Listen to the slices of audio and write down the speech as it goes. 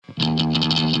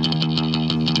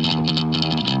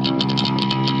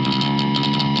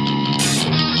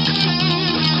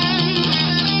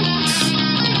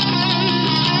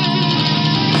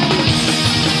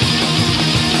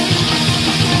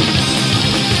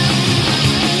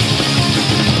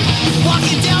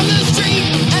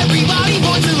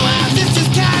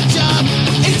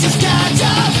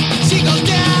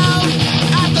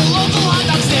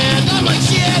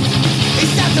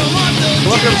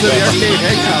to the Arcade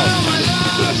Hangout.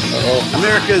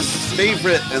 America's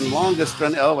favorite and longest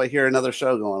running. Oh, I hear another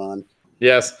show going on.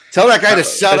 Yes. Tell that guy to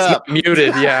shut up.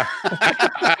 Muted, yeah.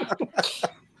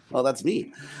 Well, that's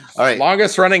me. All right.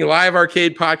 Longest running live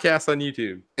arcade podcast on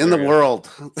YouTube. In the world.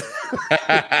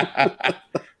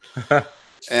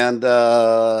 And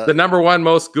the number one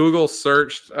most Google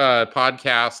searched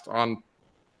podcast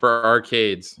for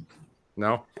arcades.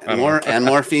 No? And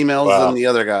more females than the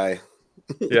other guy.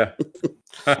 Yeah.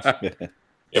 I've got a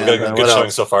good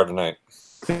showing so far tonight.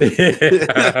 I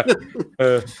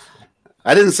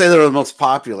didn't say they were the most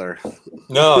popular.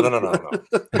 No.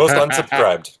 Most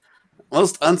unsubscribed.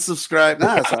 Most unsubscribed.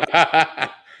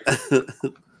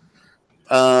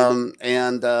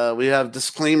 And we have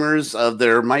disclaimers of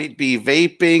there might be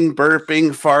vaping,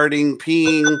 burping, farting,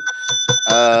 peeing,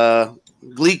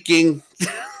 leaking,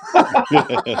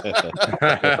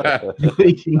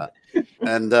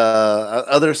 and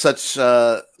other such.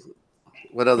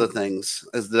 What other things?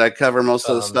 Did I cover most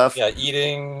of the stuff? Yeah,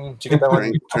 eating, did you get that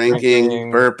one? Drinking,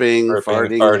 burping,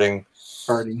 farting,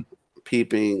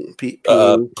 peeping,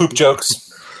 peeing, poop jokes.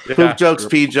 Yeah. Poop jokes,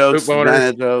 pee jokes,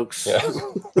 banana jokes. Yeah.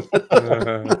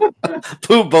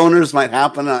 Poop boners might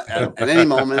happen at any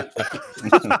moment.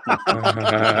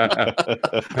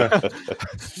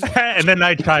 And then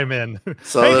I chime in.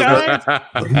 So, hey guys.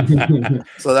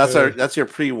 So that's your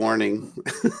pre-warning.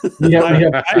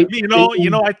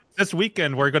 This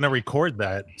weekend we're going to record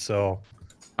that. So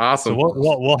awesome. So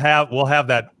we'll have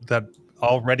that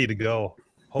all ready to go.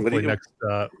 Hopefully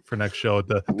for next show.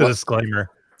 The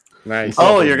disclaimer. Nice.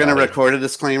 Oh, you're gonna record a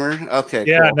disclaimer? Okay.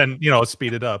 Yeah, cool. and then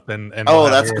speed it up and oh,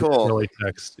 that's cool. Early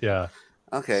text. Yeah.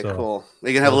 Okay, cool.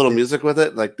 You can have a little music with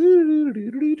it, like.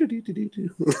 Can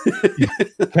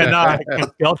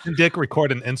Skeleton Dick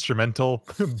record an instrumental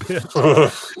bit?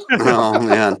 Oh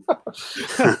man.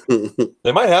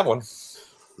 They might have one.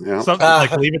 Yeah. Something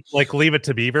leave it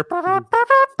to Beaver.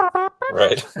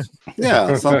 Right.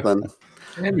 Yeah, something.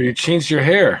 Maybe you changed your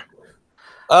hair.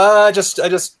 I just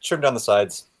trimmed down the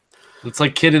sides. It's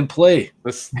like Kid and Play.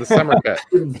 The summer cut.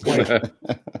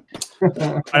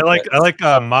 I like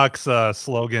Mock's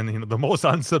slogan. The most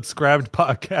unsubscribed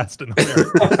podcast in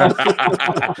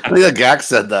America. I think Gak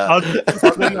said that.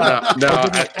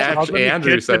 Actually,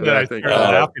 Andrew said that. I think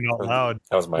laughing out loud.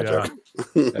 That was my joke.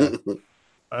 Yeah.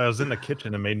 I was in the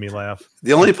kitchen and made me laugh.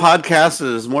 The only podcast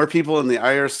that is more people in the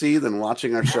IRC than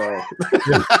watching our show.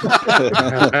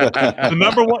 The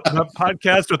number one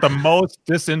podcast with the most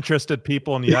disinterested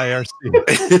people in the IRC.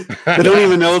 They don't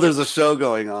even know there's a show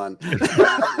going on.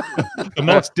 The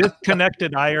most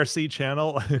disconnected IRC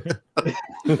channel.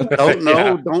 Don't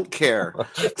know, don't care.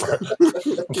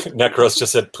 Necros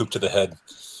just said poop to the head.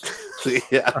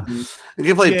 Yeah. You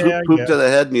can play poop to the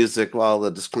head music while the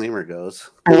disclaimer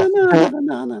goes.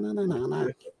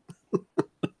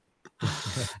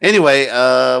 Anyway,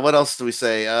 what else do we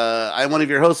say? I'm one of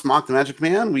your hosts, Mock the Magic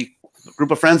Man. We a group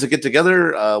of friends that get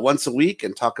together once a week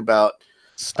and talk about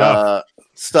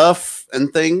stuff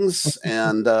and things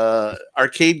and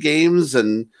arcade games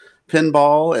and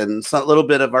pinball and a little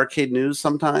bit of arcade news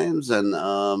sometimes. And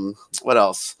what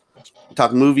else?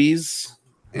 Talk movies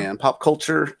and pop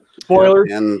culture. Spoilers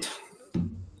and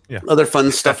other fun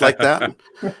stuff like that.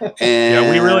 And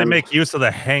we really make use of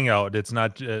the Hangout. It's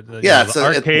not it's the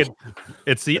arcade.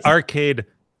 It's the arcade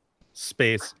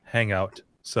space Hangout.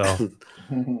 So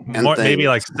maybe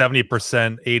like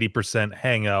 70%, 80%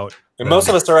 Hangout. And most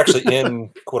of us are actually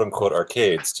in quote unquote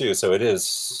arcades too. So it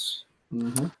is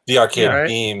the arcade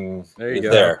beam is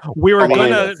there. We were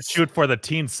gonna shoot for the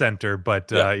teen center,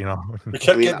 but we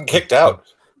kept getting kicked out.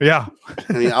 Yeah,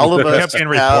 I mean, all of us kept being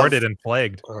reported and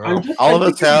flagged. All of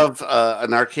us have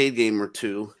an arcade game or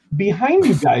two behind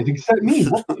you guys, except me.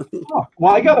 What the fuck?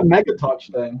 Well, I got a Mega Touch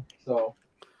thing, so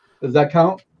does that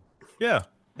count? Yeah,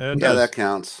 that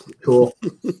counts. Cool.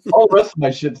 All the rest of my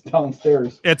shit's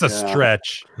downstairs. It's a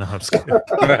stretch. No, I'm just kidding.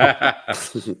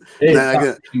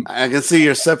 I can see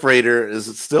your separator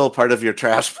is still part of your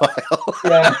trash pile.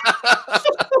 Yeah.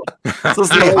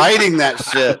 Supposed to be hiding that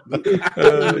shit.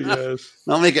 Yes.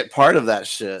 Don't make it part of that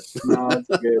shit. No, that's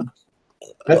good.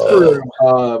 That's for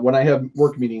when I have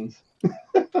work meetings.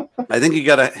 I think you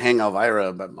got to hang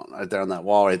Elvira right there on that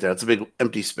wall right there. It's a big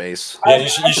empty space. Yeah, you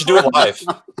should do it live.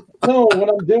 No, what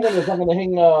I'm doing is I'm going to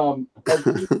hang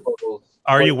photos.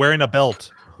 Are you wearing a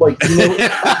belt? Like,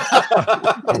 like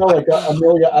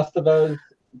Amelia Estevez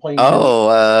playing.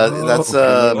 That's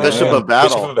Bishop of Battle.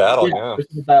 Bishop of Battle, yeah.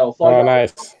 Bishop of Battle. So oh,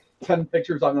 nice. 10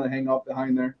 pictures I'm going to hang up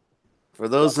behind there. For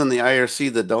those in the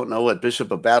IRC that don't know what Bishop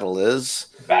of Battle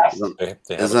is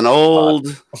an old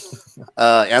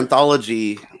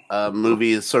anthology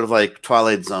movie. It's sort of like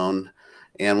Twilight Zone.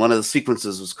 and one of the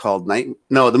sequences was called the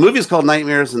movie is called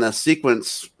Nightmares, and the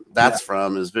sequence that's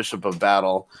from is Bishop of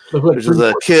Battle, which is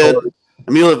a kid.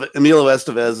 Emilio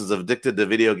Estevez is addicted to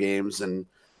video games, and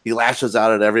he lashes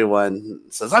out at everyone and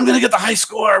says, "I'm going to get the high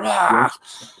score."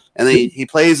 And he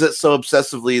plays it so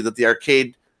obsessively that the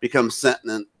arcade becomes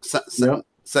sentient.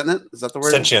 Sentient? Is that the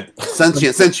word?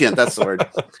 Sentient. That's the word.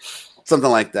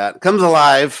 Something like that. Comes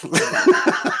alive.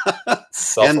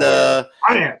 And a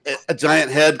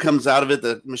giant head comes out of it.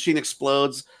 The machine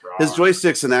explodes. His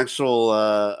joystick's an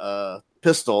actual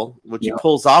pistol, which he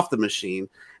pulls off the machine.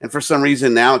 And for some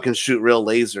reason now it can shoot real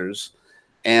lasers.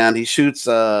 And he shoots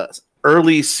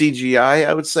early CGI,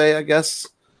 I would say, I guess.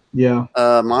 Yeah.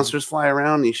 Monsters fly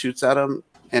around, and he shoots at them,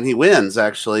 and he wins,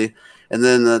 actually. And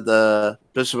then the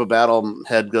Bishop of Battle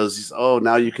head goes, "Oh,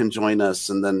 now you can join us."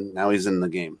 And then now he's in the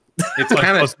game. It's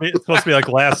kind of supposed to be like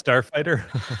Last Starfighter.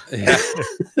 Yeah.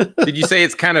 Did you say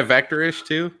it's kind of vectorish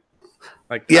too?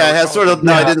 Like it has sort of.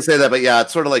 No, I didn't say that, but yeah,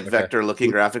 it's sort of like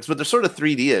vector-looking graphics, but they're sort of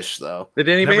 3D-ish though. Did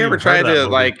anybody ever try to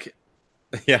like?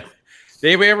 Yeah. Did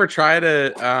anybody ever try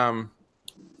to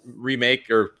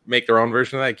remake or make their own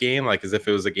version of that game, like as if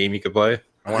it was a game you could play?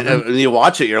 When you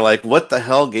watch it, you're like, "What the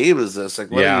hell game is this? Like,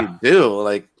 what do you do?"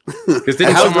 Like, because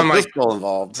didn't someone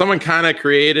involved? Someone kind of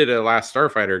created a Last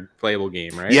Starfighter playable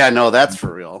game, right? Yeah, no, that's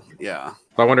for real. Yeah.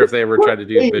 I wonder if they ever tried to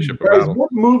do Bishop of Battle.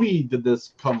 What movie did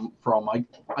this come from?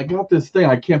 I got this thing.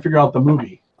 I can't figure out the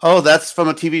movie. Oh, that's from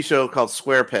a TV show called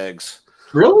Square Pegs.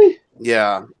 Really?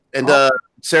 Yeah. And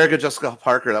Sarah Jessica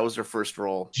Parker, that was her first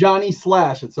role. Johnny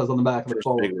Slash, it says on the back of the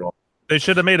phone. They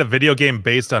should have made a video game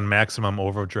based on Maximum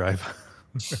Overdrive.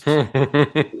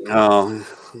 Oh,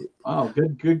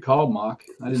 good call, Mock.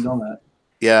 I didn't know that.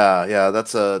 Yeah,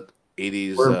 that's a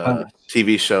 80s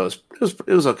TV show.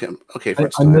 It was okay. Okay, for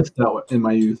I missed that in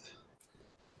my youth.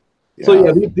 Yeah. So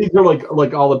yeah, these are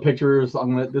like all the pictures.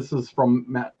 This is from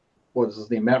Matt. What is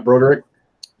his name? Matt Broderick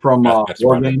from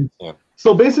War Games. Yeah.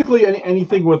 So basically,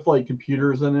 anything with like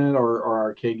computers in it or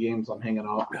arcade games, I'm hanging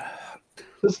out.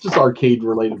 This is just arcade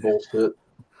related bullshit.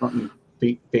 Nothing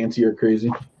fancy or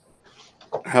crazy.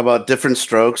 How about Different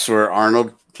Strokes, where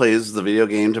Arnold plays the video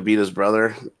game to beat his brother?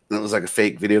 And it was like a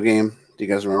fake video game. Do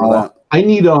you guys remember that? I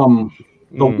need the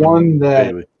one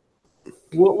that. Baby.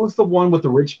 What was the one with the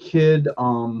rich kid?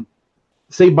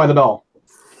 Saved by the Bell.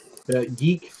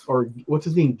 Geek, or what's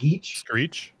his name? Geech?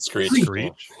 Screech.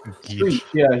 Geech.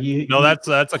 Yeah, No, that's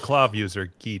a Clav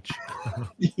user. Geech.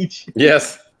 Geech.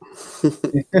 Yes.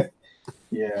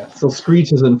 Yeah. So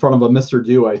Screech is in front of a Mr.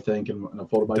 Do, I think, in a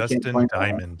photo by Dustin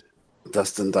Diamond.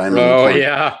 Dustin Diamond. Oh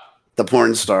yeah. The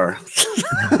porn star.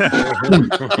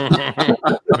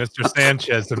 Mr.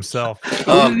 Sanchez himself.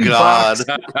 Oh God.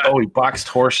 He boxed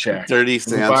Horseshack. Dirty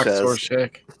Sanchez.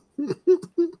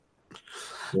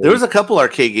 There was a couple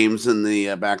arcade games in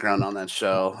the background on that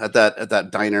show at that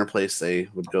diner place they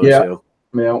would go to.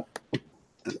 Yeah.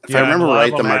 If I remember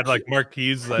right, the had like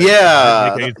marquees.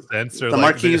 The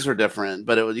marquees were different,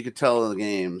 but you could tell in the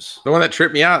games. The one that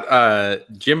tripped me out,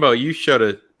 Jimbo, you showed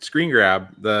a screen grab.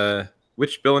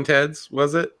 Which Bill and Ted's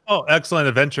was it? Oh, Excellent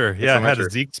Adventure. Yeah, it had a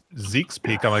Zeke's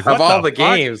Peak. I'm like, what of all the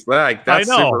games, like that's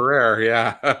super rare.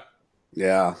 Yeah.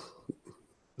 Yeah.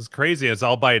 It's crazy. It's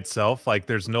all by itself. Like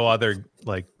there's no other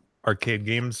like arcade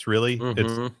games really.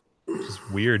 Mm-hmm. It's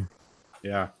just weird.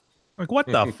 Yeah. Like what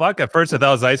the fuck? At first I thought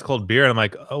it was ice cold beer, and I'm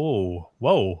like, oh,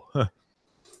 whoa.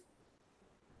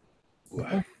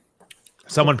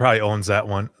 Someone probably owns that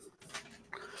one.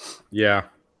 Yeah.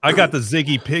 I got the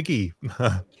Ziggy Piggy.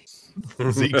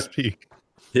 Zeke's Peak.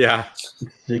 Yeah.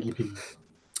 Ziggy Piggy.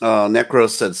 Necro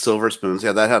said Silver Spoons.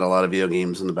 Yeah, that had a lot of video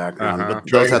games in the background. But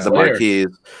those had the marquees.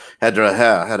 Had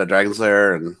a Dragon's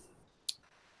Lair, and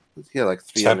like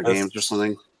 3 other games or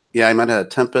something. Yeah, I might have had a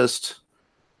Tempest.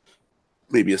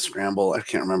 Maybe a Scramble. I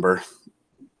can't remember.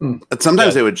 But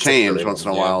sometimes they would change once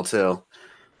in a while too.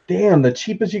 Damn, the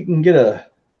cheapest you can get a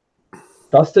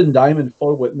Dustin Diamond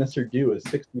photo with Mr. Do is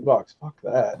 $60. Fuck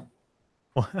that.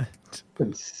 What? That's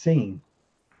insane.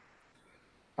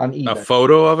 On eBay. A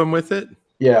photo of him with it?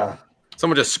 Yeah.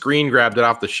 Someone just screen grabbed it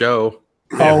off the show.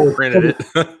 Oh, printed it.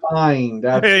 Fine.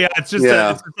 Yeah, it's just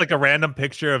it's just like a random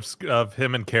picture of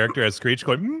him in character as Screech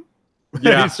going.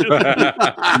 Yeah.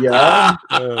 Yeah.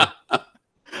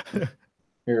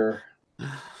 Here. I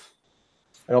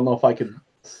don't know if I could.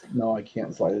 No, I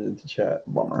can't slide it into chat.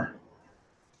 Bummer.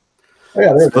 Oh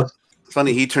yeah, there it is. It's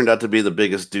funny, he turned out to be the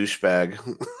biggest douchebag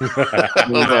of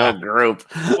the whole group.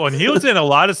 Well, and he was in a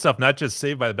lot of stuff, not just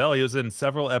Saved by the Bell. He was in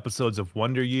several episodes of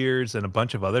Wonder Years and a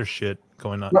bunch of other shit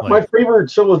going on. My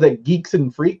favorite show was that Geeks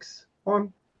and Freaks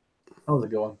one. How was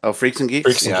it going? Oh, Freaks and Geeks?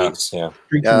 Freaks and Geeks, yeah.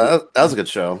 That was a good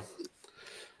show.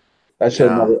 That should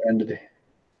have never ended.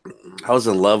 I was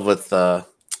in love with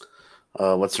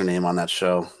what's her name on that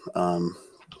show?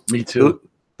 Me too.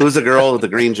 Who's the girl with the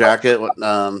green jacket? What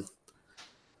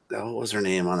was her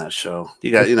name on that show?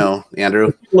 You got,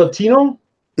 Andrew. Latino?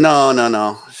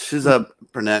 No. She's a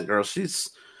brunette girl. She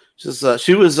was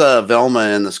Velma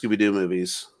in the Scooby-Doo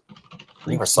movies.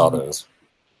 I never saw those.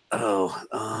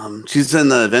 Oh, she's in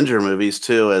the Avenger movies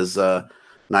too as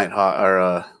Nighthawk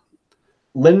or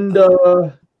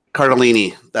Linda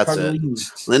Cardellini. That's Cardellini.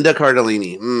 It. Linda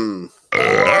Cardellini.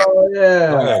 Oh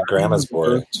yeah, Grandma's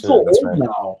Boy too. So That's old right.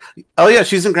 now. Oh yeah,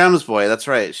 she's in Grandma's Boy. That's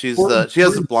right. She has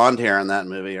the blonde hair in that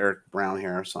movie, or brown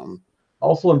hair or something.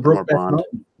 Also in Brokeback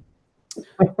Mountain.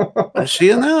 Is she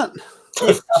in that?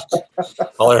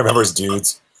 All I remember is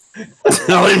dudes.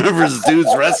 All I remember is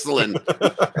dudes wrestling.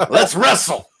 Let's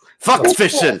wrestle. Fuck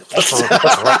fishing. Let's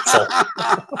wrestle.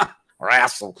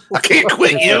 Wrestle. I can't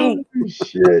quit you.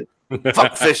 Shit.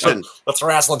 Fuck fishing. Let's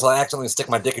wrestle until I accidentally stick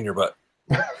my dick in your butt.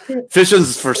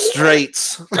 Fishing's for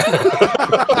straights.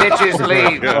 Bitches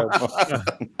leave.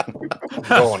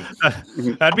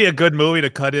 That'd be a good movie to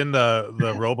cut in the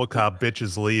RoboCop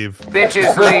Bitches Leave.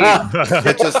 Bitches leave.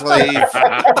 Bitches leave.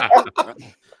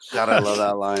 God, I love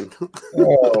that line.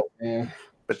 Oh man.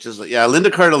 Bitches, yeah,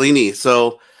 Linda Cardellini.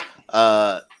 So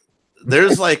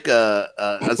there's like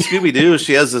on Scooby-Doo,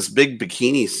 she has this big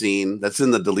bikini scene that's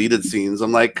in the deleted scenes.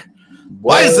 I'm like,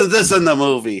 why isn't this in the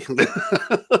movie?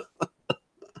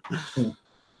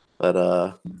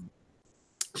 But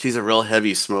she's a real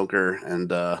heavy smoker,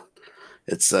 and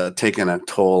it's taken a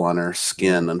toll on her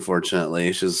skin.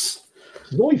 Unfortunately, she's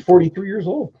only 43 years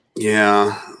old.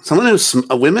 Yeah,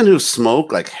 women who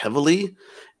smoke like heavily,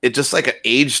 it's just like an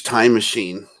age time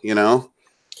machine. You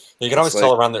can always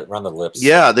tell around the lips.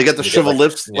 Yeah, they get the shriveled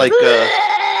lips, like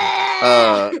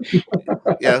yeah,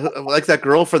 like that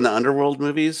girl from the Underworld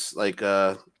movies, like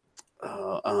what's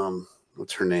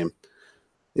her name?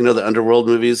 The Underworld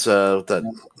movies.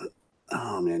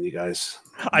 Oh man, you guys.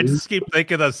 I just keep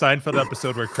thinking of the Seinfeld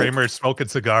episode where Kramer is smoking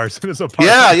cigars in his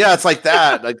apartment. Yeah, it's like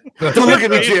that. Like, don't look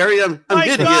at me, Jerry. I'm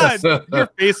hideous. God, your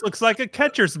face looks like a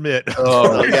catcher's mitt.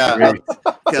 Oh yeah.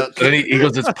 And he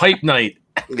goes, "It's pipe night."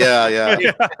 Yeah.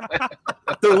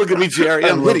 Don't look at me, Jerry.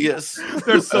 I'm hideous.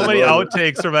 There's so many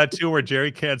outtakes from that too where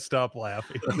Jerry can't stop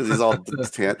laughing. He's all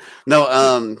tan.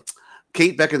 No,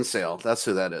 Kate Beckinsale, that's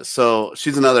who that is. So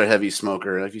she's another heavy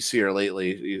smoker. If you see her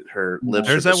lately, her lips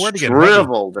are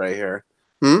shriveled right here.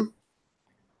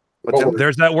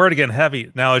 There's that word again, heavy.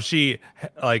 Now, is she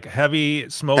like heavy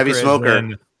smoker? Heavy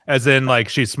smoker. As in like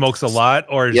she smokes a lot,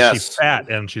 or is she fat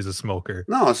and she's a smoker?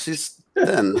 No, she's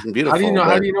thin and beautiful.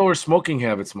 How do you know her smoking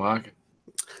habits, Mark?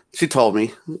 She told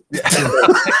me.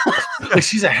 Like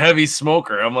she's a heavy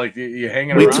smoker. I'm like, you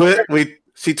hanging around?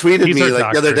 She tweeted me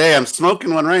like the other day, I'm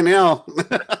smoking one right now.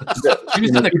 She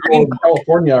was in the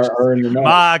California or in the north.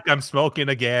 Mark, I'm smoking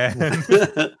again.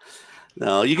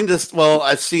 No, you can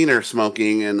I've seen her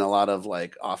smoking in a lot of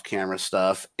like off-camera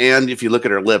stuff. And if you look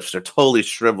at her lips, they're totally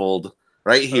shriveled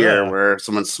right here where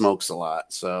someone smokes a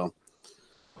lot. So,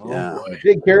 yeah.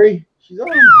 Hey, Carrie. She's on.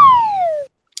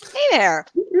 Hey there.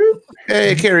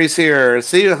 Hey, Carrie's here.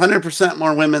 See, 100%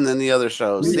 more women than the other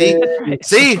shows.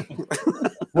 See?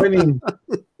 Winning.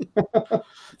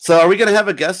 So, are we going to have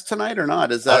a guest tonight or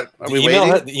not? Is that are we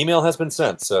waiting? The email has been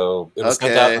sent, so it was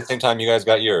sent out at the same time you guys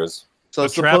got yours. So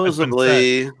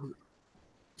supposedly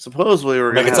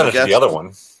we're going to have a guest. The other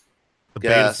one. The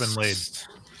bait has been laid.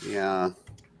 Yeah.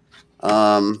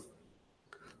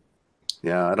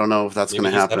 Yeah, I don't know if that's going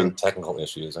to happen. Having technical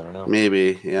issues, I don't know.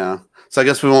 Maybe, yeah. So I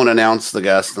guess we won't announce the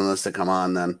guest unless they come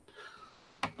on then.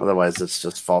 Otherwise, it's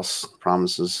just false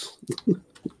promises.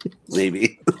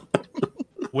 Maybe.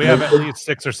 We have at least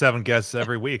 6 or 7 guests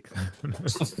every week.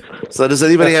 So does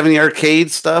anybody have any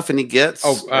arcade stuff? Any gets?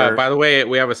 By the way,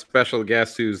 we have a special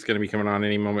guest who's going to be coming on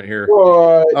any moment here.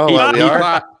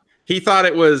 He thought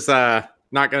it was not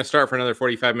going to start for another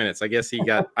 45 minutes. I guess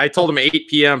I told him 8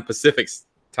 p.m. Pacific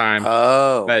time.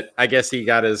 Oh. But I guess he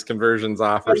got his conversions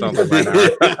off or something by now.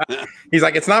 He's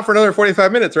like, it's not for another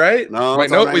 45 minutes, right? No.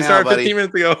 Like, nope, we started 15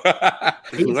 minutes ago.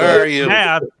 Where are you?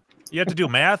 Math. You have to do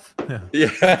math? Yeah.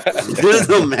 There's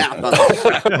no math on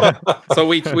it. So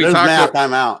we talked math,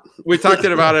 I'm out. We talked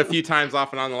about it a few times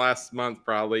off and on the last month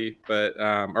probably, but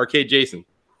Arcade Jason.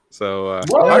 So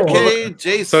Arcade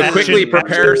Jason. So quickly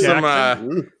prepare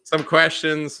some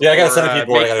questions. Yeah, I got to send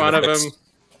people. Make fun of him.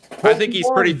 I think he's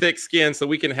pretty thick-skinned, so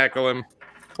we can heckle him.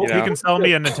 You can sell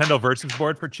me a Nintendo Versus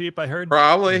board for cheap, I heard.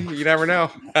 Probably. You never know.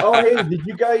 Hey, did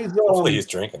you guys... Hopefully he's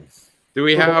drinking. Do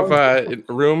we have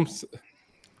rooms?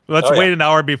 Let's wait an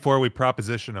hour before we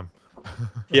proposition him.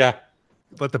 Yeah.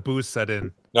 Let the booze set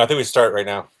in. No, I think we start right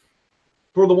now.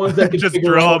 For the ones that can just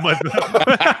figure drill out. them with.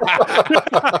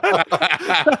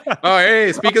 Oh,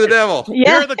 hey, speak of the devil. Yeah.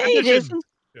 Here are the Hey, conditions. Jason.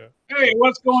 Hey,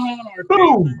 what's going on? Arcade?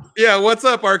 Boom! Yeah, what's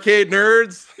up, arcade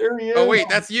nerds? There he is. Oh, wait,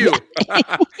 that's you.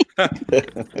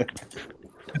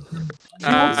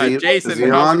 Jason, is he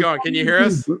how's on? it going? Can you hear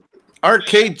us?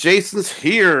 Arcade Jason's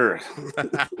here.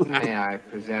 May I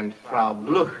present Frau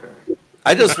Blucher?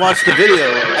 I just watched the video.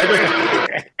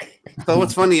 So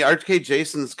what's funny, Arcade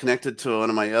Jason's connected to one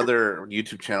of my other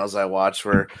YouTube channels I watch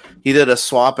where he did a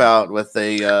swap out with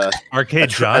a Arcade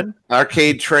John?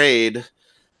 arcade trade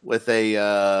with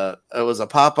a it was a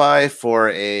Popeye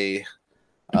for a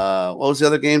what was the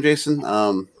other game, Jason?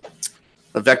 A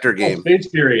vector game. Space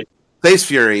Fury. Space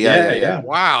Fury, yeah.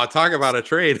 Wow, talk about a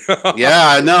trade. Yeah,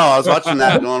 I know. I was watching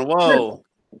that going, whoa.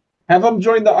 Have them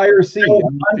join the IRC.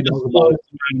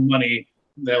 Money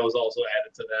that was also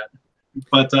added to that.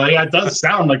 But yeah, it does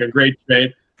sound like a great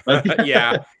trade.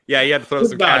 yeah, you had to throw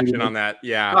some action on that.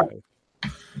 Yeah.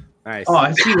 Nice. Oh,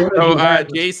 I see. So,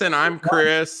 Jason, I'm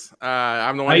Chris.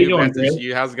 I'm the one who messaged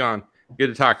you. How's it going? Good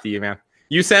to talk to you, man.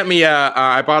 You sent me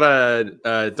I bought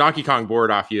a Donkey Kong board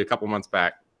off you a couple months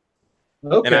back.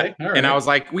 Okay. And I was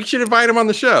like, we should invite him on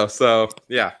the show. So,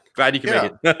 yeah, glad you can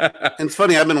make it. And it's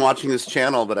funny, I've been watching this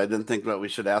channel, but I didn't think that we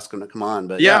should ask him to come on.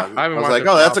 But yeah, I was like,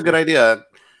 oh, that's a good idea.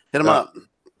 Hit him up.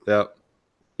 Yep.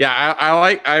 Yeah,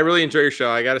 I really enjoy your show.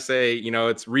 I got to say,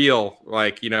 it's real.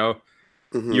 Like, you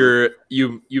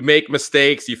make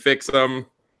mistakes, you fix them.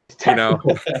 He's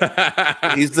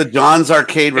the John's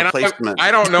Arcade replacement.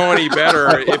 I don't know any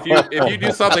better. If you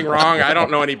do something wrong, I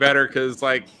don't know any better because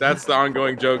that's the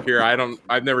ongoing joke here.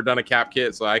 I've never done a cap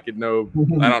kit, so I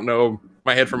don't know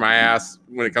my head from my ass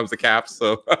when it comes to caps.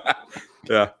 So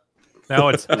yeah. Now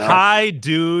it's hi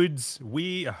dudes.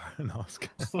 We are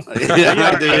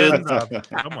dudes.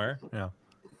 Somewhere. Yeah.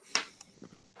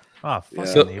 Fuck,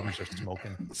 So, neighbors are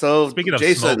smoking. So speaking of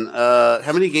Jason, smoke,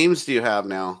 how many games do you have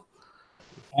now?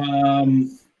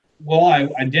 Well,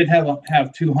 I did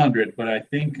have 200, but I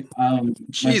think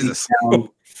Jesus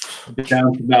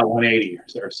down to about 180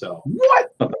 or so.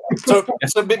 What?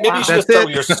 So maybe you should start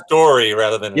with your story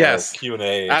rather than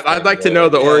Q&A. I'd like to know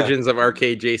the origins of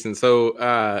Arcade Jason.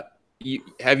 So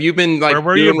have you been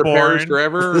doing repairs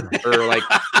forever, or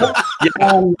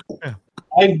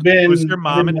I've been. Who's your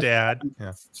mom and dad?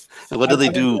 Yeah. What do they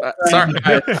do? Sorry,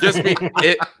 Jason.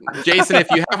 If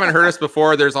you haven't heard us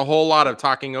before, there's a whole lot of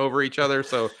talking over each other.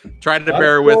 So try to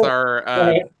bear with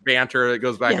our banter that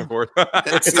goes back and forth.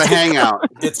 It's a hangout.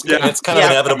 It's kind of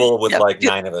inevitable with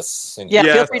 9 of us.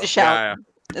 Feel free to shout.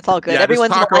 It's all good. Yeah,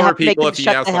 everyone's talk over people if you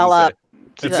shut have the hell up.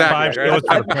 Exactly.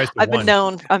 I'm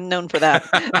known for that.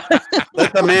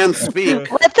 Let the man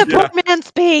speak. Let the poor man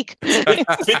speak.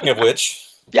 Speaking of which,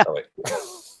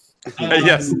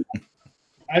 yes,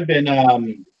 I've been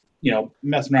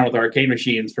messing around with arcade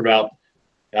machines for about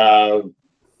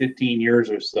 15 years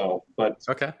or so. But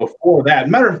before that,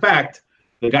 matter of fact,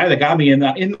 the guy that got me in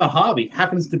the hobby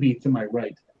happens to be to my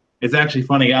right. It's actually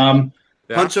funny.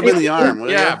 Punch him in the arm.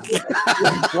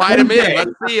 Slide him in.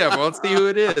 Let's see him. Let's see who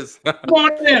it is. Come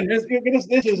on in. This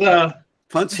is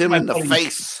punch him in the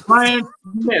face. Brian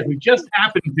Smith, who just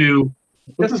happened to.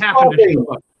 This How's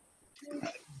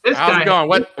it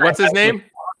going? What's his name?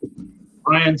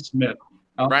 Brian Smith.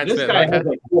 This guy has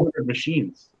 400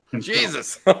 machines.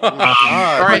 Jesus. All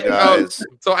right, guys.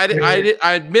 So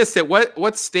I missed it.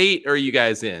 What state are you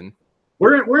guys in?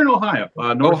 We're in Ohio.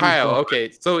 Ohio.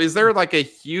 Okay. So is there a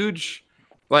huge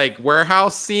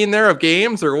warehouse scene there of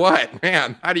games or what?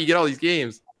 Man, how do you get all these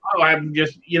games? Oh, I'm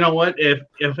just what?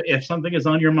 If something is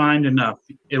on your mind enough,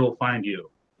 it will find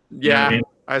you. Yeah,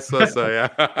 I suppose so. Yeah.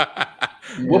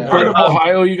 What part of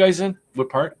Ohio are you guys in? What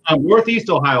part? Northeast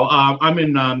Ohio. I'm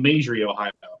in Maisie,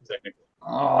 Ohio, technically.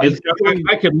 I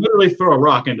could literally throw a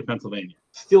rock into Pennsylvania.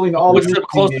 Stealing all. What's the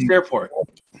closest airport?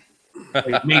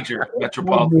 Major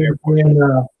metropolitan airport.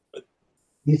 In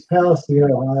East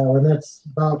Palestine, Ohio, and that's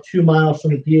about 2 miles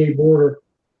from the PA border.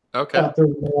 Okay. About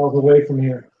 30 miles away from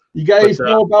here. You guys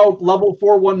know about Level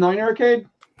 419 Arcade?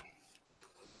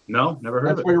 No, never heard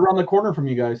of it. That's right around the corner from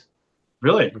you guys.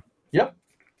 Really? Yep.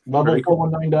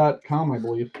 Level419.com, I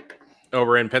believe.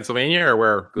 Over in Pennsylvania or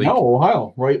where? Gleek? No,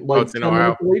 Ohio. Right, it's in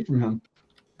Ohio. Away from him.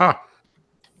 Huh.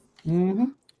 Mm-hmm.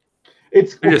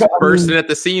 It's just bursting at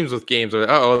the seams with games.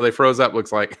 They froze up.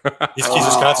 Looks like he's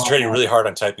just concentrating really hard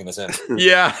on typing this in.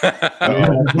 Yeah.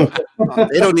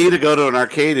 They don't need to go to an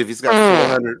arcade if he's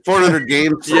got 400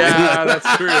 games. Yeah,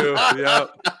 that's true. Yeah.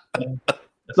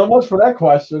 So much for that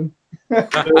question.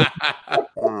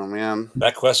 Oh man,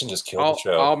 that question just killed the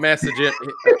show. I'll message it.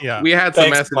 Yeah, we had some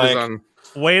messages Mike. On.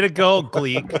 Way to go,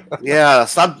 Gleek. Yeah,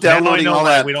 stop downloading all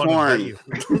that we porn.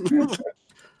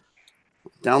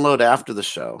 Download after the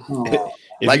show.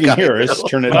 If you can hear us,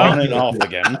 turn it on and off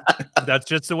again. That's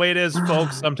just the way it is,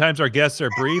 folks. Sometimes our guests are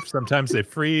brief, sometimes they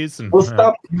freeze. And, we'll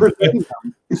stop presenting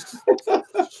them.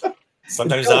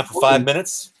 Sometimes not for 5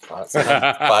 minutes, 5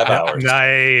 hours.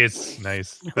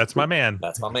 Nice. That's my man.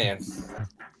 That's my man.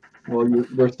 Well,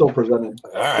 they're still presented.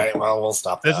 All right. Well, we'll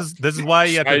stop. This is why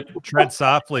you have to tread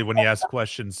softly when you ask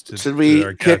questions. Should we?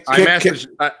 I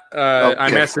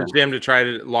messaged him to try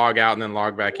to log out and then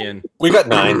log back in. We got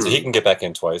 9, so he can get back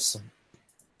in twice.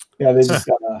 Yeah, they just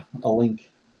got a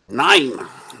link. 9.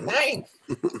 9.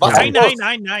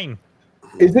 9.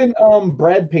 Isn't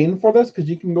Brad paying for this? Because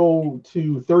you can go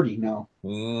to 30 now.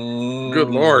 Good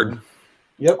Lord.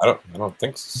 Yep. I don't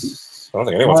think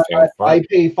anyone's paying for it. I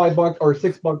pay $5 or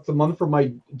 $6 a month for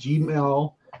my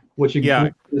Gmail, which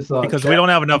includes this, because we don't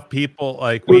have enough people.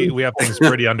 Like we have things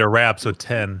pretty under wraps with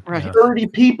 10. Right. 30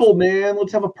 people, man.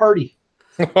 Let's have a party.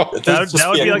 that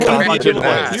would be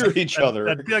like each other.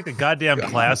 That'd be like a goddamn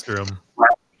classroom.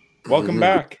 Welcome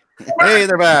back. Hey,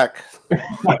 they're back.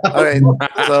 All right,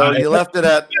 so you left it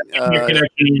at.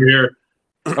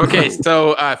 Okay,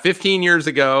 so 15 years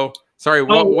ago. Sorry,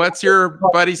 what's your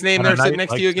buddy's name there sitting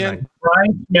next to you again?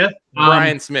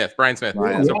 Brian Smith. Brian Smith.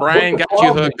 So Brian got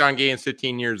you hooked on games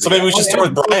 15 years ago. So maybe we should start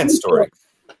with Brian's story.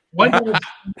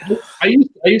 I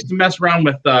used to mess around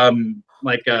with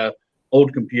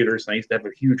old computers. I used to have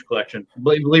a huge collection.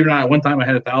 Believe it or not, at one time I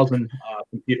had 1,000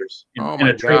 computers in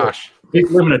a trailer. Gosh. I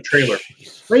used to live in a trailer.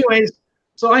 But anyways,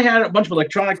 so I had a bunch of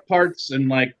electronic parts and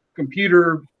like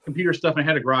computer stuff. And I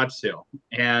had a garage sale,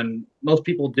 and most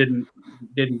people didn't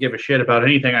give a shit about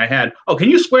anything I had. Oh, can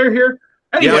you swear here?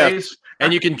 Anyways,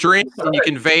 and you can drink, and you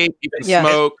can vape, you can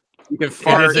smoke, you can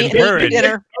fart. Eat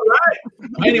dinner. All right.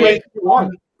 Anyway,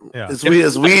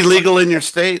 Is weed legal in your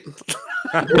state?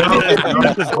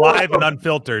 This is live and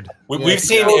unfiltered. We've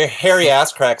seen hairy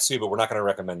ass cracks too, but we're not going to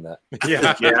recommend that.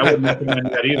 Yeah, I wouldn't recommend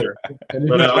that either.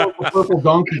 But, purple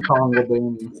Donkey Kong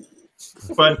will be.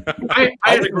 But I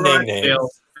had a garage sale.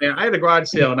 Yeah, I had a garage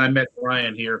sale, and I met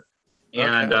Brian here,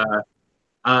 and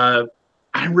I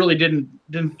really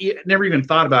never even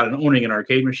thought about owning an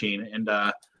arcade machine, and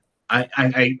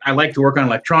I like to work on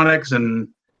electronics, and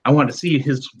I wanted to see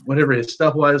whatever his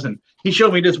stuff was, and he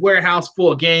showed me this warehouse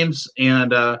full of games,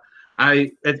 and at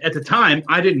the time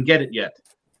I didn't get it yet.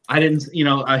 I didn't,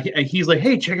 he's like,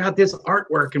 hey, check out this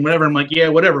artwork and whatever. I'm like, yeah,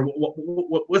 whatever.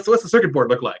 What's the circuit board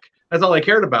look like? That's all I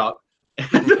cared about.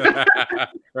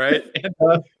 Right.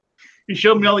 And he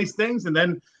showed me all these things, and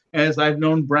then as I've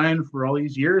known Brian for all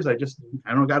these years, I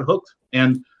got hooked.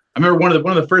 And I remember one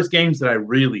of the first games that I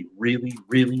really, really,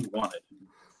 really wanted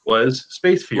was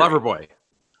Space Fury. Loverboy.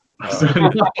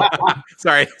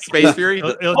 Sorry, Space Fury. It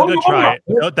was a good try.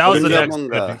 That was the next.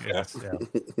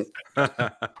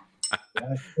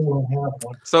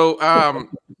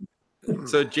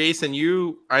 So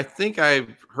Jason, I think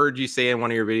I've heard you say in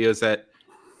one of your videos that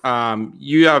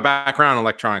you have a background in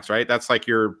electronics, right? That's like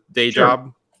your day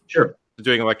job. Sure.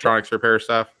 Doing electronics repair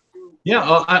stuff. Yeah,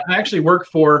 I actually work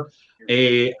for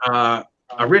a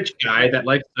rich guy that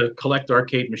likes to collect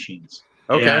arcade machines.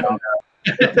 Okay. And,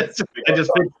 I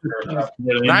just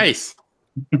nice.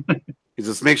 You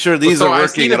just make sure these are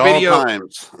working at all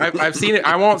times. I've seen it.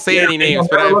 I won't say any names,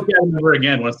 but I'll look at them ever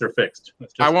again once they're fixed.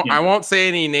 I won't say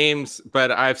any names, but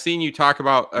I've seen you talk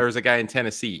about. There's a guy in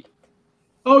Tennessee.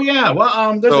 Oh yeah,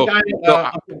 well, there's a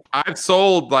guy. I've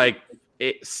sold like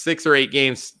 6 or 8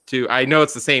 games to. I know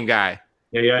it's the same guy.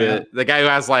 Yeah. The guy who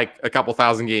has like a couple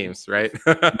thousand games, right?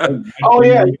 Oh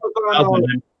yeah.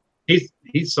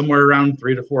 He's somewhere around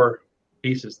 3 to 4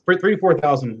 pieces, 3 to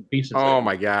 4,000 pieces. Oh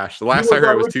my gosh! The last I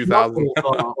heard was 2,000.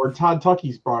 Or Todd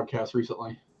Tucky's broadcast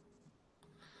recently.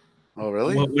 Oh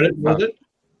really? What was it?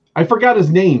 I forgot his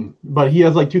name, but he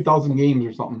has like 2,000 games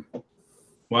or something.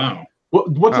 Wow.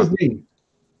 What's his name?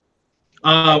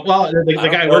 Well, the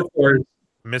guy I work for is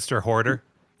Mr. Hoarder.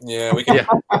 Yeah, we can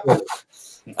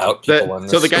out people on this.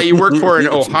 So the guy you work for in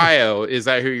Ohio, is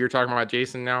that who you're talking about,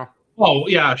 Jason? Now? Oh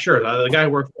yeah, sure. The guy I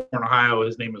work for in Ohio,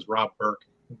 his name is Rob Burke.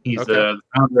 He's the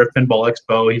founder of Pinball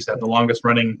Expo. He's had the longest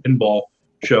running pinball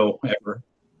show ever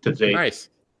to date. Nice.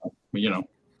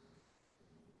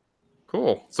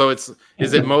 Cool. So is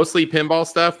it mostly pinball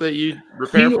stuff that you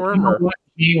repair for him?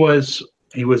 He was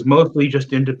mostly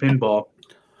just into pinball,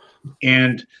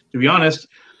 and to be honest,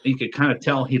 you could kind of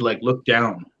tell he looked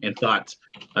down and thought,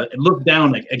 looked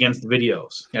down against the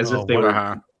videos as if they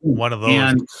were one of those.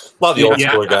 And, a lot of the old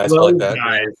school guys like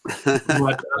that.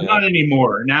 But not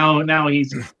anymore. Now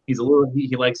he's a little.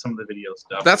 He likes some of the video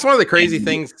stuff. That's one of the crazy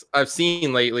things I've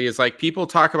seen lately. Is like people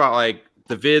talk about like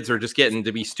the vids are just getting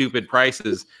to be stupid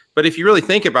prices, but if you really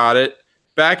think about it,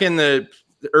 back in the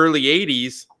the early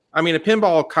 80s, I mean, a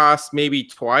pinball costs maybe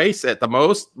twice at the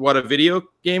most what a video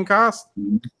game costs.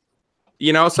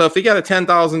 You know, so if they got a $10,000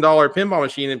 pinball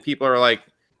machine and people are like,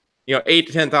 you know, $8,000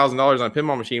 to $10,000 on a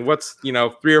pinball machine, what's, you know,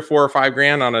 $3 or $4 or $5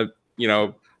 grand on a, you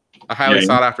know, a highly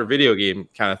sought after video game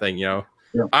kind of thing, you know.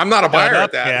 Yeah. I'm not a buyer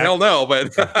at that. Hell no,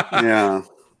 but yeah.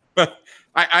 But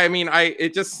I mean,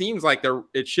 it just seems like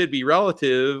it should be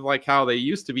relative, like how they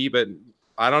used to be, but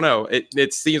I don't know.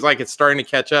 It seems like it's starting to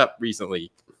catch up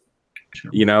recently.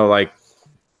 You know, like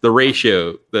the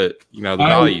ratio, the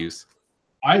values.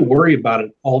 I worry about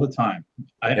it all the time.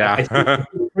 I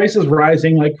see prices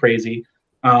rising like crazy.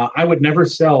 I would never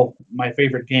sell my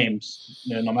favorite games,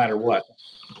 no matter what.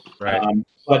 Right.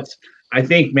 But I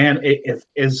think, man,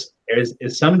 is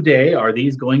someday are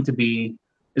these going to be?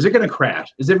 Is it going to crash?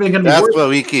 Is everything going to be? That's what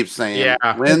we keep saying. Yeah.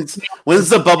 When's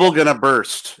the bubble going to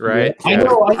burst? Right. I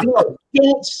know.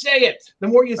 Don't say it. The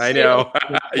more you say I know.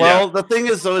 Well, the thing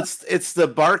is, though, it's the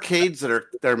barcades that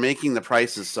they're making the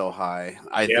prices so high.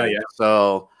 I think.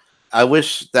 So I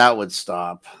wish that would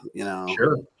stop. You know.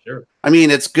 Sure. I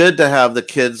mean, it's good to have the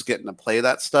kids getting to play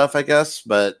that stuff, I guess,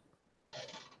 but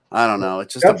I don't know.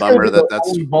 It's just a bummer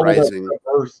that's rising.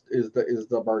 Burst is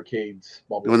the barcades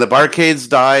bubble. When the barcades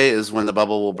die is when the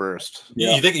bubble will burst.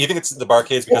 Yeah. You think it's the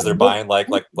barcades because they're buying like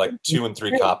 2 and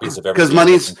 3 copies of everything? Because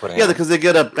money's because they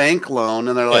get a bank loan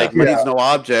and they're like, money's no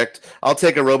object. I'll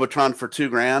take a Robotron for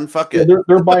 $2,000. Fuck it.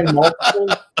 They're buying multiple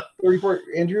 34,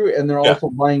 Andrew, and they're also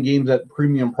buying games at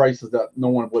premium prices that no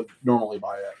one would normally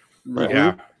buy at. Right.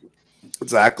 Yeah.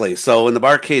 Exactly. So when the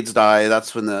barcades die,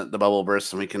 that's when the bubble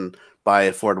bursts and we can buy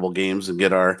affordable games and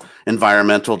get our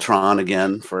environmental Tron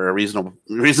again for a reasonable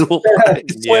price.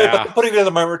 Yeah, but putting it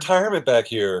in my retirement back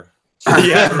here.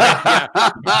 Yeah.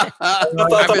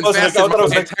 I've invested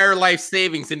my entire life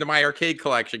savings into my arcade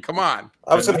collection. Come on.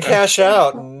 I was going to cash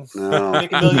out and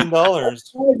make $1 million.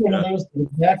 That was the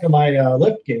back of my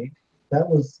lift gate. That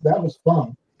was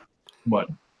fun. What?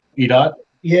 EDOT?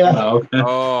 Yeah. Oh, okay.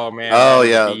 Oh man. Oh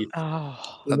yeah.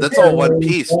 That's all one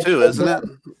piece too, isn't it?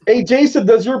 Hey Jason,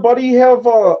 does your buddy have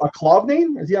a Clov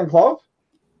name? Is he on Clov?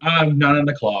 I'm not on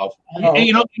the Clov.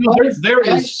 There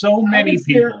is so many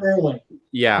people. Early.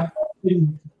 Yeah.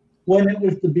 When it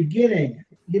was the beginning,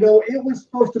 it was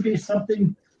supposed to be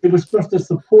something that was supposed to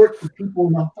support the people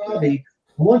in the hobby.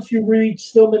 Once you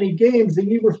reach so many games, then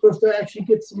you were supposed to actually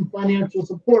get some financial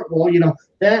support. Well,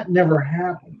 that never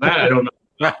happened. That I don't know.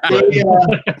 It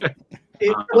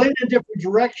went in a different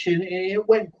direction, and it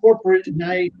went corporate, and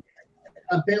I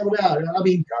bailed out. I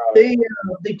mean, they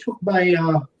took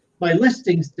my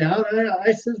listings down.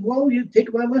 I said, "Well, you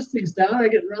take my listings down.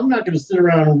 I'm not going to sit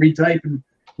around and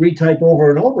retype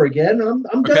over and over again.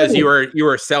 I'm because done." You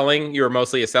were selling. You were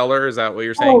mostly a seller. Is that what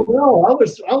you're saying? Oh no, I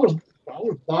was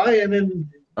buying, and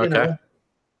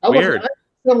Weird.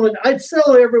 I'd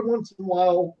sell every once in a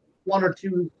while 1 or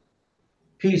 2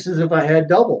 pieces if I had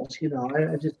doubles.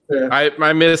 I just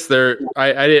I missed there.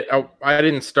 I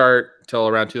didn't start till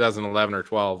around 2011 or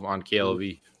 12 on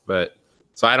KLV, but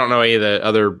so I don't know any of the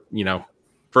other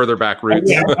further back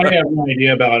roots. I have no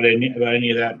idea about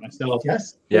any of that myself.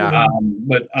 Yes. Yeah.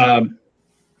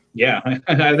 Yeah,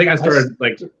 I think I started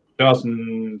like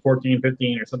 2014,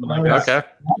 15 or something like that. Okay.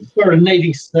 I started in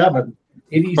 87.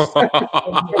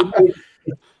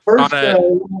 First I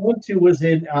went to was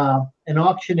in an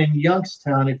auction in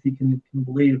Youngstown, if you can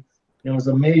believe. It was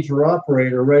a major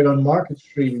operator right on Market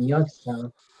Street in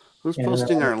Youngstown. Who's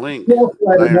posting our link? What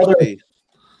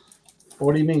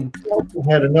do you mean?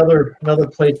 We had another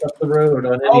place up the road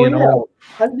on Indian.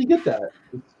 How did you get that?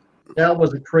 That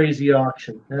was a crazy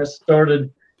auction. That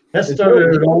started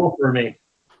it all for me.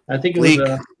 I think it was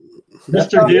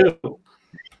Mr. Dew.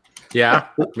 Yeah,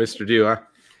 Mr. Dew. Huh?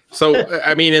 So,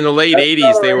 I mean, in the late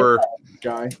 80s, they were...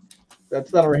 Guy.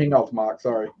 That's not our Hangouts mock,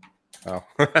 sorry. Oh.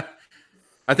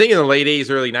 I think in the late 80s,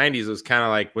 early 90s, it was kind of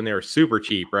like when they were super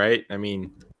cheap, right? I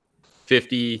mean,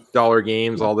 $50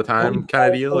 games all the time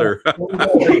kind of deal? Or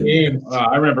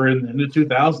I remember in the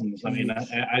 2000s. I mean,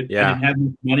 I didn't have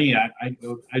money. I'd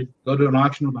go to an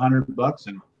auction with $100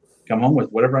 and come home with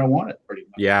whatever I wanted, pretty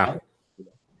much. Yeah.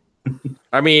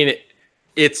 I mean,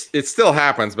 it still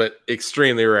happens, but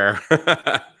extremely rare.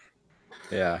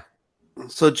 Yeah.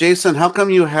 So, Jason, how come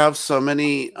you have so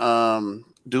many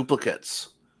duplicates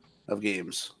of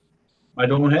games? I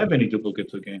don't have any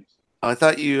duplicates of games. I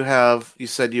thought you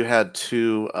said you had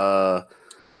 2. Oh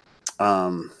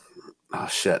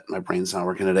shit, my brain's not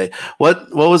working today.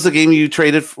 What was the game you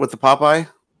traded with the Popeye?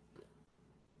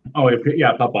 Oh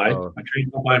yeah, Popeye. Oh. I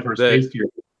traded Popeye for Space Fury.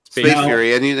 Space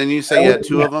Fury, and you say you had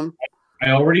 2 of them.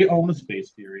 I already own a Space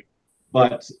Fury,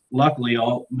 but luckily,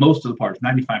 most of the parts,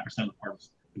 95% of the parts,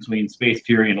 between Space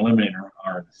Fury and Eliminator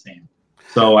are the same.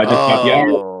 So I just got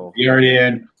the art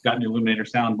in, got an Illuminator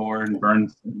soundboard,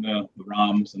 burned the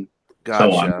ROMs, and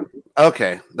so on.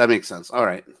 Okay, that makes sense. All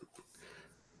right.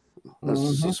 I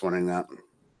was just wondering that.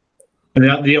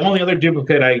 And the only other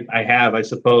duplicate I have, I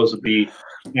suppose, would be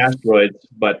Asteroids,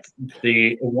 but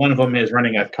one of them is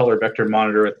running a color vector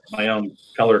monitor with my own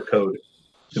color code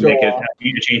to make it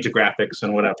you to change the graphics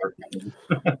and whatever.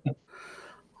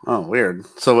 Oh, weird.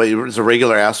 So wait, it's a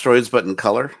regular Asteroids, but in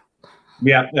color?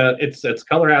 Yeah, it's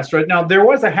color Asteroid. Now there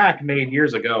was a hack made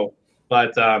years ago,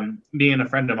 but me and a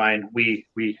friend of mine, we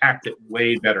hacked it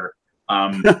way better.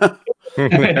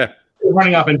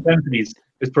 Running off intensities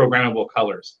is programmable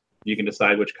colors. You can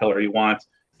decide which color you want,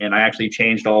 and I actually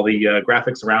changed all the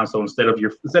graphics around. So instead of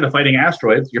fighting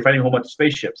asteroids, you're fighting a whole bunch of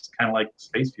spaceships, kind of like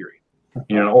Space Fury,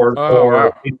 or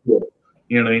wow. you know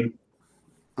what I mean?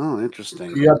 Oh,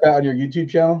 interesting. You got that on your YouTube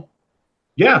channel?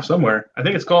 Yeah, somewhere. I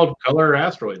think it's called Color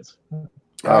Asteroids.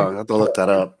 Oh, I have to look that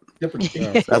up. That'll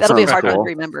be hard to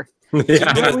remember.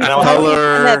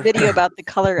 Color. That video about the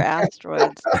color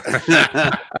asteroids.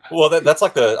 Well, that's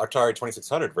like the Atari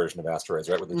 2600 version of Asteroids,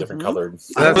 right? With the different colored.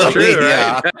 That's true,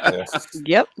 right? Yeah.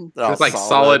 Yep. It's like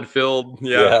solid filled.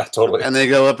 Yeah, totally. And they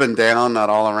go up and down, not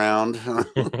all around.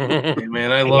 Hey,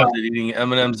 man, I loved it eating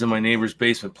M&Ms in my neighbor's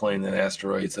basement playing that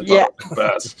Asteroids. I thought it was the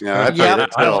best. Yeah, I played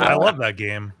it too. I love that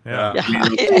game. Yeah. Yep,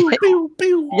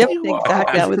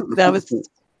 exactly. That was.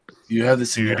 You have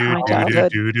this. Did you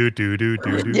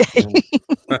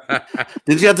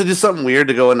have to do something weird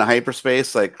to go into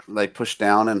hyperspace, like push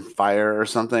down and fire or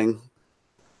something?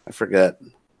 I forget.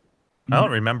 I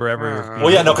don't remember ever.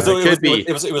 Well, yeah, no, because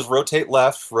it was rotate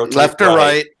left, rotate left or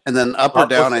right, and then up or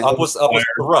down. Up was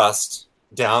thrust.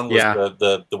 Down was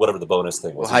the whatever the bonus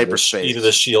thing was. Hyperspace. Either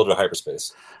the shield or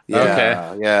hyperspace.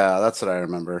 Yeah, yeah, that's what I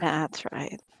remember. That's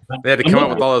right. They had to come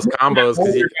up with all those combos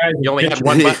because you only had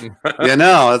one button. Yeah,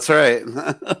 no, that's right.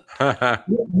 I'm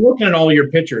looking at all your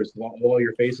pictures, all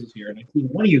your faces here, and I see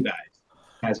one of you guys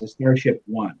has a Starship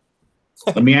One.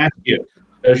 Let me ask you,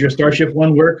 does your Starship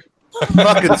One work?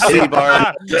 Fucking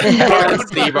C-Bar.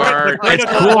 It's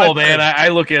cool, man. I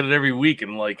look at it every week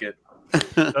and like it.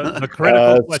 The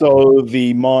critical so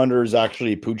the monitor's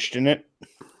actually pooched in it.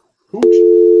 Pooch?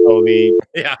 Oh,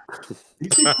 yeah.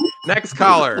 Next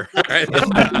caller.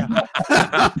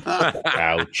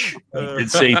 Ouch.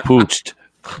 It's say pooched.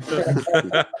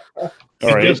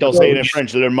 All right, don't say it in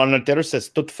French. Le moniteur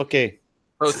c'est tout fucké.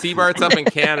 So C-Bart's up in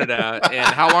Canada,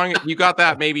 and how long you got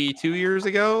that? Maybe 2 years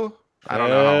ago? I don't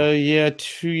know. Yeah,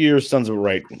 2 years sounds about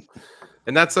right.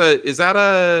 And is that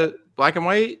a black and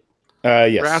white?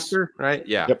 Yes. Raster, right?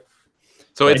 Yeah. Yep.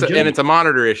 So it's a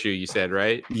monitor issue, you said,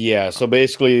 right? Yeah. So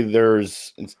basically,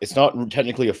 it's not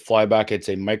technically a flyback; it's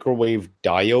a microwave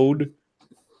diode.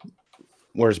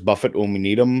 Whereas Buffett only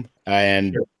need them,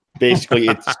 and basically,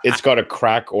 it's got a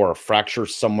crack or a fracture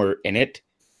somewhere in it,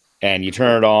 and you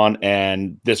turn it on,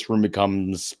 and this room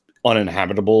becomes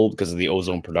uninhabitable because of the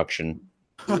ozone production.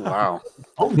 Wow.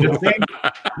 Prove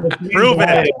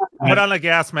it. Put on a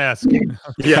gas mask.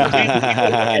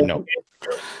 Yeah. No.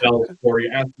 For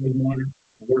your asteroid monitor,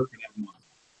 work for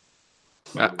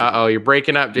that monitor. You're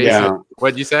breaking up, Jason. Yeah.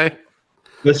 What'd you say?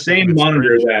 The same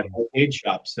monitor that Arcade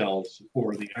Shop sells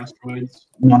for the Asteroids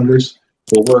monitors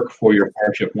will work for your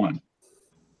Starship One.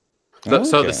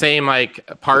 So the same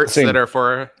parts that are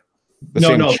for the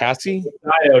same chassis. The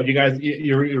diode. You guys,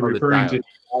 you're referring to the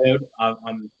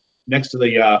diode next to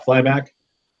the flyback.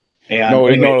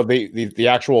 And no, the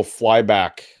actual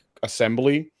flyback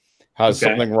assembly has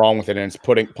something wrong with it, and it's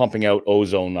pumping out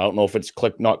ozone. I don't know if it's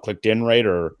not clicked in right,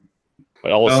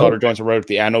 but all the solder joints are right.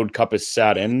 The anode cup is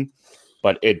sat in,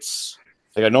 but it's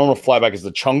like a normal flyback is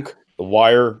the chunk, the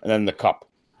wire, and then the cup.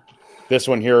 This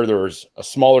one here, there's a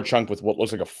smaller chunk with what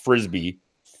looks like a frisbee,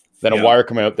 then a wire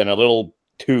coming out, then a little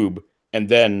tube, and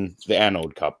then the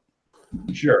anode cup.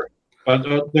 Sure, but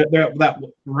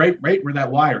that right where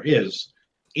that wire is,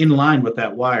 in line with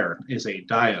that wire is a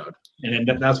diode,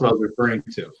 and that's what I was referring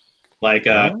to. Like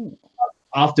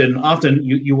often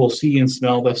you will see and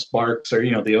smell the sparks or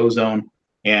the ozone,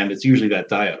 and it's usually that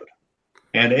diode.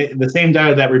 And the same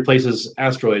diode that replaces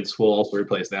Asteroids will also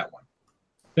replace that one.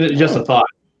 It's just a thought.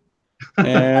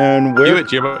 And where? Do it,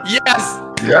 Jimbo. Yes.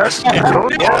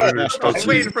 I was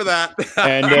waiting for that.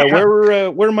 And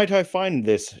where might I find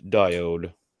this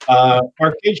diode?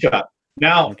 Arcade Shop.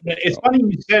 Now it's funny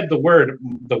you said the word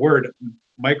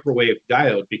microwave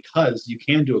diode, because you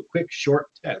can do a quick short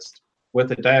test with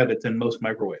a diode that's in most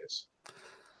microwaves.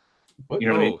 You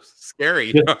know what I mean?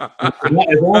 Scary.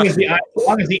 as long as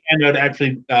the anode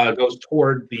actually goes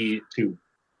toward the tube.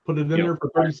 Put it in there for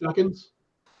 30 seconds.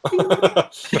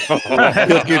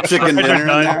 Cook your chicken dinner in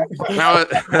there. Now,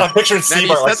 I'm picturing now do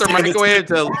you set the microwave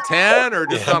to 10 or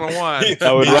just on a 1?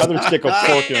 I would rather stick a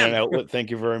fork in an outlet. Thank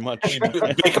you very much. You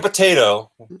bake a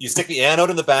potato. You stick the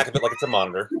anode in the back of it like it's a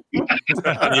monitor.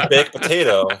 And you bake a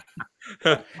potato.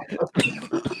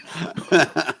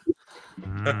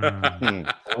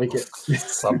 Like it.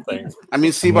 Something. I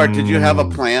mean, Seabart, did you have a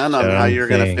plan on how you're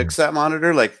going to fix that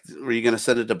monitor? Like, were you going to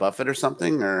send it to Buffett or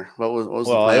something, or what was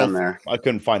the plan there? I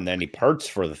couldn't find any parts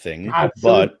for the thing,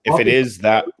 but if it is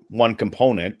that one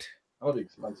component, that'll be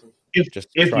expensive.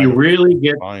 If you really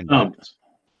get stumped,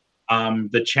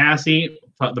 the chassis,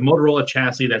 the Motorola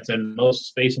chassis that's in most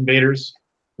Space Invaders,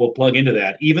 will plug into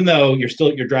that. Even though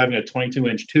you're driving a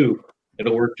 22-inch tube,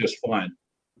 it'll work just fine.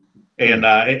 And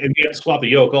you have to swap the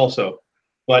yoke also.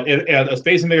 But a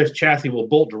Space Invaders chassis will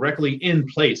bolt directly in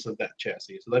place of that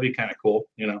chassis. So that'd be kind of cool,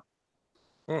 you know.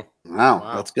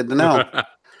 Wow, that's good to know.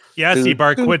 Yeah,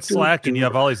 Seabart, quit slacking. You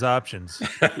have all these options.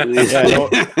 no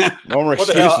more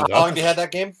excuses. How long have you had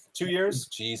that game? 2 years?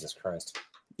 Jesus Christ.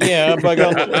 Yeah, but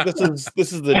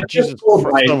this is the Jesus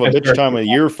son of a bitch time of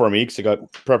year for me because I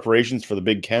got preparations for the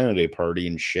big Canada Day party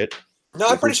and shit. No,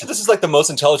 I'm pretty sure this is like the most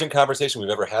intelligent conversation we've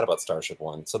ever had about Starship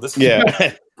One. So this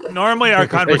is Normally our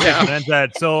conversation ends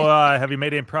at, so have you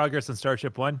made any progress in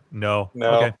Starship One? No.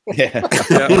 No. Okay.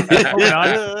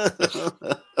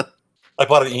 I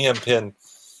bought an EM pin.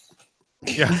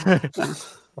 Yeah.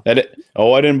 I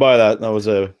didn't buy that. That was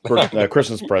a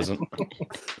Christmas present.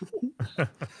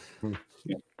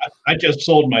 I just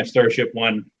sold my Starship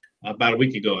One about a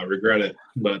week ago. I regret it,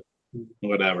 but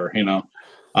whatever, you know.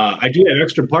 I do have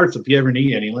extra parts if you ever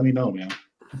need any. Let me know, man.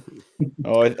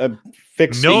 I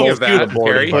fixed No most of that, of the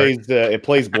board. It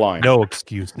plays blind. No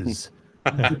excuses.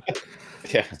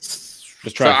 Yeah.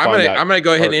 Just So I'm gonna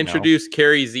go ahead and introduce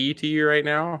Carrie Z to you right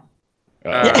now.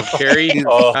 Carrie, she's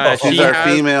our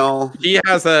female. She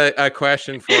has a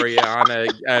question for you on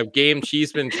a game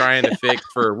she's been trying to fix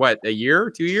for what, a year,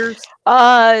 2 years?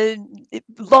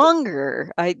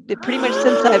 Longer. Pretty much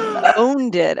since I've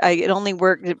owned it. It only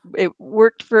worked. It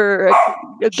worked for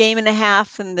a game and a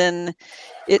half, and then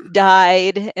it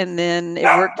died, and then it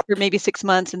worked for maybe 6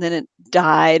 months, and then it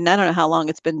died. And I don't know how long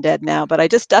it's been dead now, but I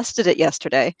just dusted it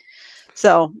yesterday.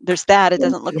 So there's that. It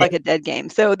doesn't look like a dead game.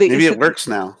 So maybe it works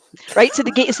now, right? So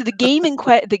the game in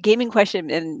question,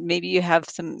 and maybe you have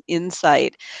some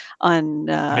insight on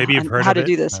maybe you've heard how to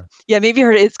do this. Yeah, maybe you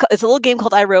heard it. It's a little game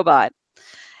called iRobot,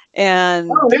 and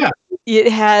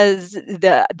it has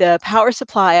the power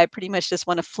supply. I pretty much just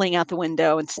want to fling out the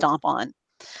window and stomp on.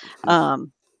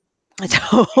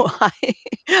 So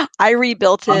I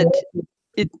rebuilt it.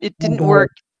 It didn't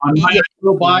work. On my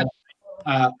iRobot,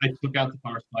 I took out the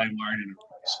power supply and wired in a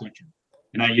switcher,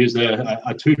 and I used a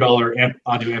 $2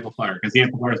 audio amplifier because the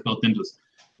amplifier is built into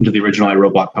the original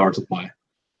iRobot power supply.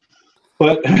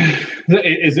 But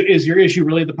is your issue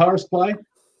really the power supply?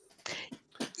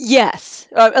 Yes,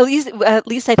 at least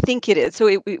I think it is. So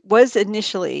it was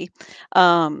initially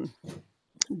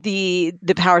the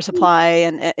power supply,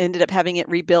 and ended up having it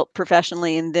rebuilt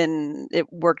professionally, and then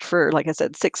it worked for, like I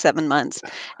said, 6-7 months,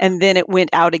 and then it went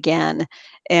out again.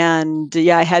 And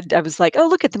I was like, oh,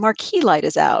 look at the marquee light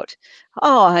is out.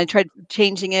 Oh, I tried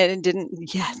changing it and didn't.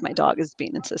 Yes, my dog is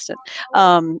being insistent.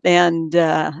 And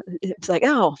it's like,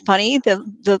 oh, funny, the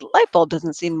light bulb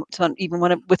doesn't seem to, even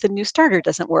when with a new starter,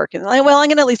 doesn't work. And I'm going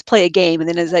to at least play a game. And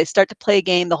then as I start to play a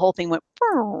game, the whole thing went.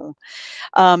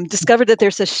 Discovered that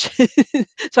there's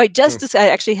so I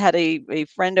actually had a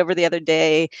friend over the other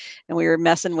day, and we were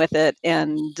messing with it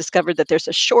and discovered that there's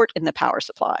a short in the power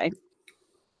supply.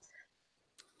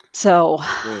 So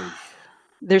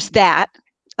there's that.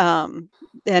 And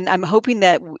I'm hoping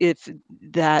that it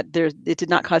did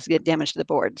not cause damage to the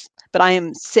boards, but I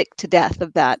am sick to death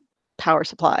of that power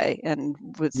supply, and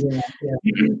was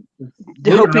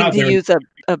hoping to use the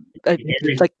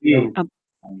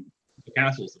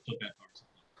castles that took that power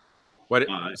supply. What?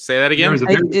 Say that again.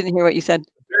 I didn't hear what you said.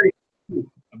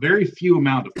 A very few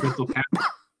amount of crystal castles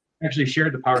actually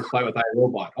shared the power supply with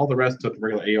iRobot. All the rest took the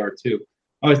regular AR2.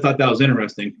 I always thought that was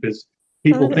interesting because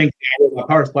people think the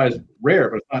power supply is rare,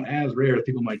 but it's not as rare as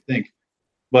people might think.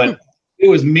 But it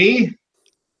was me,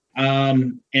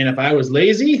 and if I was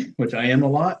lazy, which I am a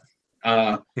lot,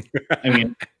 I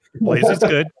mean, lazy's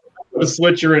good. A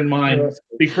switcher in mind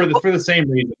for the same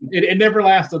reason. It never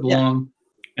lasted long,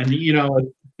 and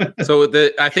So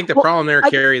I think the problem there,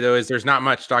 Carrie, though, is there's not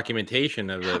much documentation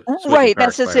of the right.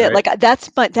 That's just it. Right? Like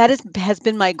has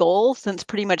been my goal since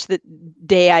pretty much the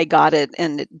day I got it,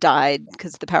 and it died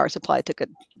because the power supply took a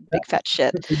big fat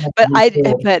shit. But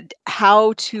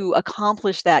how to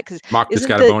accomplish that? Because Mock just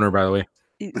got a boner, by the way.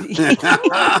 Did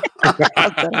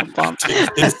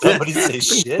somebody say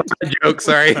shit? Joke,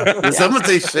 sorry. Did someone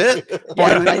say shit?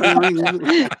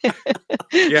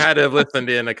 You had to have listened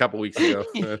in a couple weeks ago.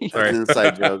 Sorry.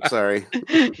 Inside joke. Sorry.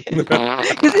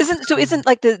 Isn't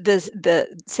like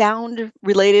the sound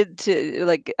related to,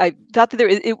 like, I thought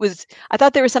that I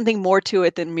thought there was something more to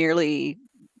it than merely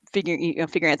figuring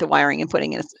out the wiring and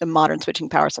putting in a modern switching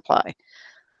power supply.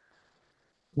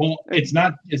 Well, it's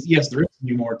not. Yes, there is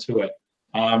more to it.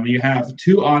 You have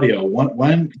two audio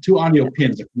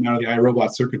pins that come out of the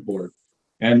iRobot circuit board,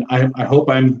 and I hope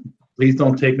please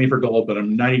don't take me for gold, but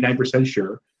I'm 99%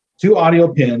 sure. Two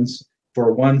audio pins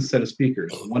for one set of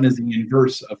speakers. One is the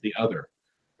inverse of the other.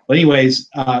 But anyways,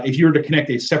 if you were to connect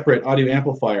a separate audio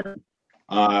amplifier,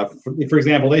 for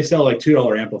example, they sell like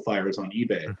 $2 amplifiers on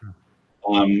eBay,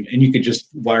 and you could just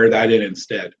wire that in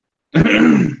instead.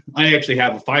 I actually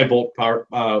have a 5-volt power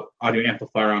audio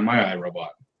amplifier on my iRobot.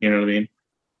 You know what I mean?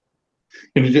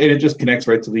 And it just connects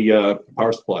right to the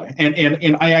power supply.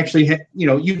 And I actually,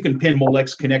 you can pin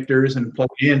Molex connectors and plug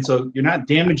it in, so you're not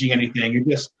damaging anything. You're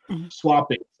just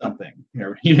swapping something. You know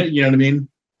what I mean?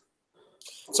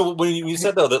 So when you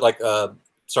said though that, like,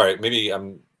 sorry, maybe just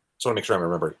want to make sure I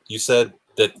remember. You said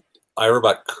that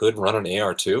iRobot could run an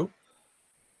AR2?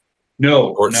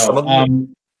 No, or no.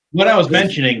 What I was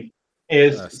mentioning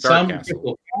is some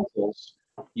Crystal Castles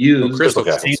use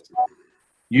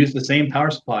the same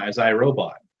power supply as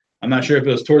iRobot. I'm not sure if it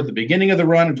was towards the beginning of the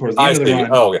run or towards the end of the run.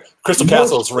 Oh, okay. Crystal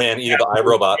Castles ran either the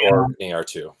iRobot or an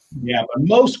AR2. Yeah, but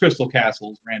most Crystal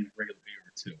Castles ran the regular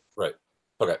AR2. Right.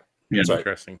 Okay. Yeah.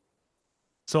 Interesting.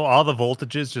 So all the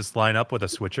voltages just line up with a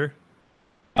switcher?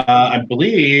 I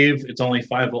believe it's only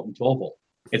 5-volt and 12-volt.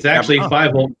 It's actually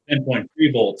 5-volt,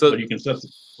 10.3 volts, so you can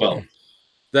substitute 12.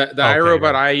 The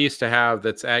iRobot I used to have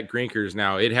that's at Grinkers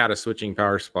now, it had a switching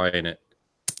power supply in it.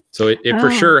 So it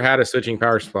for sure had a switching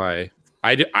power supply.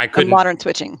 I couldn't. Modern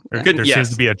switching. There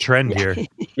seems to be a trend here.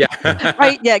 Yeah.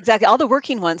 Right. Yeah, exactly. All the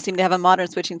working ones seem to have a modern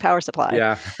switching power supply.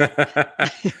 Yeah.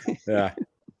 Yeah.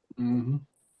 Mm-hmm.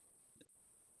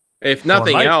 If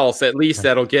nothing else, at least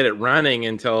that'll get it running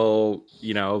until,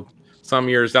 some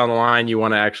years down the line you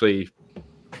want to actually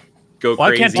go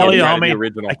crazy. I can't tell you how many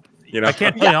original. I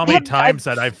can't tell you how many times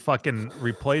that I've fucking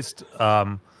replaced.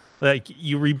 Like,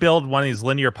 you rebuild one of these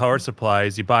linear power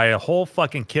supplies, you buy a whole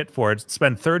fucking kit for it,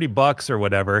 spend $30 or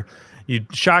whatever, you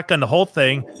shotgun the whole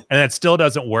thing, and it still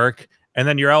doesn't work, and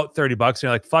then you're out $30, and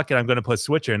you're like, fuck it, I'm going to put a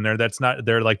switcher in there.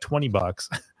 They're like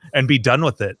 $20, and be done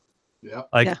with it. Yeah.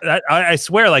 I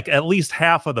swear, like, at least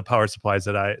half of the power supplies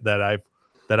that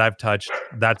I've touched,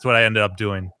 that's what I ended up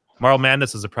doing. Marble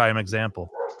Madness is a prime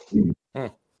example.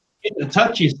 It's a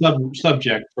touchy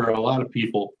subject for a lot of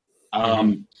people.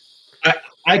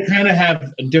 I kind of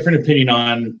have a different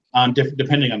opinion on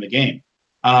depending on the game.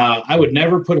 I would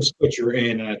never put a switcher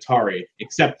in an Atari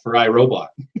except for iRobot.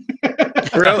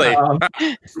 Really?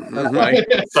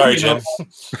 Sorry, Jim.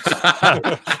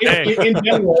 In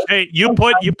general, hey, you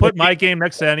put my game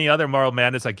next to any other Marble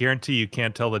Madness, I guarantee you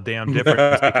can't tell the damn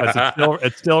difference because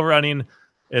it's still running.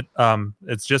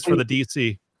 It's just for the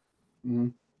DC. Mm-hmm.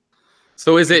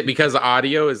 So is it because of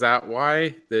audio? Is that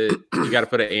why you got to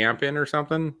put an amp in or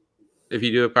something if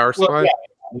you do a power supply? Well,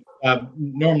 yeah.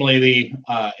 Normally the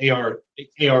AR2,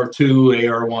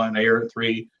 AR1,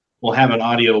 AR3 will have an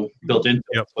audio built into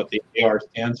it. That's what the AR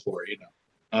stands for,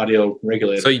 audio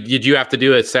regulator. So did you have to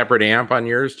do a separate amp on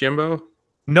yours, Jimbo?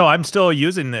 No, I'm still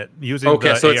using it.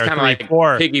 Okay, so it's kind of like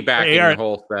piggybacking the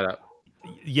whole setup.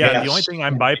 Yeah, yes. The only thing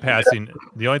I'm bypassing,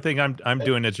 I'm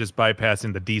doing is just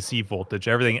bypassing the DC voltage.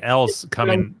 Everything else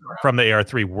coming from the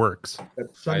AR3 works.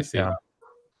 I see. Yeah.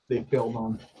 They filmed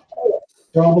on.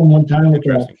 Problem one time with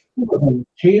a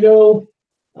Tato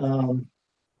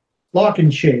lock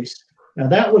and chase. Now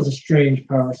that was a strange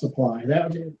power supply.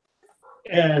 That was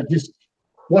just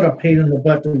what a pain in the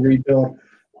butt to rebuild.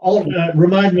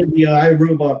 Remind me of the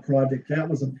iRobot project. That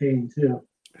was a pain too.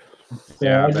 So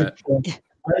yeah, I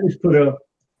just put a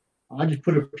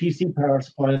PC power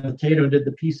supply in the Tato and did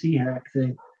the PC hack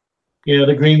thing.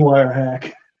 The green wire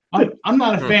hack. I'm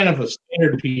not a fan of a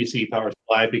standard PC power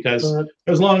supply because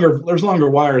there's longer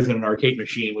wires in an arcade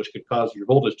machine, which could cause your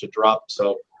voltage to drop.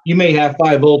 So you may have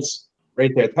 5 volts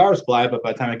right there at the power supply, but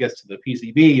by the time it gets to the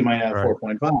PCB, you might have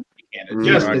 4.5. You can't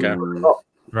adjust it.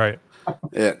 Right.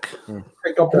 Ick.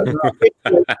 Pick up that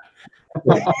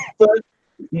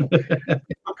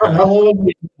how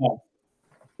long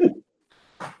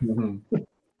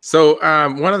So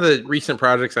one of the recent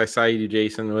projects I saw you do,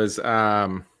 Jason, was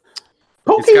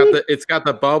it's got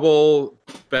the bubble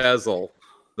bezel.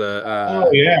 The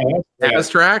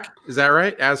Aztrak, is that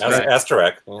right?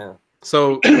 Aztrak. Yeah.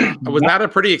 So was that a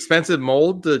pretty expensive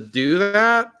mold to do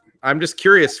that? I'm just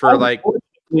curious for like.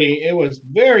 It was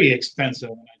very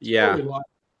expensive. Yeah.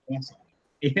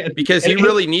 Because you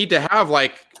really need to have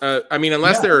like, I mean,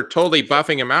 unless they're totally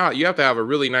buffing them out, you have to have a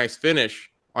really nice finish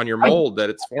on your mold that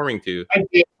it's forming to.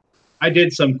 I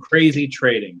did some crazy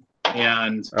trading,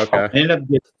 and I ended up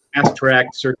getting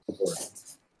Asterac circuit board.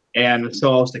 And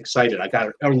so I was excited. I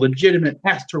got a legitimate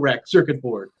Asterac circuit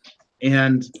board.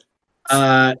 And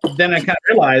then I kind of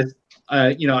realized,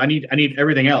 I need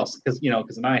everything else because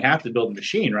then I have to build a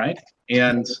machine, right?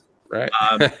 And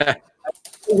I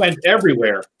went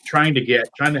everywhere trying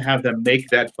to have them make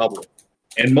that bubble.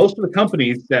 And most of the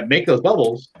companies that make those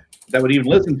bubbles that would even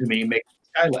listen to me make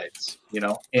skylights,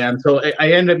 And so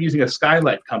I ended up using a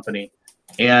skylight company,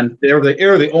 and they were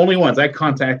the only ones. I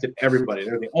contacted everybody.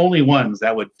 They're the only ones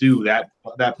that would do that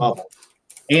bubble.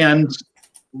 And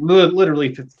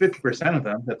literally 50% of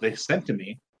them that they sent to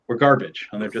me were garbage,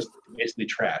 and they're just basically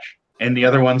trash. And the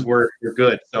other ones were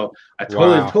good. So I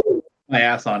totally my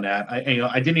ass on that. I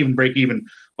didn't even break even,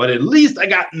 but at least I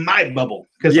got my bubble.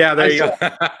 There you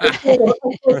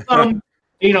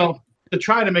go. To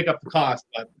try to make up the cost,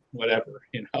 but whatever,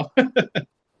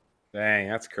 Dang,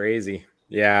 that's crazy.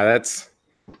 Yeah,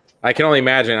 I can only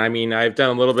imagine. I mean, I've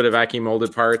done a little bit of vacuum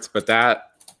molded parts, but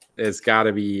that has got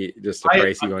to be just a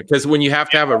pricey one. Because when you have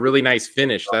to have a really nice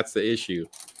finish, that's the issue.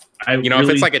 If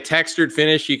it's like a textured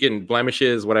finish, you can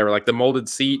blemishes, whatever, like the molded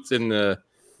seats in the,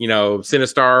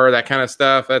 Cinestar, that kind of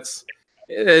stuff.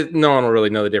 No one will really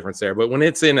know the difference there. But when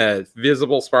it's in a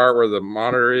visible spot where the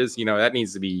monitor is, that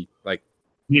needs to be like.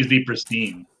 Needs to be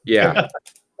pristine. Yeah.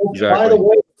 Exactly. By the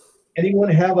way, anyone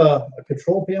have a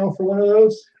control panel for one of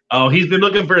those? Oh, he's been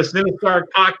looking for a Cinestar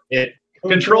cockpit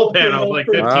control panel for like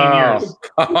 15 years.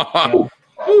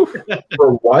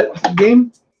 For what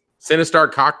game?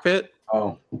 Cinestar cockpit.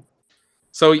 Oh.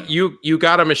 So you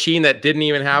got a machine that didn't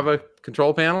even have a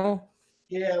control panel?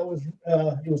 Yeah, it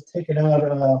was taken out. I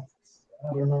don't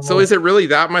know. So is it really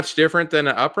that much different than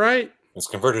an upright? It's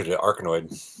converted to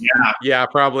Arkanoid. Yeah,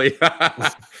 probably.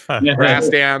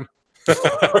 Rastan.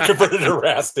 Converted to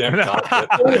Rastan.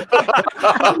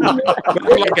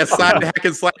 Like a side hack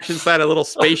and slash inside a little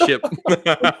spaceship. If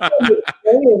I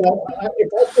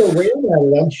throw RAM at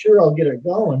it, I'm sure I'll get it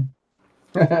going.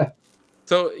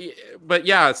 So, but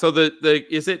yeah, so the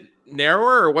is it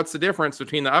narrower, or what's the difference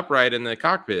between the upright and the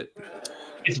cockpit?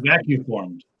 It's vacuum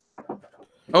formed.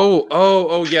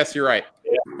 Oh, yes, you're right.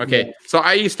 Okay, so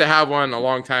I used to have one a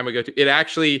long time ago too. It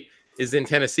actually is in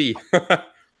Tennessee.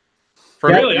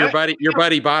 Really? Your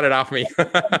buddy bought it off me.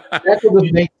 That will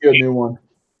just make you a new one.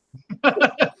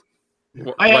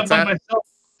 I have one myself.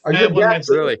 Are you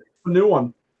really a new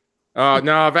one? Oh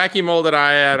no, vacuum molded.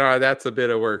 I had that's a bit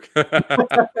of work.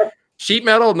 Sheet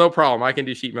metal, no problem. I can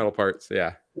do sheet metal parts.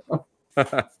 Yeah.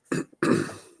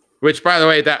 Which, by the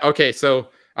way, so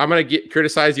I'm gonna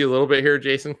criticize you a little bit here,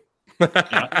 Jason.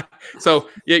 So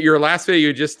your last video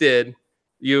you just did,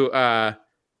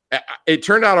 it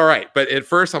turned out all right, but at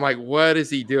first I'm like, what is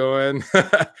he doing?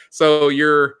 So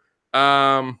you're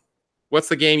what's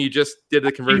the game you just did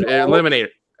the conversion? Eliminator?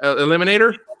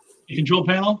 The control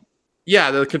panel?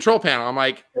 Yeah, the control panel. I'm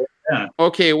like,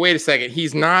 okay, wait a second.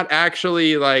 He's not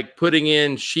actually like putting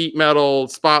in sheet metal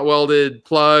spot welded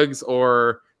plugs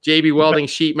or JB welding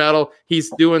sheet metal.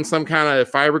 He's doing some kind of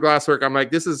fiberglass work. I'm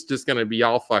like, this is just going to be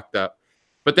all fucked up.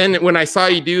 But then when I saw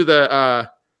you do the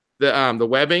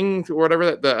webbing or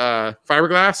whatever, the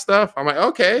fiberglass stuff, I'm like,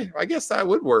 okay, I guess that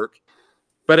would work.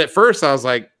 But at first I was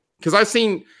like, because I've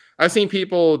seen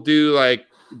people do like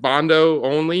Bondo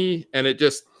only, and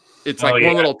it's like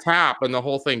one little tap and the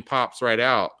whole thing pops right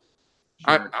out.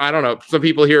 Sure. I don't know. Some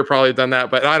people here probably have done that,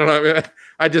 but I don't know.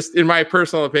 I just, in my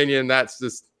personal opinion,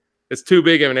 it's too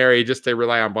big of an area just to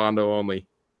rely on Bondo only,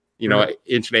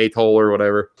 inch and eighth hole or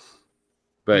whatever.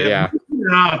 But that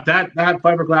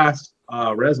fiberglass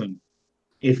resin,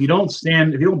 if you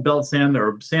don't belt sand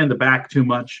or sand the back too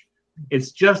much,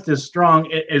 it's just as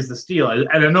strong as the steel. And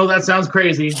I know that sounds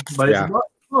crazy, but it's about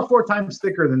 4 times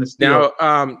thicker than the steel.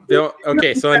 Now,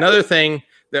 okay, so another thing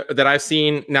that I've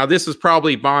seen, now this is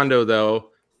probably Bondo though,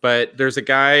 but there's a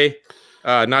guy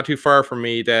not too far from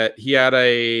me that he had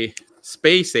a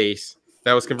Space Ace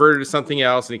that was converted to something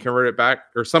else, and he converted it back,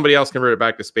 or somebody else converted it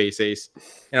back to Space Ace.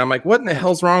 And I'm like, what in the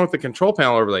hell's wrong with the control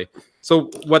panel overlay?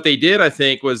 So what they did, I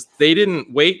think, was they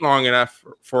didn't wait long enough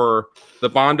for the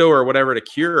Bondo or whatever to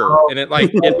cure, and it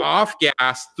off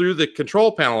gassed through the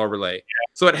control panel overlay.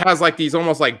 So it has like these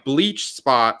almost like bleach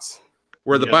spots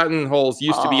where the button holes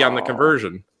used to be on the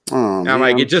conversion. And I'm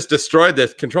like, it just destroyed the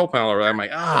control panel overlay. I'm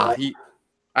like,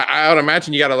 I would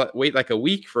imagine you got to wait like a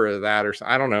week for that, or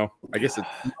I don't know. I guess it.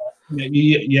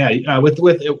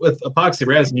 With epoxy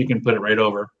resin, you can put it right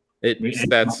over.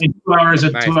 That's in 2 hours.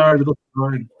 nice. 2 hours,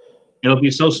 it'll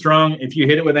be so strong. If you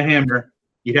hit it with a hammer,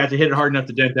 you'd have to hit it hard enough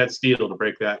to dent that steel to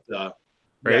break that.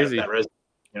 Crazy. That resin,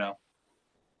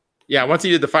 Yeah, once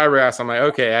you did the fiberglass, I'm like,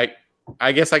 okay,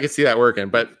 I guess I could see that working.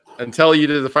 But until you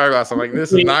did the fiberglass, I'm like,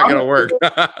 this is not going to work.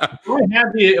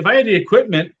 If I had the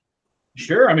equipment,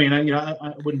 sure. I mean, I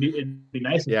wouldn't be. It'd be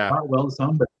nice if you weld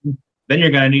some, but then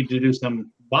you're going to need to do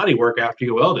some body work after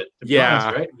you weld it.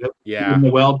 Yeah, right. Yeah.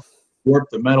 The weld, warp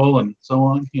the metal, and so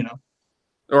on.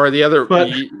 Or the other,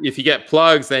 if you get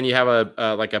plugs, then you have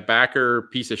a like a backer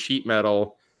piece of sheet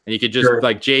metal. And you could just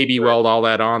like JB weld all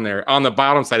that on there. On the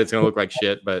bottom side, it's going to look like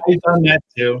shit. But I've done that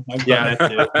too.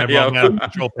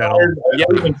 Control panel.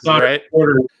 Right.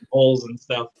 Quarter holes and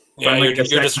stuff. Yeah, you're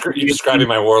describing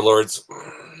my warlords.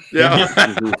 Yeah.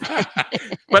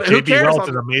 But who JB cares? Weld's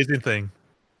an amazing thing.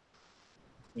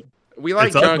 We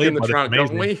like junk in the trunk,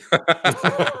 don't we?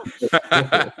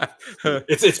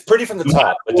 It's pretty from the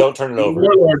top, but don't turn it over.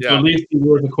 Warlords at least be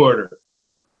worth a quarter.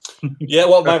 Yeah,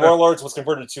 well, my Warlords was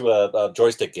converted to a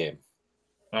joystick game.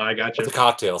 Oh, I got you. It's a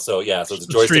cocktail, so yeah, so it's a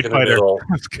joystick in the middle.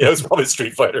 Yeah, it was probably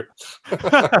Street Fighter.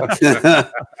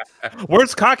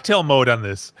 Where's cocktail mode on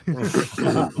this? Flip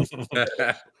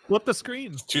the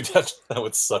screen. Dude, that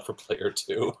would suck for player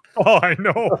 2. Oh, I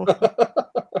know.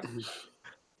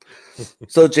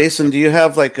 So, Jason, do you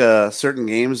have like certain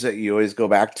games that you always go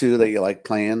back to that you like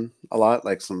playing a lot?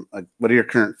 Like what are your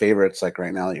current favorites like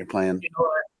right now that you're playing?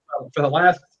 For the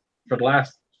last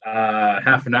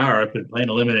half an hour, I've been playing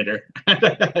Eliminator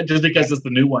just because it's the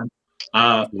new one.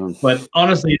 But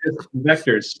honestly, it's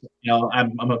vectors.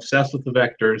 I'm obsessed with the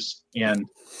vectors, and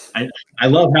I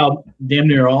love how damn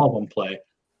near all of them play.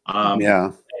 And I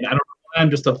don't know. I'm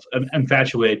just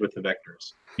infatuated with the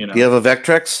vectors. Do you have a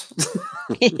Vectrex?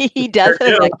 He does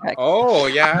have a Vectrex. Oh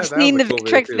yeah, I've seen the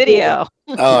Vectrex video.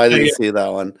 Oh, I didn't see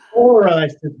that one.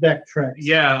 Polarized the Vectrex.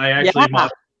 Yeah, I actually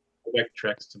modified the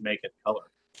Vectrex to make it color.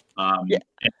 And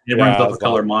it runs off a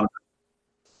color monitor.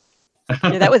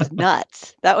 Yeah, that was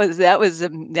nuts. That was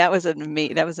an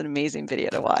amazing video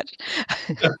to watch.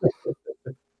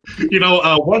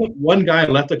 One guy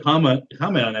left a comment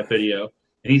on that video,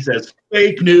 and he says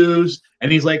fake news,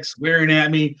 and he's like swearing at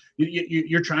me.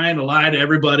 You're trying to lie to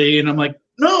everybody, and I'm like,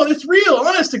 no, it's real,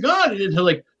 honest to God. And he's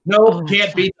like, no, it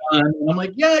can't be done. And I'm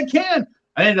like, yeah, it can.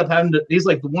 I ended up having to. He's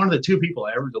like one of the 2 people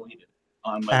I ever deleted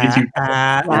on my YouTube.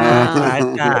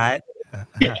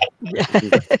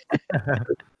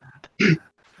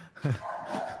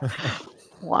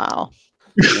 Wow.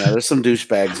 Yeah, there's some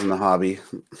douchebags in the hobby.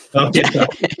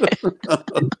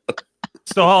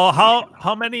 So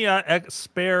how many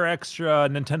spare extra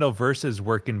Nintendo Versus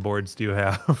working boards do you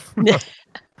have?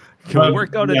 Can we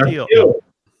work out a deal?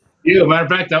 Matter of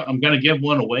fact, I'm going to give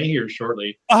one away here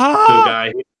shortly to a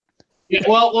guy. Yeah,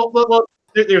 well,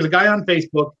 there's a guy on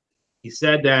Facebook. He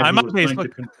said that I'm on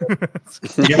Facebook.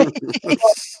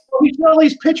 He showed all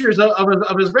these pictures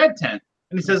of his red tent,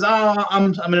 and he says,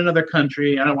 I'm in another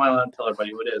country. I don't want to tell everybody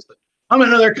who it is, but I'm in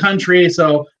another country,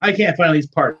 so I can't find these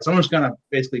parts. So I'm just going to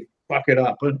basically fuck it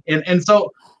up. And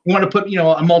so you want to put,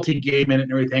 a multi-game in it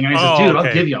and everything. And I said, dude,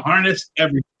 I'll give you a harness,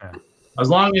 everything. As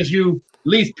long as you at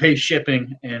least pay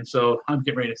shipping. And so I'm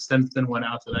getting ready to send one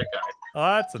out to that guy.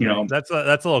 Oh, that's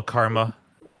a little karma.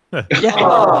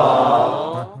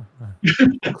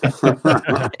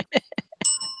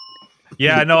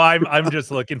 Yeah, no, I'm just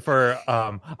looking for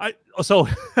I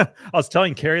was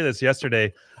telling Carrie this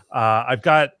yesterday. I've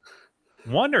got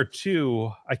 1 or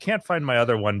 2. I can't find my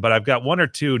other one, but I've got 1 or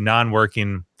 2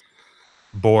 non-working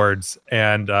boards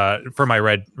and for my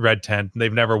red tent.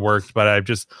 They've never worked, but I've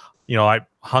just I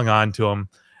hung on to them.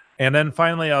 And then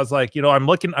finally I was like, I'm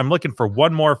looking for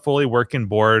one more fully working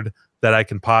board that I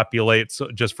can populate, so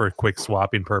just for quick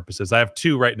swapping purposes. I have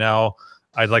 2 right now.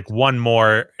 I'd like 1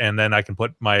 more, and then I can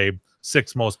put my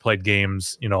 6 most played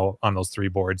games, on those 3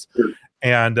 boards.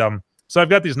 And so I've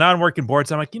got these non-working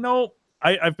boards. I'm like,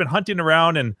 I've been hunting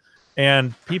around, and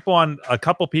a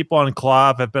couple people on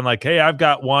Clav have been like, hey, I've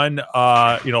got one,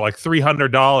 like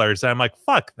 $300. And I'm like,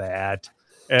 fuck that.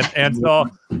 And so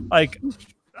like,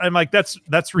 I'm like, that's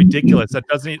ridiculous.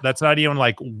 That's not even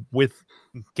like with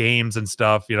games and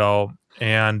stuff,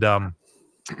 and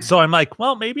so I'm like,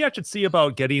 well, maybe I should see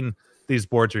about getting these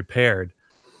boards repaired.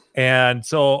 And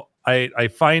so I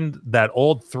find that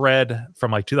old thread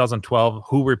from like 2012,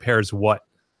 who repairs what,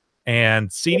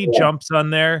 and CD Jumps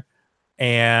on there,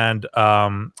 and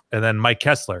then Mike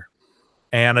Kessler,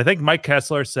 and I think Mike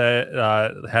Kessler said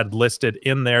had listed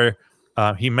in there,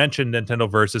 he mentioned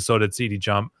Nintendo Versus, so did CD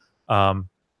Jump,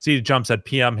 CD Jump said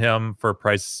PM him for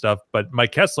price stuff, but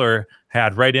Mike Kessler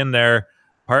had right in there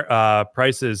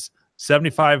prices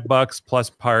 $75 plus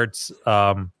parts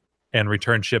and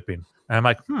return shipping. And I'm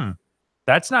like,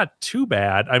 that's not too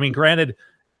bad. I mean, granted,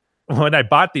 when I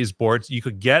bought these boards, you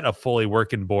could get a fully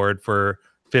working board for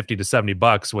 $50 to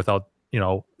 $70 without,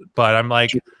 but I'm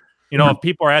like, if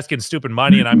people are asking stupid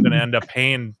money and I'm going to end up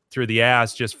paying through the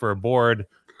ass just for a board,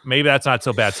 maybe that's not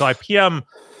so bad. So I PM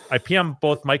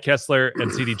both Mike Kessler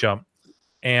and CD Jump,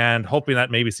 and hoping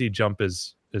that maybe CD Jump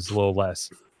is a little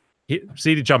less.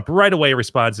 CD Jump right away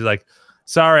responds, he's like,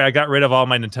 sorry, I got rid of all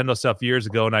my Nintendo stuff years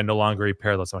ago and I no longer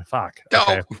repair those. I'm like, fuck.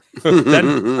 Okay.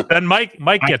 then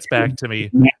Mike gets back to me,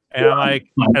 and I'm like,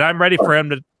 and I'm ready for him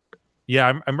to,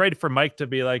 I'm ready for Mike to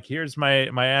be like, here's my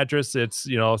address. It's,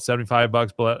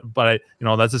 $75, but I,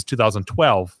 that's just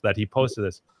 2012 that he posted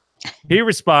this. He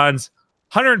responds,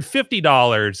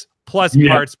 $150 plus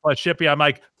parts plus shipping. I'm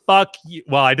like, fuck you.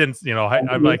 Well, I didn't,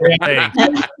 I'm like, thanks.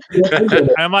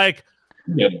 I'm like,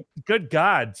 good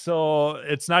God. So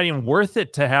it's not even worth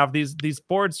it to have these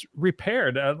boards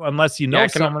repaired unless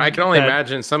someone. I can only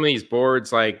imagine some of these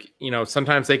boards, like,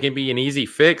 sometimes they can be an easy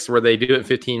fix where they do it in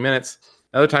 15 minutes.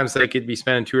 Other times they could be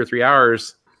spending 2 or 3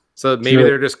 hours. So maybe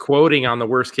they're just quoting on the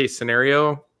worst case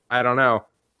scenario. I don't know.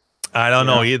 I don't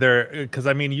know either. Because,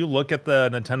 I mean, you look at the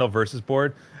Nintendo Versus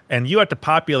board and you have to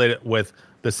populate it with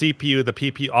the CPU, the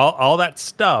PP, all that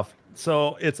stuff.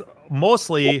 So it's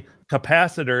mostly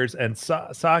capacitors and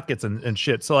sockets and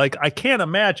shit. So, like, I can't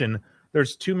imagine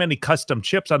there's too many custom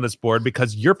chips on this board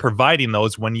because you're providing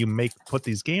those when you put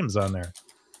these games on there.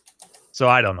 So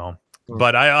I don't know.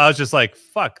 But I was just like,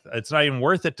 fuck, it's not even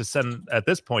worth it to send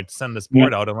this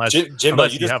board out unless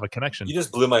you have a connection. You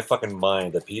just blew my fucking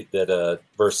mind that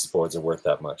Versus boards are worth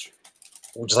that much.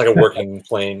 Just like a working,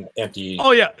 plain, empty.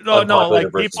 Oh yeah, no,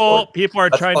 like people are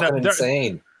trying to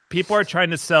insane. People are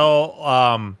trying to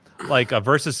sell like a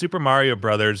Versus Super Mario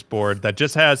Brothers board that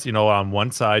just has, on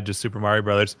one side just Super Mario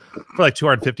Brothers for like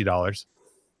 $250.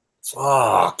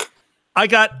 Fuck. I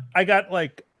got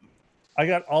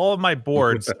all of my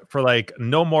boards for like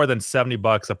no more than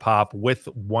 $70 a pop with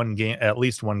one game, at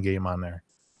least one game on there.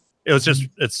 It's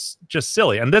just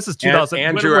silly. And this is 2000.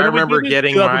 Andrew, I remember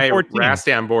getting my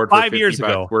Rastan board for 5 years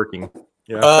ago working.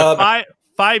 Yeah.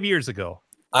 5 years ago.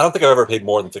 I don't think I've ever paid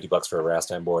more than $50 for a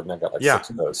Rastan board, and I got like 6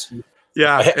 of those.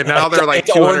 Yeah, and now they're like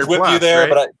 200 plus, you there,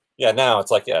 right? But now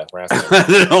it's like,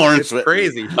 Rastan. Orange it's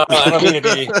crazy. I don't mean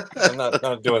to be. I'm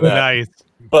not doing that. Nice.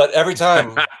 But every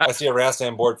time I see a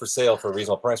Rastan board for sale for a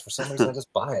reasonable price, for some reason I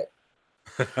just buy it.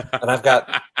 And I've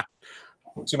got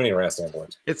too many Rastan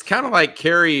boards. It's kind of like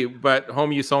Carrie, but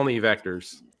home use only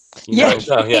vectors. Yeah.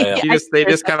 They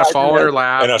just kind of fall in her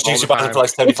lap. I know. She bought it for like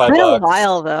 $75. It's been a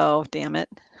while though. Damn it.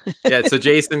 Yeah. So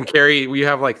Jason, Carrie, we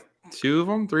have like 2 of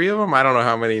them, 3 of them. I don't know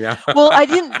how many now. Well, I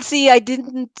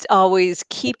didn't always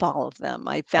keep all of them.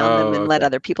 I found them and let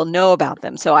other people know about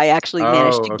them. So I actually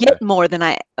managed to get more than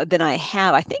I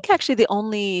have. I think actually the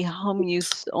only home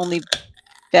use only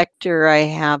vector I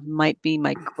have might be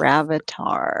my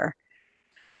Gravatar.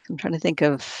 I'm trying to think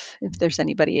of if there's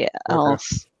anybody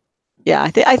else. Yeah,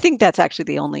 I think that's actually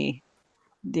the only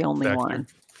vector. One.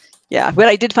 Yeah, but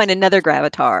I did find another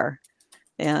Gravatar,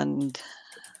 and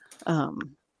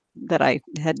that I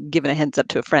had given a heads up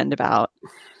to a friend about,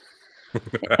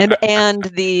 and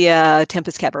the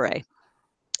Tempest Cabaret,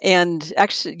 and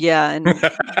actually,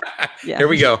 Here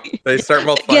we go. They start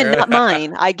multiplying. Again, not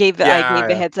mine. I gave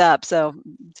a heads up, so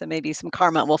maybe some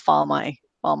karma will fall my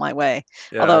way.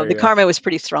 Yeah, although the karma was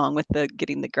pretty strong with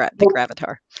getting the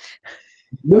Gravatar.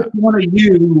 Which one of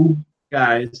you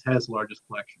guys has the largest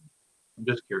collection? I'm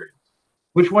just curious.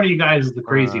 Which one of you guys is the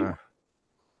crazy one?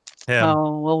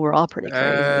 Oh, well, we're all pretty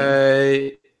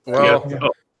crazy.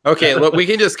 Okay, look, we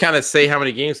can just kind of say how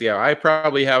many games we have. I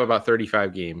probably have about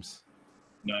 35 games.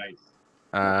 Nice.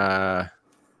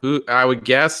 Who I would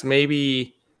guess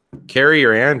maybe Carrie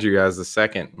or Andrew has the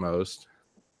second most.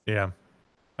 Yeah,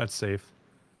 that's safe.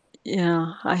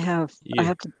 Yeah, I have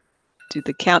to do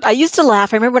the count. I used to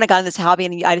laugh. I remember when I got in this hobby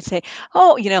and I'd say,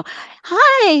 "Oh,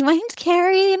 hi, my name's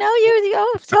Carrie.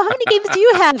 So how many games do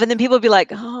you have?" And then people would be like,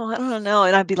 "Oh, I don't know."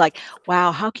 And I'd be like,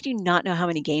 "Wow, how could you not know how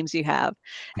many games you have?"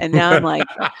 And now I'm like,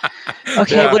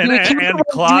 "Okay, well, and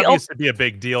Claude used to be a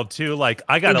big deal too. Like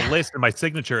I got a list in my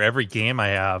signature every game I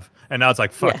have, and now it's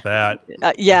like, fuck that.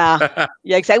 Yeah,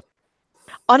 exactly.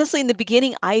 Honestly, in the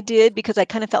beginning, I did because I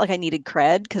kind of felt like I needed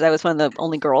cred because I was one of the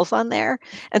only girls on there,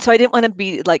 and so I didn't want to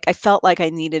be like. I felt like I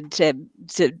needed to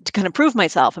kind of prove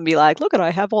myself and be like, "Look, I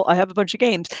have a bunch of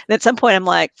games." And at some point, I'm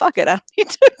like, "Fuck it, I don't need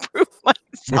to prove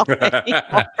myself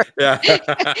anymore."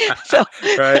 So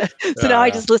now I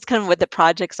just list kind of what the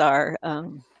projects are.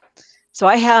 So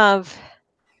I have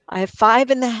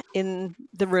 5 in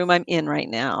the room I'm in right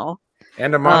now,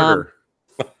 and a monitor.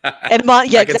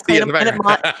 Yeah, exactly. And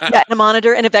a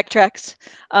monitor and a Vectrex,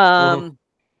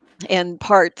 and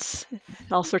parts,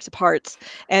 all sorts of parts.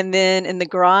 And then in the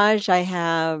garage, I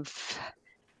have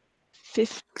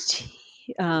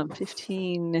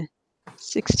 15,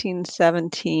 16,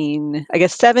 17. I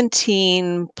guess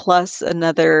 17 plus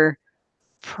another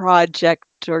project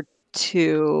or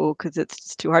 2, because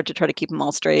it's too hard to try to keep them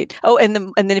all straight. Oh, and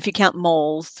then if you count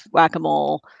moles,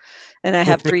 whack-a-mole, and I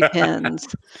have 3 pins.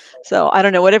 So I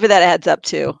don't know, whatever that adds up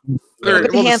to. 30,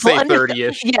 we'll just say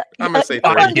 30-ish. Yeah, I'm gonna say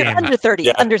 30. Under 30.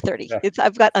 Yeah. Under 30.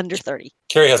 I've got under 30.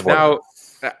 Carrie has more. Now,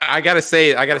 I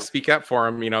gotta speak up for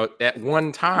him. You know, at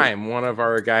one time, one of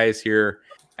our guys here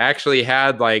actually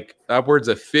had like upwards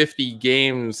of 50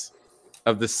 games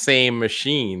of the same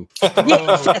machine.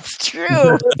 Yes, that's true.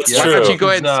 Why don't you go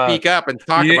ahead and speak up and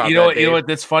talk about that? You know what?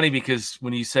 That's funny, because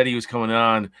when you said he was coming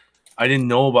on, I didn't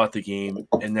know about the game,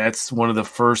 and that's one of the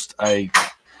first I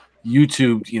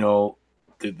YouTubed, you know,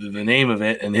 the name of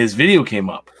it, and his video came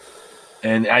up,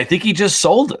 and I think he just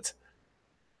sold it.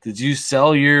 Did you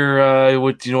sell your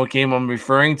what? Do you know what game I'm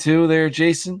referring to there,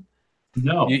 Jason?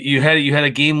 No. You had a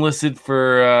game listed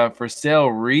for sale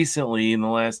recently in the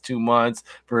last 2 months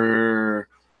for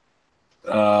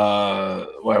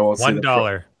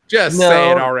 $1. Just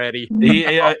say it already.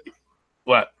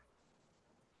 What?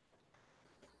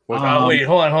 Wait,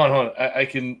 hold on. I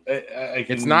can.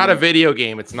 It's not a video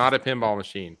game. It's not a pinball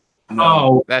machine.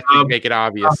 No, that should make it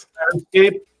obvious.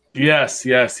 Yes.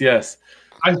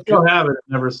 I still have it.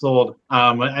 Never sold.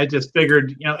 I just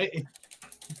figured,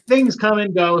 things come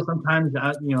and go. Sometimes,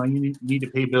 you need to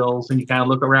pay bills, and you kind of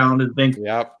look around and think,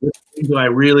 "Yep, do I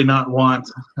really not want?"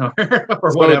 or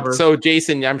whatever. So,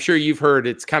 Jason, I'm sure you've heard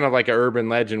it's kind of like an urban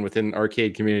legend within the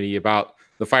arcade community about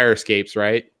the fire escapes,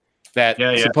 right? That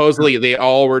supposedly they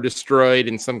all were destroyed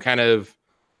in some kind of.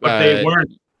 But they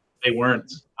weren't. They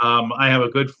weren't. I have a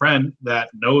good friend that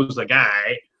knows a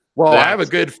guy. Well, I have a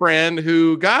good friend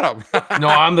who got them. No,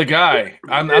 I'm the guy.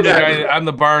 I'm the guy. I'm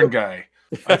the barn guy.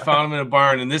 I found him in a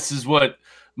barn, and this is what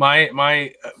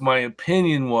my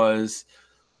opinion was.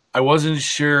 I wasn't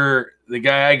sure the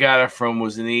guy I got it from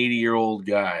was an 80-year-old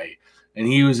guy, and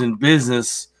he was in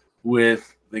business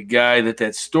with the guy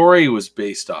that story was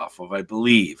based off of, I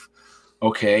believe.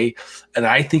 Okay, and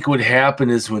I think what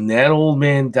happened is when that old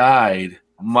man died,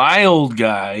 my old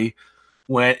guy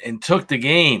went and took the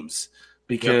games,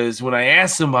 because when I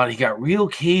asked him about it, he got real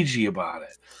cagey about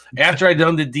it. After I'd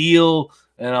done the deal,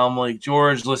 and I'm like,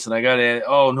 George, listen, I got to,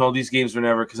 oh no, these games were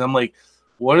never, because I'm like,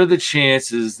 what are the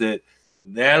chances that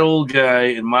old guy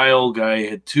and my old guy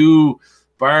had 2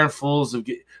 barnfuls of,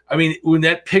 I mean, when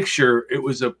that picture, it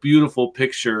was a beautiful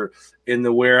picture in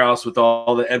the warehouse with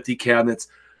all the empty cabinets.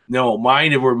 No,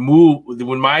 mine were moved.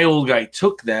 When my old guy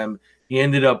took them, he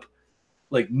ended up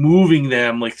like moving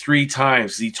them like 3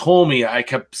 times. He told me I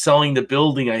kept selling the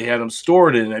building I had them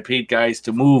stored in, and I paid guys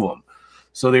to move them.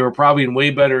 So they were probably in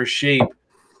way better shape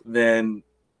than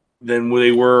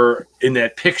they were in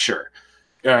that picture.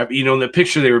 In the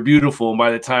picture they were beautiful, and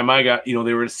by the time I got, they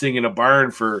were sitting in a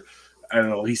barn for, I don't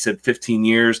know, he said 15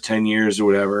 years, 10 years or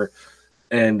whatever.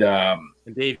 And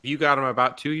Dave, you got them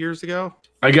about 2 years ago?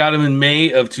 I got them in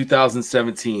May of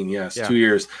 2017. Yes, 2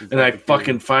 years. Exactly. And I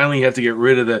fucking finally have to get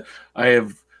rid of I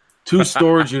have 2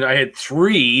 storage units. I had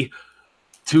 3,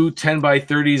 2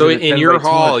 10x30s. So in your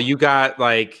haul, you got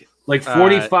like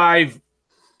 45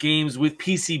 games with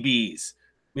PCBs,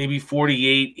 maybe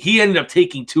 48. He ended up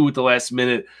taking 2 at the last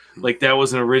minute. Like that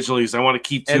wasn't originally, so I want to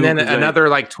keep 2. And then another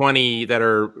like 20 that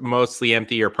are mostly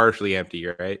empty or partially empty,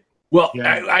 right? Well,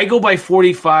 I go by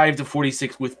 45 to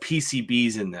 46 with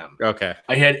PCBs in them. Okay.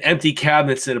 I had empty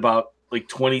cabinets at about like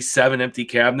 27 empty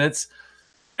cabinets,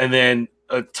 and then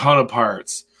a ton of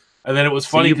parts. And then it was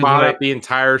funny. So you bought up the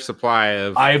entire supply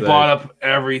of. I bought up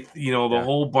the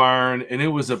whole barn, and it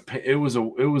was a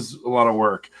lot of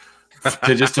work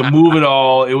to move it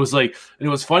all. It was like, and it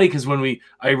was funny because when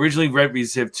I originally read we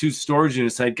have 2 storage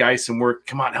units, I had guys some work.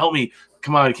 Come on, help me.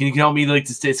 Come on, can you help me? Like,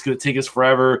 it's going to take us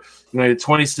forever. I had a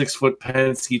 26-foot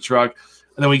Penske truck.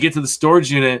 And then we get to the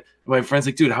storage unit. And my friend's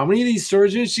like, dude, how many of these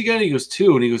storage units you got? He goes,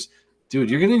 2. And he goes, dude,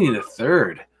 you're going to need a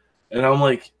 3rd. And I'm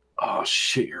like, oh,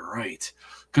 shit, you're right.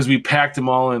 Because we packed them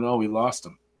all in. Oh, we lost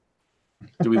them.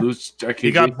 Did we lose?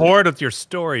 You got bored with your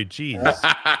story. Jeez.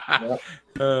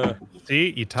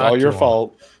 See, you talked. All your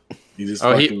fault.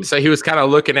 So he was kind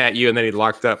of looking at you, and then he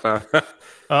locked up.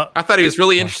 I thought he was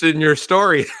really interested in your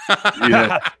story.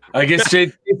 Yeah, I guess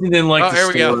Jason didn't like. Oh, here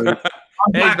we go.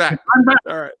 I'm back.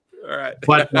 All right.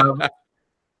 But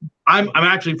I'm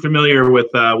actually familiar with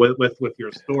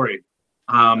your story.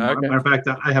 Matter of fact,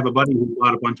 I have a buddy who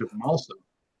bought a bunch of them also.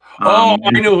 I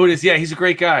know who it is. Yeah, he's a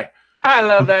great guy. I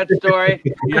love that story.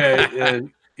 Yeah.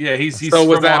 He's so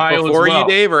was from that Ohio before as well. you,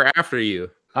 Dave, or after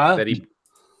you? Huh?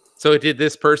 So did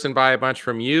this person buy a bunch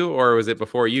from you, or was it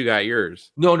before you got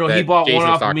yours? No, he bought Jason's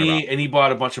one off talking me, about? and he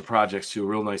bought a bunch of projects too. A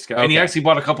real nice guy, Okay. and he actually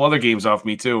bought a couple other games off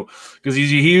me too, because he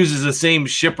uses the same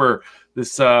shipper.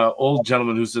 This old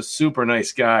gentleman who's a super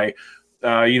nice guy.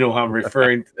 You know how I'm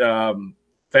referring.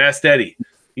 Fast Eddie.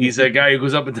 He's a guy who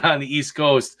goes up and down the East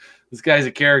Coast. This guy's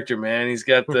a character, man. He's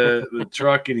got the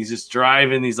truck, and he's just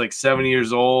driving. He's like 70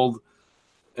 years old,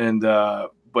 and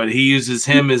but he uses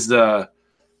him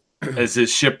as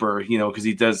his shipper, you know, because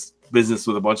he does business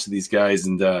with a bunch of these guys.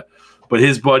 And but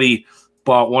his buddy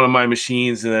bought one of my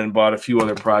machines and then bought a few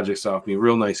other projects off me.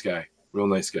 Real nice guy.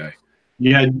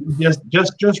 Yeah,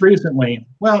 just recently.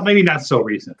 Well, maybe not so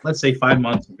recent. Let's say 5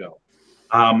 months ago.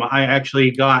 I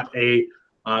actually got a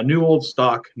new old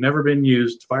stock, never been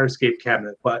used fire escape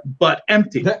cabinet, but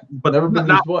empty. But never been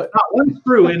not, used what? not one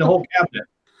screw in the whole cabinet.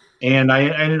 And I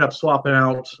ended up swapping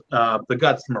out the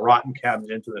guts from a rotten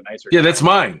cabinet into the nicer. Yeah, that's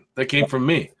mine. That came from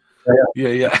me.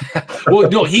 Yeah. Well,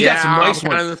 no, he got some nice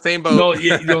ones. In the same boat.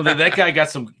 No, that guy got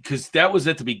some, because that was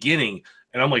at the beginning,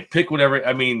 and I'm like, pick whatever.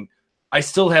 I mean, I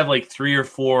still have like 3 or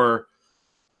 4,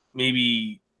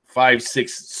 maybe 5,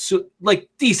 6, like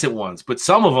decent ones, but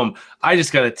some of them I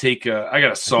just got to take. I got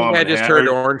to saw. I just heard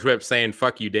Orange Whip saying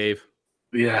 "fuck you, Dave."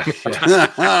 Yeah.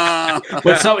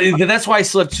 But that's why I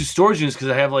still have 2 storage units, because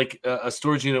I have like a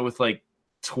storage unit with like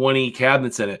 20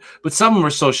 cabinets in it. But some of them are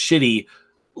so shitty,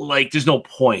 like there's no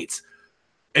point.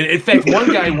 And in fact,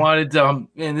 one guy wanted,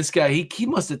 man, this guy, he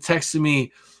must have texted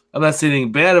me. I'm not saying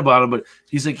anything bad about him, but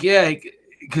he's like, yeah,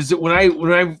 because when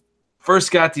I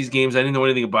first got these games, I didn't know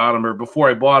anything about them, or before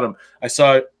I bought them, I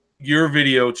saw your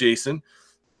video, Jason,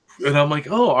 and I'm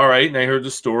like, oh, all right. And I heard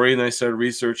the story, and I started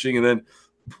researching, and then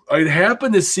I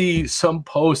happened to see some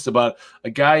post about a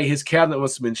guy, his cabinet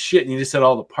must have been shit, and he just had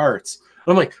all the parts.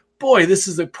 And I'm like, boy, this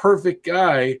is a perfect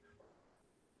guy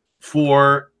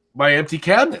for my empty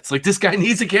cabinets. Like, this guy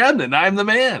needs a cabinet, and I'm the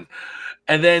man.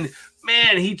 And then,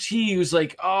 man, he was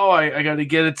like, oh, I got to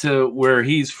get it to where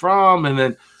he's from. And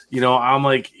then, you know, I'm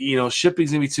like, you know,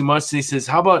 shipping's going to be too much. And he says,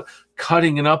 how about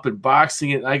cutting it up and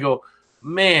boxing it? And I go,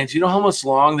 man, do you know how much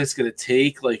long that's going to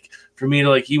take? Like, for me to,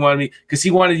 like, he wanted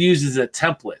to use it as a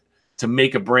template to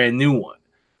make a brand new one.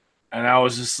 And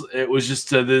it was just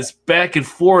this back and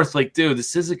forth, like, dude,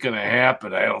 this isn't going to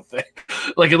happen. I don't think,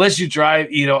 like, unless you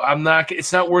drive, you know,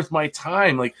 it's not worth my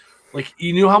time. Like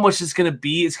you knew how much it's going to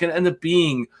be. It's going to end up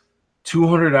being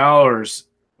 $200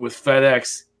 with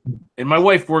FedEx. And my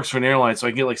wife works for an airline, so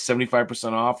I get like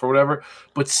 75% off or whatever.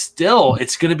 But still,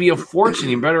 it's going to be a fortune.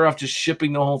 You're better off just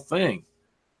shipping the whole thing.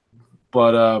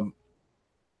 But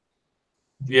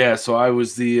yeah, so I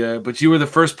was but you were the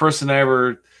first person I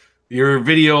ever. Your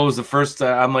video was the first.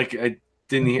 I'm like, I've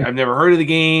never heard of the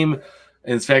game.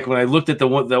 And in fact, when I looked at the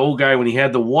old guy, when he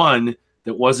had the one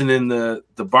that wasn't in the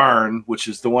barn, which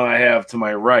is the one I have to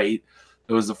my right,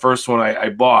 it was the first one I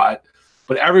bought.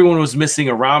 But everyone was missing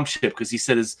a ROM chip, because he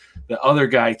said the other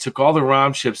guy took all the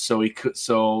ROM chips so he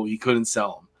couldn't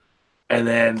sell them.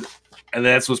 And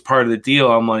that's was part of the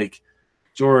deal. I'm like,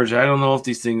 George, I don't know if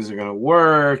these things are gonna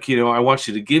work. You know, I want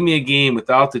you to give me a game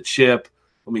without the chip.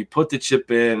 Let me put the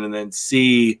chip in and then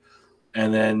see.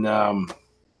 And then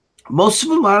most of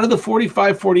them out of the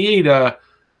 45, 48,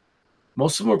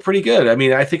 most of them are pretty good. I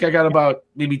mean, I think I got about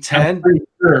maybe 10.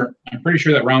 I'm pretty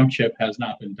sure that ROM chip has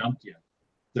not been dumped yet.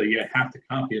 So you have to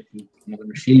copy it from another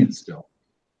machine still.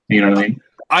 You know what I mean?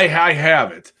 I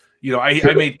have it. You know,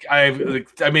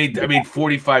 I made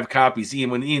 45 copies.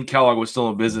 When Ian Kellogg was still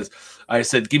in business, I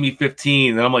said, give me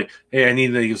 15. And I'm like, hey, I need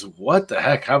that. He goes, what the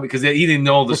heck? How? Because he didn't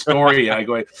know the story. And I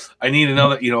go, I need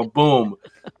another, you know, boom.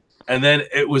 And then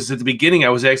it was at the beginning, I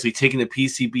was actually taking the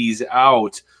PCBs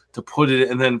out to put it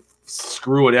and then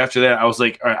screw it. After that, I was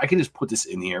like, all right, I can just put this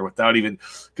in here without even,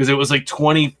 because it was like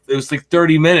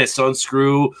 30 minutes to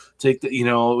unscrew, take the, you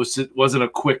know, it wasn't a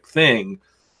quick thing,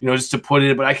 you know, just to put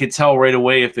it in. But I could tell right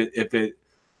away if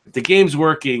the game's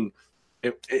working.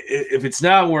 If it's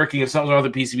not working, if something's wrong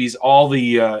with the PCBs, all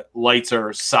the lights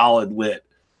are solid lit.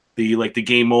 The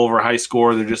game over, high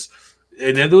score, they're just,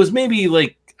 and then there was maybe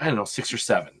like, I don't know, 6 or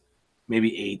 7,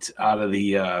 maybe 8 out of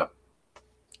the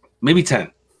maybe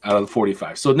 10 out of the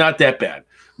 45. So not that bad.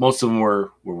 Most of them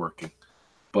were working.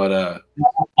 But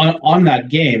on that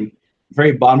game,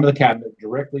 very bottom of the cabinet,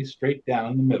 directly straight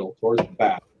down in the middle towards the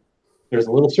back, there's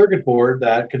a little circuit board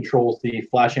that controls the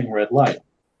flashing red light.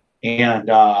 And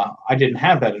I didn't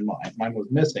have that in mind. Mine was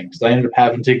missing. So I ended up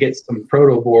having to get some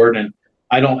proto board and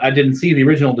I didn't see the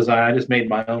original design. I just made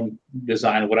my own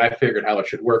design of what I figured how it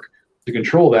should work to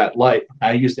control that light.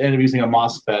 I ended up using a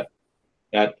MOSFET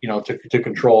that to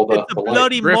control the it's a the light.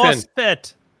 bloody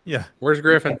MOSFET. Yeah, where's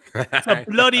Griffin? It's a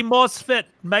bloody MOSFET,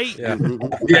 mate. Yeah.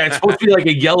 Yeah, it's supposed to be like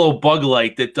a yellow bug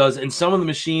light that does. And some of the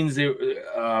machines,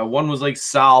 one was like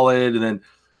solid, and then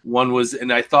one was.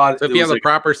 And I thought, so if you have a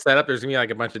proper setup, there's gonna be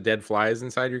like a bunch of dead flies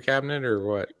inside your cabinet, or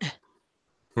what?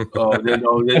 Oh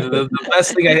no! The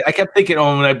best thing I kept thinking,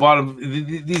 when I bought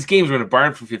them, these games were in a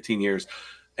barn for 15 years,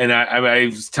 and I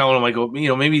was telling him, I go,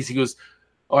 maybe he goes,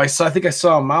 oh, I think I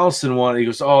saw a mouse in one. He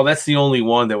goes, oh, that's the only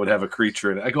one that would have a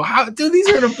creature in it. I go, how, dude? These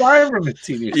are in a barn for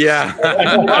 15 years. Yeah,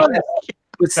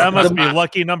 that must be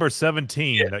lucky number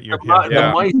 17 that you're.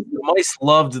 The mice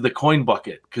loved the coin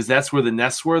bucket because that's where the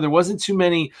nests were. There wasn't too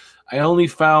many. I only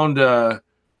found.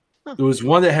 There was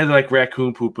one that had like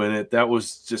raccoon poop in it. That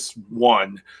was just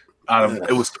one out of.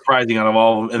 It was surprising out of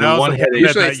all of them. And then one had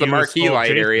usually it's the marquee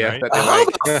light area. Right? How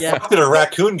the fuck did a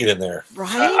raccoon get in there? Right?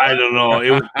 I don't know.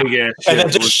 It was big ass shit. And then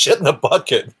just shit in the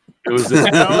bucket. It was in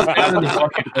the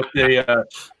bucket. But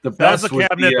the best was the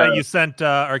cabinet that you sent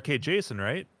Arcade Jason,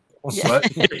 right?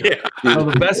 What? Yeah. No,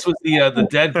 the best was the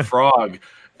dead frog.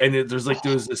 And there was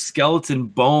a skeleton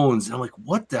bones. And I'm like,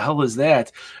 what the hell is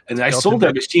that? And I sold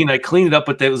that machine. I cleaned it up,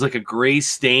 but there was like a gray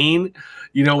stain,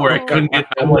 where I couldn't get.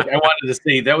 I'm like, I wanted to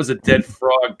say that was a dead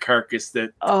frog carcass.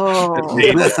 That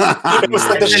it was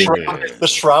like the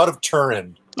shroud of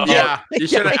Turin. Yeah, you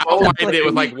should have outlined it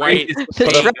with like white.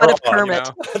 The shroud of Kermit.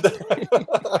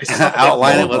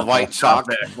 Outline it with white chalk.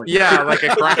 Yeah, like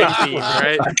a crime scene,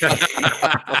 right?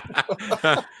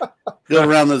 Go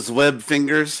around those web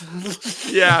fingers.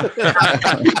 Yeah,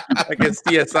 like a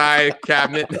CSI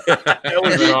cabinet.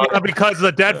 Because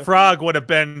the dead frog would have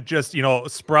been just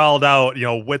sprawled out,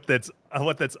 with its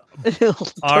arms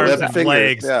and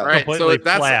legs, right? completely So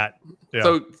that's flat. Yeah.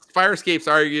 So Firescape's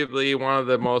arguably one of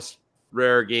the most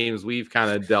rare games we've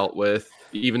kind of dealt with,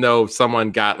 even though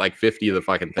someone got like 50 of the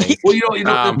fucking things. Well,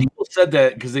 people said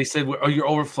that because they said, "Oh, you're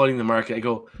overflooding the market." I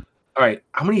go, "All right,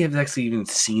 how many have actually even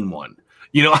seen one?"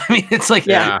 It's like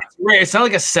it's rare. It's not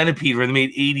like a Centipede where they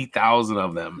made 80,000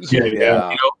 of them.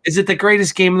 Yeah. Is it the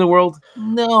greatest game in the world?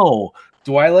 No.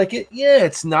 Do I like it? Yeah,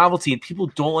 it's novelty, and people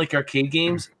don't like arcade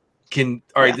games.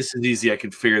 This is easy. I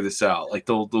can figure this out. Like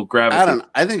they'll grab it.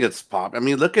 I think it's pop. I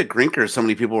mean, look at Grinker. So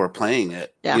many people were playing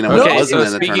it. Yeah. Okay. So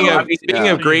speaking of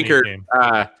Grinker,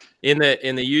 in the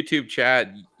YouTube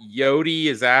chat, Yodi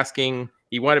is asking.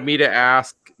 He wanted me to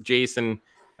ask Jason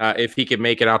if he could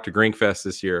make it out to Grinkfest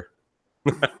this year.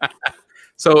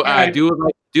 So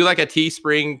do like a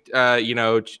Teespring,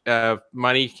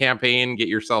 money campaign. Get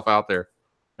yourself out there.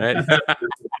 Right.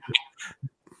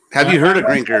 Have you heard of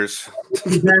Grinkers?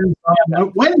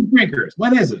 When is Grinkers?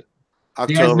 When is it?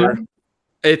 October.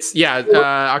 It's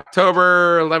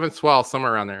October 11th, 12th,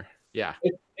 somewhere around there. Yeah.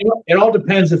 It all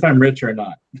depends if I'm rich or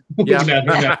not.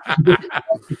 Yeah.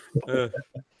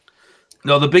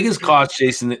 No, the biggest cost,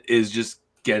 Jason, is just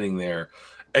getting there.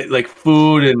 Like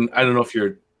food, and I don't know if you're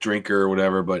a drinker or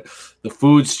whatever, but the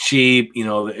food's cheap.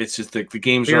 It's just the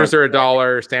games beers are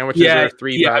 $1, sandwiches are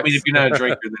 $3. Yeah, I mean, if you're not a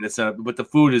drinker, then it's not. But the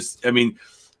food is,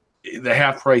 the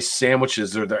half price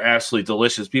sandwiches they're absolutely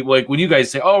delicious. People like when you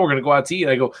guys say, "Oh, we're gonna go out to eat,"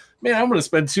 I go, "Man, I'm gonna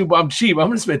spend I'm cheap. I'm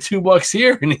gonna spend $2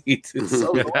 here and eat." It's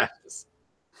so delicious.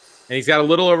 And he's got a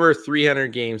little over 300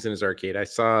 games in his arcade. I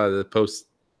saw the post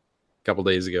a couple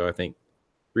days ago. I think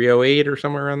 308 or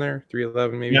somewhere around there,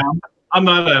 311 maybe. Yeah, I'm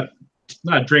not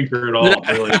a drinker at all.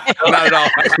 Really. Not at all.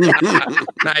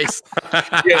 Nice.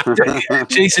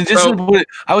 Jason,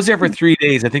 I was there for 3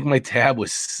 days. I think my tab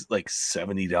was like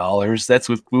 $70. That's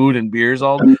with food and beers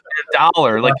all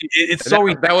 $1. Like it's so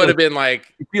that would have been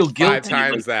like you feel guilty, 5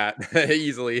 times that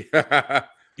easily.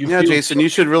 Jason, you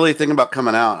should really think about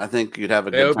coming out. I think you'd have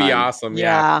a good time. It would be awesome.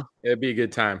 Yeah. It'd be a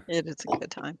good time. It is a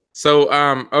good time. So,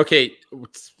 okay.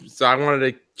 So I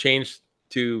wanted to change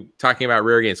to talking about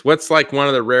rare games. What's like one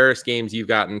of the rarest games you've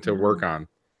gotten to work on?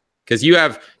 Because you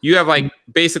have like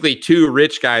basically 2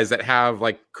 rich guys that have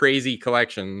like crazy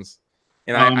collections,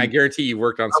 and I guarantee you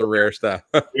worked on some rare stuff.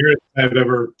 The rarest I've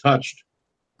ever touched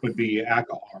would be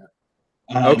Akahar.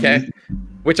 Okay,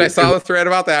 which I saw the thread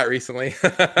about that recently. So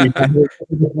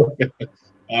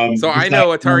I know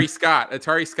Atari Scott.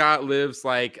 Atari Scott lives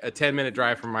like a 10-minute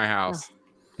drive from my house.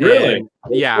 Really?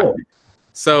 Yeah. Cool.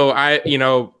 So I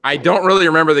don't really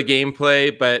remember the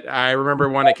gameplay, but I remember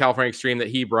one at California Extreme that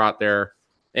he brought there.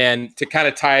 And to kind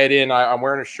of tie it in, I'm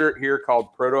wearing a shirt here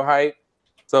called Prototype.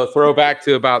 So throwback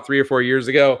to about 3 or 4 years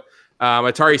ago.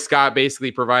 Atari Scott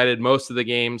basically provided most of the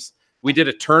games. We did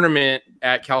a tournament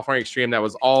at California Extreme that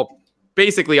was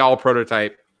basically all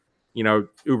Prototype.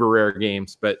 uber rare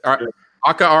games. But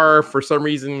Aka R, for some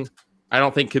reason, I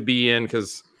don't think could be in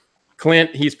because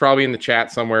Clint, he's probably in the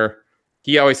chat somewhere.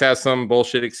 He always has some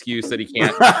bullshit excuse that he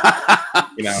can't.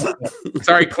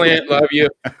 Sorry, Clint, love you.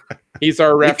 He's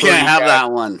our referee. You can't have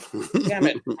that one. Damn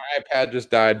it, my iPad just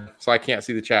died, so I can't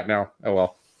see the chat now. Oh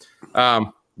well.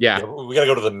 Yeah, we got to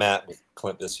go to the mat with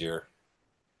Clint this year.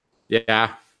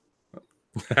 Yeah.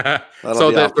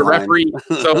 So the referee.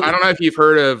 So I don't know if you've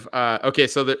heard of. Okay,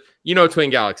 so Twin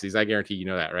Galaxies. I guarantee you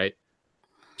know that, right,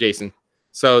 Jason?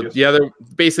 So yes.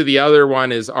 The other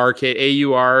one is Arcade.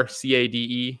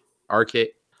 AURCADE.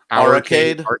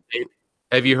 Arcade.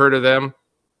 Have you heard of them?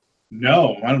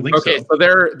 No, I don't think so. Okay, so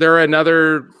they're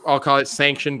another, I'll call it,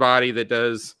 sanctioned body that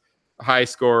does high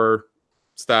score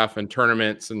stuff and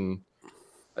tournaments and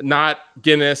not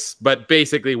Guinness, but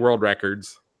basically world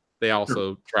records. They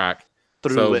also track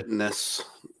through witness.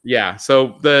 Yeah,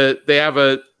 so they have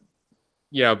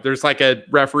there's like a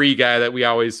referee guy that we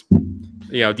always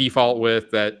default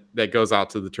with that goes out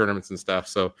to the tournaments and stuff.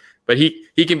 So, but he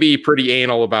can be pretty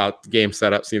anal about game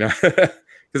setups,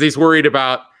 because he's worried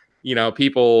about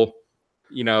people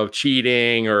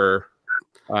cheating or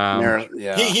he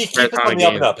keeps it on the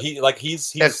up and up.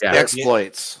 He's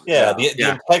exploits.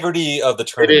 The integrity of the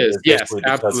tournament. It is. Yes,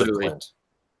 absolutely.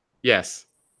 Yes,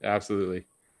 absolutely.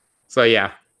 So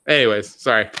yeah. Anyways,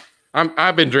 sorry.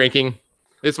 I've been drinking.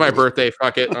 It's my birthday.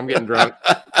 Fuck it. I'm getting drunk.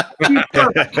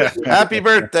 Happy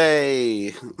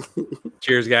birthday.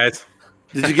 Cheers, guys.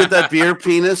 Did you get that beer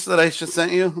penis that I just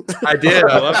sent you? I did.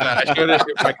 I love that. I showed it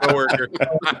to my coworker.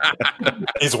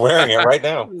 He's wearing it right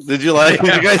now. Did you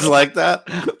guys like that?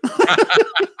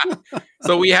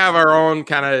 So we have our own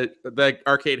kind of, the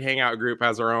Arcade Hangout group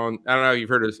has our own, I don't know if you've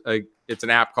heard of, it's an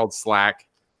app called Slack.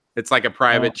 It's like a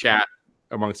private chat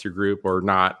amongst your group or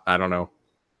not. I don't know.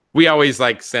 We always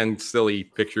send silly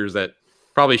pictures that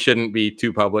probably shouldn't be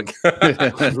too public. But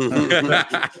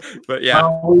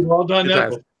yeah. We've all done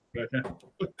that.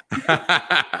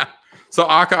 So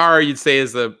Aka R, you'd say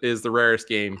is the rarest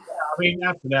game. Yeah, I mean,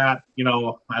 after that,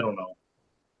 I don't know.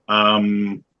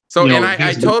 So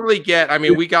I totally get. I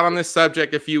mean, we got on this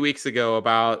subject a few weeks ago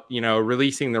about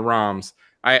releasing the ROMs.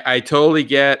 I totally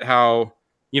get how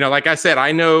like I said,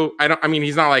 I know I mean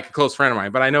he's not like a close friend of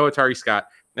mine, but I know Atari Scott,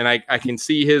 and I can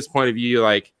see his point of view.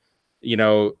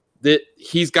 That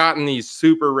he's gotten these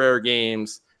super rare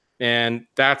games. And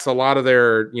that's a lot of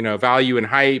their, value and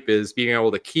hype is being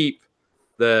able to keep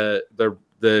the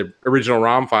original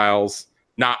ROM files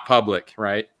not public,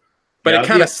 right? But it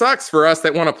kind of sucks for us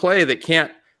that want to play that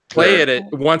can't play it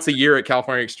once a year at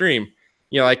California Extreme.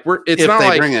 It's not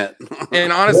like bring it.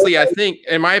 And honestly, I think,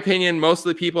 in my opinion, most of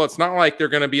the people, it's not like they're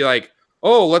going to be like,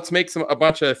 oh, let's make a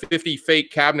bunch of 50 fake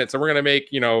cabinets and we're going to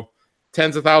make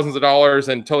tens of thousands of dollars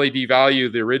and totally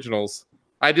devalue the originals.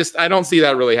 I don't see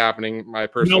that really happening. My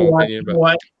personal opinion, but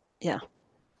what? Yeah,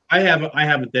 I have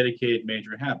a dedicated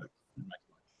Major Havoc.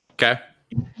 Okay.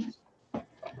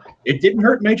 It didn't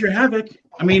hurt Major Havoc.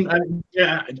 I mean,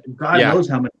 God knows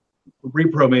how many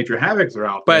repro Major Havocs are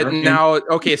out there. But now,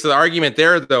 okay, so the argument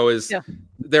there though is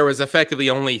there was effectively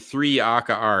only 3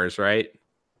 Aka Rs, right?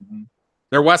 Mm-hmm.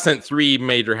 There wasn't 3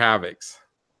 Major Havocs.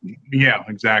 Yeah,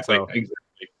 exactly.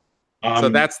 So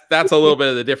that's a little bit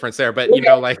of the difference there, but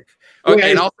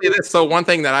okay, and I'll say this. So one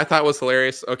thing that I thought was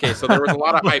hilarious. Okay, so there was a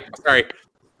lot of hype. Sorry,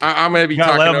 I'm going to be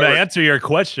talking. Let him answer your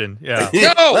question. Yeah,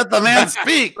 no, let the man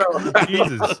speak.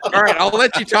 Jesus. All right, I'll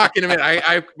let you talk in a minute.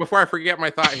 I before I forget my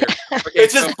thought here. Okay,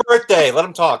 it's his birthday. Let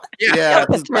him talk. Yeah,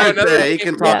 it's his birthday. He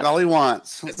can talk all he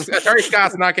wants. Sorry,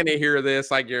 Scott's not going to hear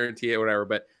this. I guarantee it. Whatever,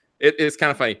 but. It's kind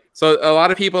of funny. So a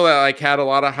lot of people that had a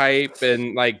lot of hype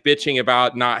and bitching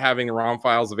about not having the ROM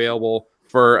files available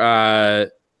for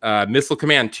Missile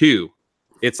Command 2.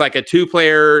 It's like a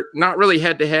 2-player, not really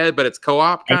head-to-head, but it's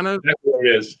co-op kind of. That's what it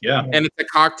is, yeah. And it's a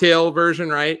cocktail version,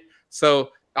 right? So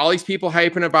all these people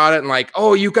hyping about it and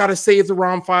oh, you got to save the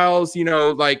ROM files, you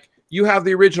have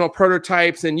the original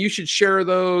prototypes and you should share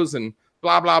those and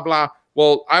blah, blah, blah.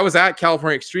 Well, I was at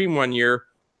California Extreme one year.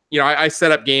 I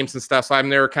set up games and stuff, so I'm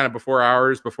there kind of before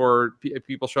hours, before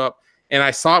people show up. And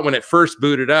I saw it when it first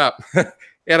booted up. It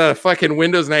had a fucking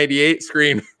Windows 98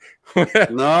 screen. Really?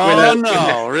 When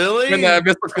the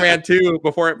Missile Command 2,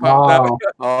 before it popped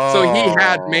up. So he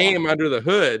had MAME under the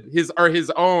hood, his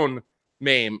own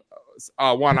MAME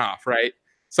one-off, right?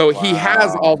 So he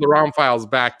has all the ROM files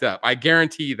backed up. I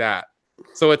guarantee that.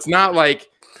 So it's not like,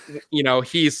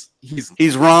 he's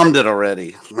ROM'd it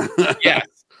already. Yes.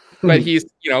 But he's,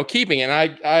 keeping it.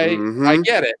 And I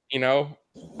get it,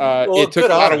 it took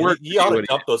a lot of work. You ought to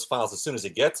dump those files as soon as he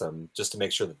gets them, just to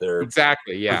make sure that they're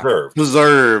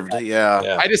preserved.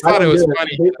 Yeah. I just thought it was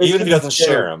funny, even if he doesn't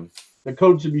share them. The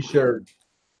code should be shared.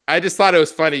 I just thought it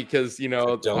was funny because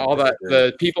all that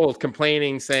the people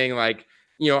complaining, saying like,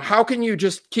 how can you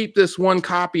just keep this one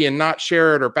copy and not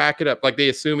share it or back it up? Like they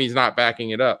assume he's not backing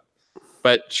it up,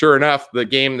 but sure enough, the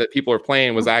game that people are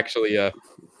playing was actually a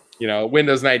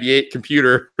Windows 98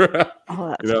 computer.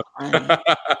 Oh, that's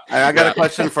I got a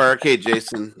question for Arcade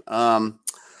Jason.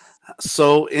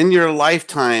 So in your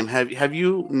lifetime, have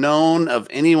you known of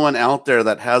anyone out there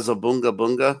that has a Boonga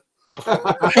Boonga?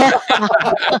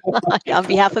 On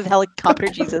behalf of Helicopter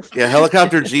Jesus. Yeah,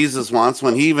 Helicopter Jesus wants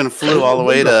one. He even flew all the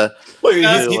way to.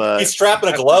 Well, he's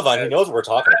strapping a glove on. He knows what we're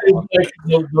talking about.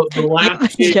 The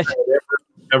last game I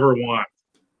ever want.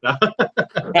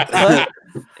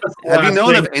 Have you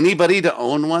known of anybody to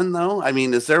own one though? I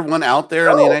mean, is there one out there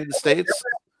in the United States?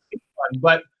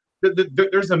 But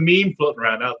there's a meme floating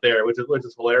around out there, which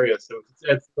is hilarious. So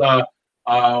it's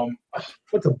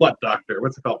what's a butt doctor?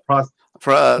 What's it called?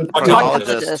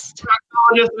 Proctologist.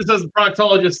 It says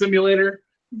proctologist simulator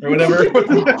or whatever.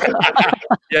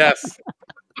 Yes.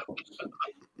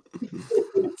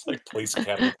 It's like Police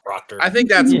Academy Proctor. I think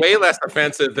that's way less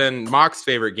offensive than Mock's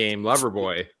favorite game,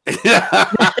 Loverboy. I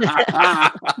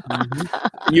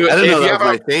didn't know that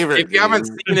was my favorite. If you haven't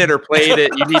seen it or played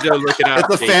it, you need to look it up.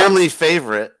 It's a family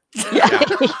favorite. Yeah.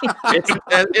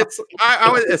 I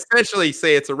would essentially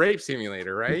say it's a rape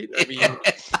simulator, right? I mean,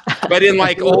 but in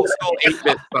like old school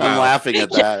 8-bit style. I'm laughing at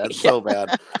that. That's so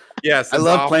bad. Yes, I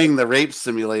love playing the rape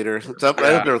simulator. It's up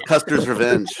right up there with Custer's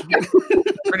Revenge.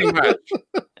 Pretty much.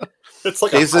 It's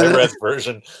like a high-res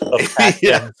version of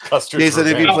Custer's Jason, Revenge.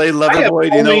 have you played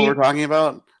Loverboy? Do you know what we're talking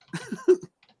about?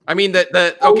 I mean,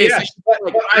 okay. Yes, but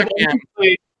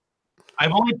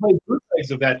I've only played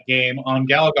bootlegs of that game on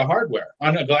Galaga hardware,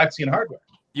 on a Galaxian hardware.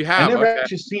 You have? I never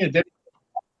actually seen a dedicated.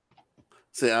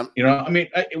 See,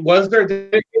 was there a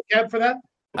dedicated tab for that?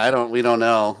 We don't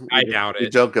know. I doubt it. We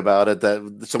joke about it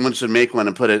that someone should make one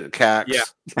and put it at CAX. Yeah.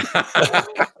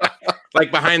 Like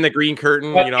behind the green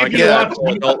curtain, like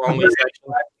adult only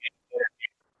section.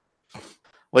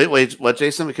 Wait, what,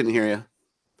 Jason? We couldn't hear you.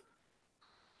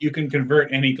 You can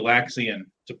convert any Galaxian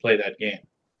to play that game.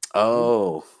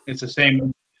 Oh. It's the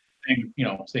same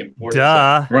board.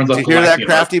 Duh. Did you hear that,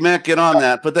 Crafty Mac? Get on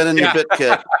that. Put that in your bit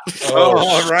kit.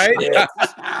 Oh, right. Yeah.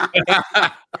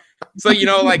 So,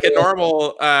 like a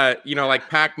normal, like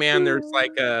Pac-Man, there's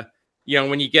like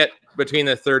when you get between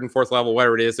the third and fourth level,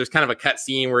 whatever it is, there's kind of a cut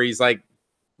scene where he's like,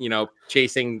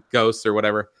 chasing ghosts or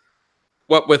whatever.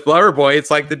 What with Loverboy, it's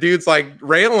like the dude's like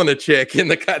railing a chick in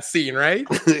the cut scene, right?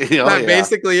 That's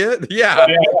basically it. Yeah.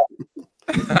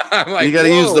 I'm like, you got to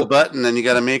use the button and you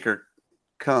got to make her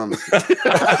come. Like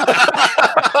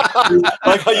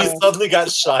how you suddenly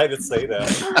got shy to say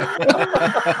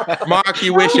that. Mock,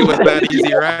 you wish it was that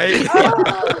easy, right?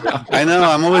 I know.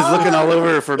 I'm always looking all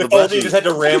over for the button. You just had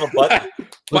to ram a button.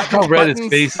 Look how red his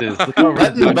face is.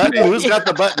 Button. Who's got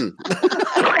the button?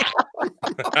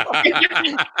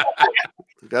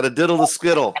 Got to diddle the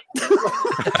skittle.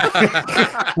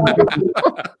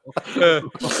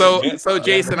 So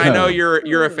Jason, I know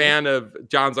you're a fan of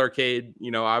John's Arcade.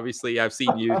 Obviously I've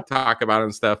seen you talk about it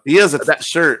and stuff. He has a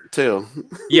shirt too.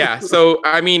 Yeah. So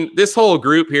I mean, this whole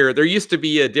group here, there used to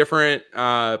be a different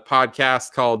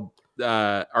podcast called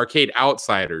Arcade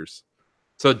Outsiders.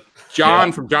 So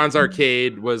John from John's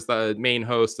Arcade was the main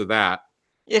host of that.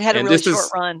 It had a really short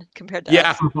run compared to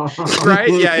us. Right?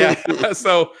 Yeah.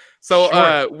 So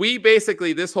we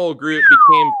basically, this whole group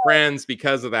became friends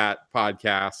because of that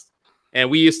podcast.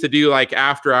 And we used to do like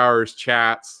after hours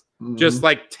chats, just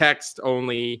like text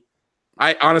only.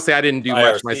 I didn't do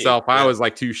much myself. I was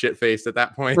like too shit-faced at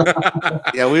that point.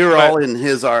 Yeah, we were all in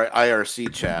his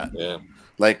IRC chat. Yeah.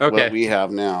 Like what we have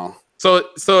now. So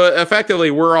effectively,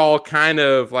 we're all kind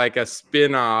of like a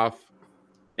spin-off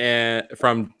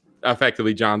from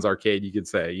effectively John's Arcade, you could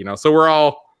say. So we're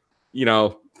all,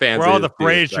 fans. We're all the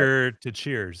Frasier to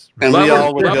Cheers. And love we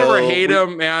all would love go, or hate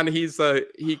him, man. He's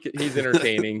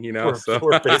entertaining,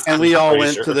 And we all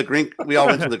went to the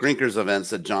Grinkers events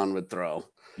that John would throw.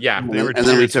 Yeah, and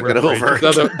then we took it over.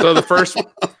 So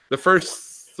the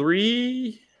first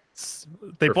three,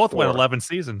 they both went 11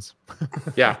 seasons.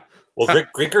 Yeah. Well,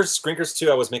 Grinkers 2,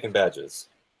 I was making badges.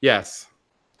 Yes.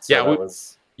 So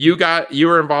yeah. You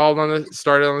were involved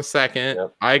started on the second.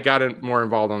 Yep. I got more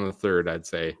involved on the third, I'd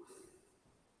say.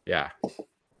 Yeah.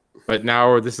 But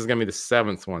now this is gonna be the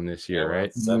 7th one this year,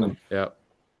 right? 7. Yep.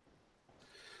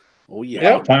 Oh yeah.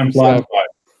 Yep. Time flies by.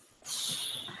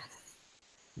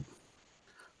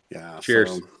 Yeah.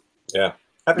 Cheers. Yeah.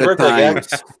 Happy birthday,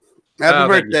 guys. Happy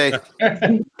birthday.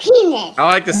 I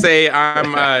like to say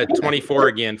I'm 24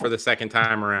 again for the second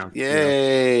time around.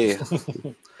 Yay.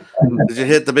 Did you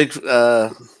hit the big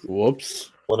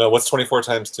whoops? Well, no, what's 24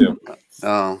 times 2?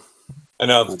 Oh. I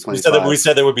know. We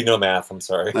said there would be no math. I'm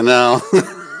sorry. I know.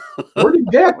 Where did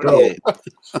that go?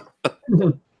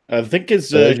 I think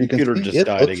his computer just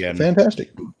died again.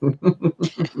 Fantastic.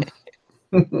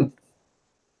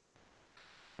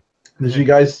 Did you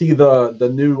guys see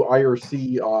the new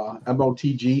IRC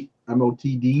MOTD?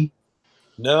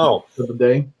 No. For the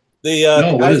day?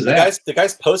 The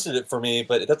guys posted it for me,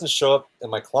 but it doesn't show up in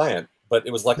my client. But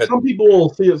it was like some people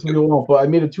will see it, some people won't. But I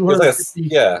made it 250.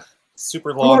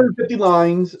 Super long. 250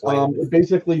 lines. It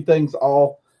basically thanks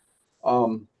all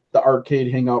the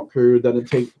Arcade Hangout crew. Then it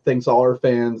thanks all our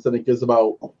fans. Then it gives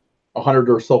about 100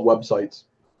 or so websites.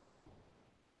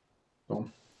 So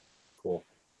cool.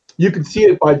 You can see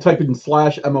it by typing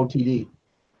 /MOTD. It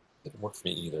didn't work for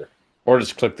me either. Or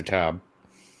just click the tab.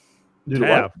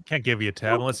 Tab. Can't give you a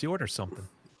tab unless you order something.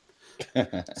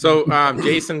 So,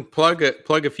 Jason, plug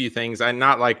a few things. I'm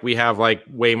not like we have like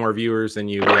way more viewers than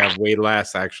you. We have way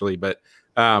less actually, but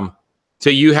so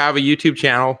you have a YouTube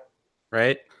channel,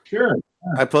 right? Sure.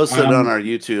 I posted it on our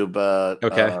YouTube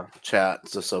chat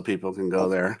just so people can go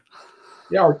there.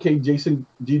 Yeah, Arcade Jason,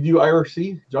 do you do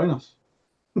IRC? Join us.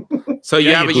 So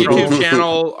you have a YouTube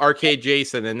channel, Arcade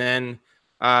Jason, and then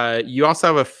you also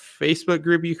have a Facebook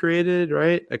group you created,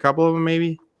 right? A couple of them,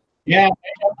 maybe. Yeah,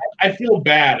 I feel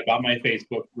bad about my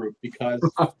Facebook group because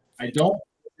I don't put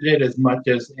it as much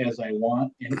as I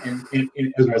want and as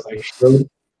I should.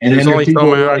 And there's only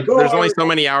there's only so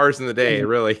many hours in the day,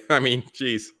 really. I mean,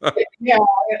 geez. Yeah,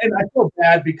 and I feel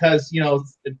bad because 2 or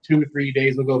 3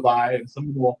 days will go by, and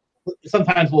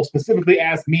sometimes will specifically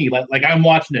ask me, like I'm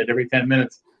watching it every 10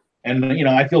 minutes, and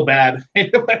I feel bad.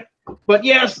 But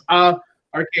yes,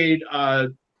 Arcade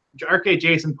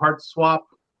Jason Part Swap.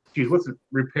 Geez, what's it?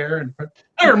 Repair and I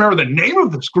don't remember the name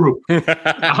of this group.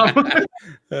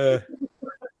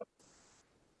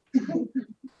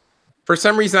 For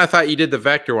some reason, I thought you did the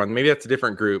Vector one. Maybe that's a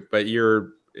different group, but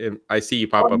I see you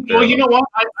pop up there. Well, you know what?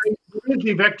 I did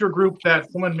the Vector group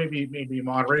that someone maybe a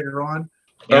moderator on.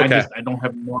 Okay. I don't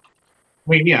have more.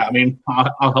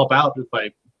 I'll help out if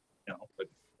but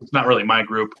it's not really my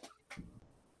group.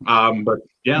 But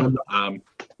yeah.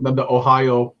 Then the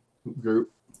Ohio group.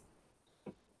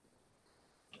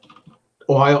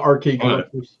 Ohio Arcade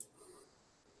Collectors.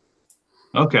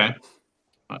 Okay.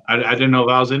 I didn't know if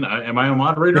I was in. Am I a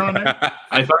moderator on there?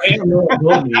 I thought I am. You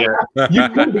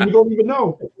could, but you don't even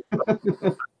know.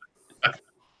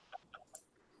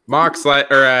 Mox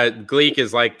Gleek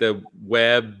is like the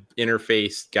web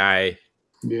interface guy,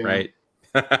 right?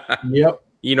 Yep.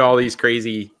 You know all these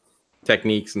crazy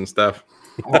techniques and stuff.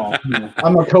 Oh, yeah.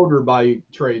 I'm a coder by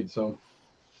trade, so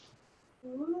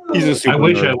he's a super I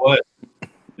wish nerd. I was.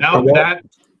 Now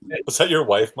was that your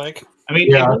wife, Mike? I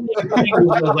mean, yeah.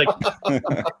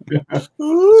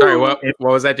 Sorry, what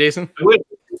was that, Jason?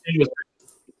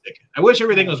 I wish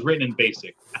everything was written in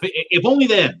BASIC. If only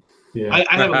then. Yeah. I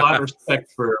have a lot of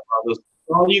respect for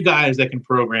all you guys that can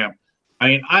program. I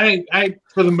mean, I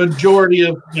for the majority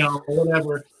of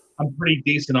whatever, I'm pretty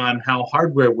decent on how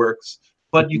hardware works,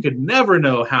 but you could never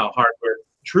know how hardware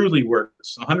truly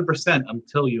works 100%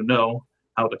 until you know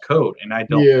how to code, and I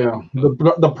don't. Yeah,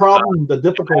 the problem, the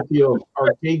difficulty of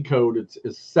arcade code is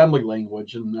assembly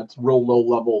language, and that's real low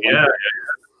level. Yeah.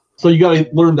 So you got to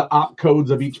learn the op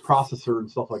codes of each processor and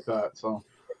stuff like that. So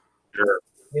sure.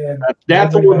 Yeah,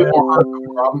 that's a little bit more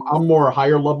hardcore. I'm more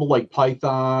higher level, like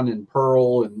Python and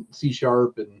Perl and C#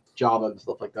 and Java and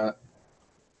stuff like that.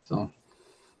 So,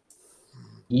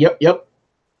 yep.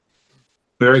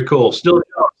 Very cool. Still,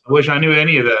 I wish I knew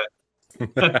any of that.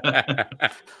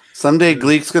 Someday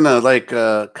Gleek's gonna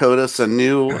code us a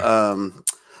new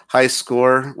high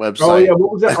score website. Oh yeah,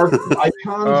 what was that? Icons.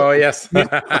 Oh yes,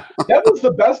 that was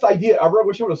the best idea ever. I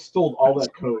wish I would have stolen all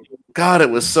that code. God, it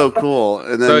was so cool.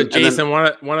 And then, so Jason, one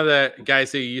of the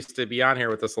guys who used to be on here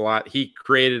with us a lot, he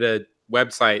created a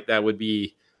website that would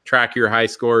track your high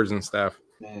scores and stuff.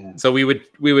 Man. So we would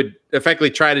effectively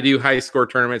try to do high score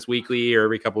tournaments weekly or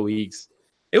every couple of weeks.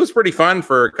 It was pretty fun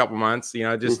for a couple months,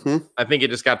 just I think it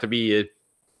just got to be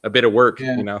a bit of work,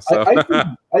 So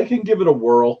I can give it a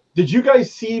whirl. Did you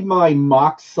guys see my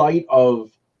mock site of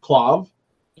Clav?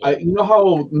 You know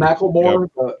how Macklemore,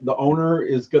 the owner,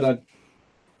 is gonna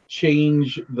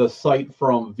change the site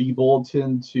from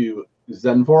vBulletin to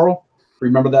Zenforal?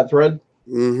 Remember that thread?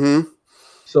 Mm-hmm.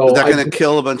 So is that going to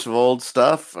kill a bunch of old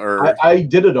stuff? Or I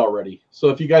did it already. So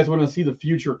if you guys want to see the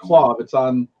future Clav, it's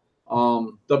on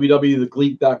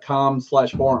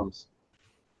www.thegleek.com/forums.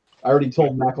 I already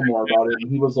told Macklemore about it,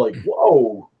 and he was like,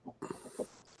 "Whoa!"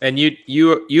 And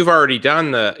you've already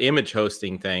done the image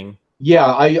hosting thing. Yeah,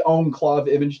 I own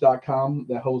clavimage.com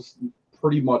that hosts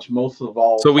pretty much most of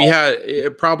all. So we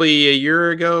had probably a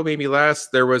year ago, maybe less.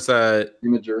 There was a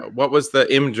Imager. What was the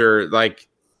Imager like?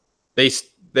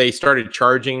 They started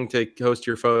charging to host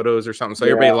your photos or something, so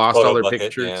everybody lost all their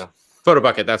pictures. Yeah.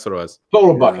 Photobucket, that's what it was.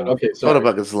 Photobucket, okay.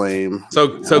 Photobucket's lame.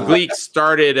 So Gleek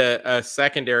started a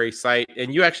secondary site,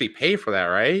 and you actually pay for that,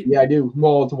 right? Yeah, I do.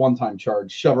 Well, it's a one-time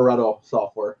charge. Chevroletto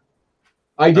software.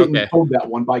 I didn't code that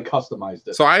one, but I customized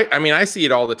it. So I mean, I see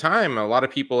it all the time. A lot of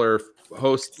people are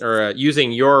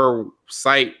using your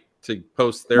site to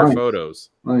post their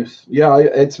photos. Nice. Yeah,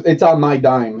 it's on my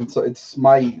dime. It's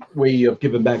my way of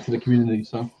giving back to the community.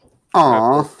 So.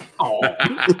 Aww.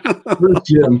 Where's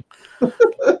Jim?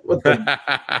 What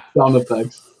the sound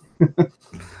effects?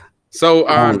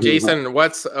 So, Jason,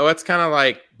 what's kind of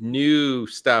like new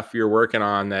stuff you're working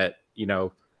on that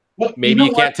maybe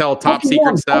you can't tell top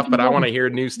secret stuff, but I want to hear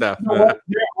new stuff. There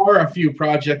are a few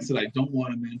projects that I don't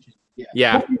want to mention.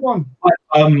 Yeah.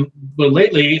 But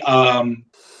lately,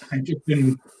 I've just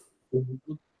been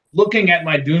looking at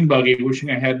my dune buggy,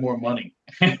 wishing I had more money.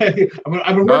 I've been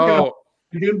working on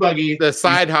dune buggy. The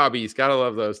side hobbies, gotta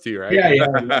love those too, right?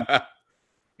 Yeah.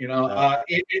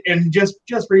 And just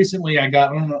recently, I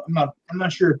got. I'm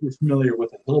not sure if you're familiar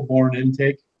with a Hillborn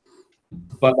intake,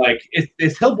 but like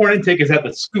this Hillborn intake is at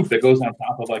the scoop that goes on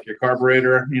top of like your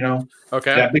carburetor.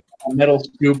 Okay. That big metal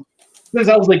scoop. Since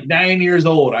I was like 9 years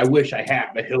old, I wish I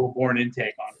had a Hillborn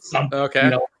intake on something.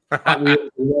 Okay.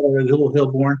 Little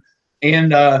Hillborn,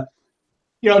 and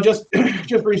just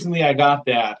recently I got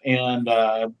that, and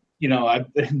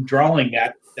I've been drawing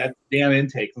that damn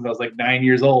intake since I was like 9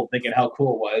 years old, thinking how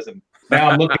cool it was, and now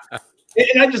I'm looking.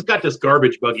 And I just got this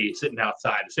garbage buggy sitting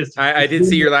outside. It's just I did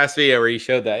see your last video where you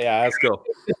showed that. Yeah, that's cool.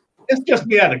 It's just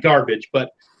made out of garbage,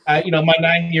 but my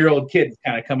 9-year-old kid's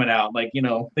kind of coming out, like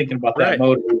thinking about that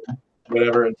motor,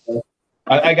 whatever. And so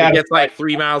I got it. Gets like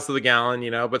 3 miles to the gallon,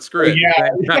 but screw it.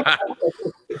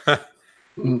 Yeah.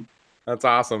 That's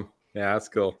awesome. Yeah, that's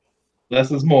cool.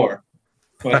 Less is more.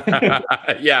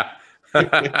 Yeah.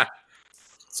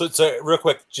 So real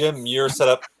quick, Jim, you're set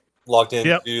up, logged in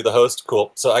to the host.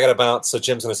 Cool. So I got to bounce. So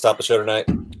Jim's going to stop the show tonight.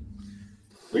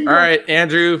 All right,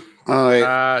 Andrew. All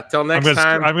right. Till next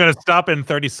time. I'm going to stop in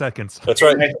 30 seconds. That's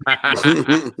right.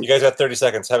 You guys got 30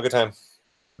 seconds. Have a good time.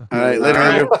 All right. Later,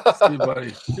 Andrew. See you,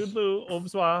 buddy. Toodaloo. Au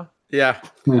revoir. Yeah.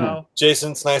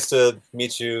 Jason, it's nice to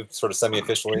meet you sort of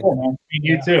semi-officially.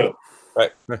 You too.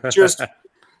 Right. Cheers.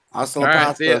 Hasta la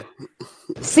pasta.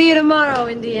 See you tomorrow,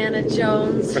 Indiana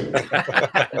Jones.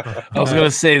 I was going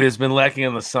to say there's been lacking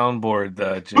on the soundboard.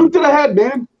 Jim. Boot to the head,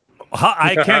 man.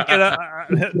 I can't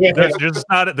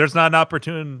get there's not an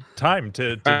opportune time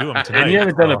to do them tonight. And you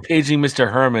haven't done a paging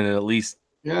Mr. Herman in at least.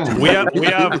 Yeah. We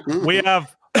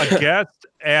have a guest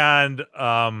and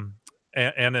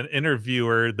an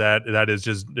interviewer that is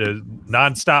just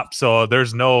nonstop. So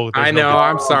there's no. I know.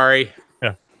 I'm sorry.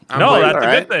 Yeah. That's a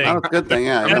good thing. That's a good thing.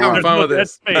 Yeah. I'm having fun with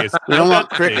this. We don't want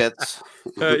crickets.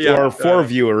 To our 4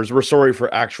 viewers, we're sorry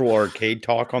for actual arcade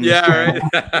talk on this. Right.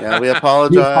 Yeah, we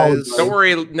apologize. Don't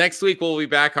worry. Next week we'll be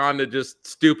back on to just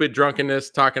stupid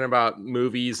drunkenness, talking about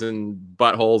movies and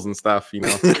buttholes and stuff. I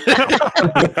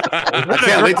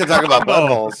can't wait to talk about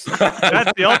buttholes.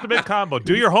 That's the ultimate combo.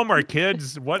 Do your homework,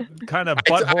 kids. What kind of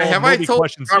butthole movie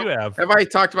questions do you have? Have I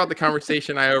talked about the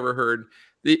conversation I overheard?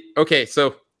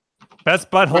 So.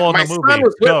 Best butthole in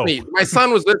the movie. My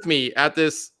son was with me at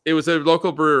this. It was a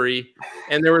local brewery,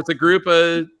 and there was a group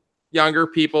of younger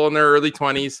people in their early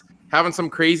 20s having some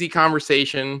crazy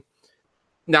conversation.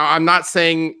 Now, I'm not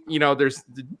saying there's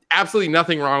absolutely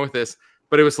nothing wrong with this,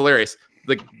 but it was hilarious.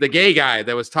 The gay guy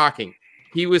that was talking,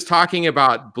 he was talking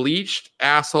about bleached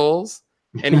assholes,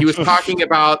 and he was talking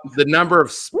about the number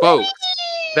of spokes.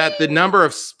 That the number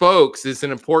of spokes is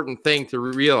an important thing to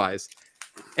realize.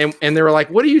 And they were like,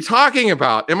 "What are you talking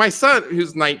about?" And my son,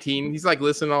 who's 19, he's like,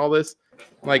 "Listen to all this,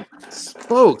 like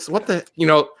spokes. What the,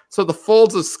 so the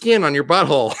folds of skin on your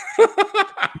butthole."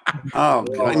 Oh,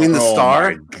 I mean the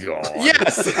star. God.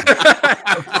 Yes.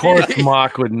 Of course,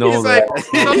 Mock would know he's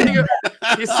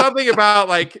that. He's something about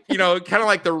like kind of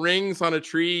like the rings on a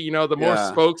tree. The more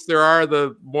spokes there are,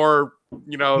 the more.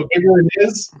 The bigger it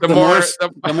is, the more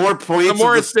points the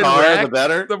more it's been wrecked, the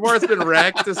better. The more it's been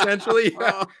wrecked, essentially.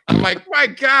 I'm like, my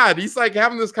God, he's like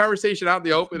having this conversation out in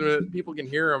the open, and people can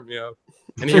hear him,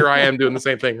 And here I am doing the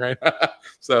same thing, right?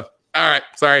 So, all right,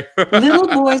 sorry. Little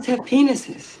boys have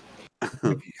penises.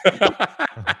 But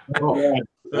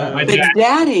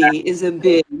daddy is a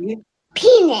big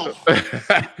penis.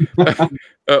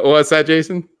 What's that,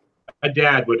 Jason? my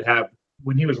dad would have,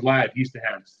 when he was alive, he used to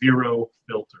have zero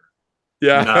filter.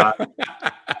 Yeah. And,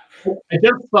 I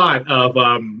just thought of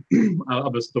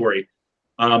a story.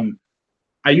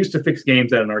 I used to fix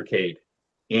games at an arcade,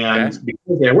 and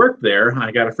because I worked there,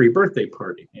 I got a free birthday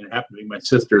party, and it happened to be my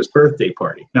sister's birthday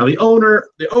party. Now the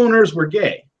owners were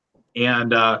gay, and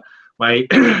my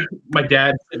my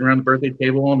dad sitting around the birthday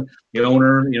table, and the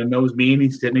owner knows me, and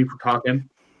he's sitting for talking,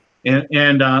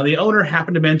 and the owner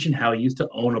happened to mention how he used to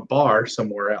own a bar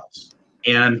somewhere else,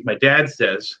 and my dad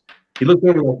says, he looked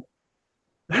over,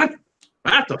 that's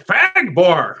a fag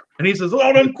bar. And he says,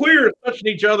 all them queers touching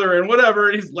each other and whatever.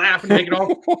 And he's laughing, making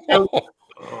all.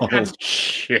 Oh,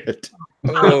 shit.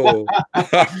 Oh.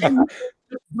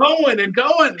 going and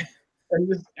going.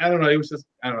 And just, I don't know. It was just,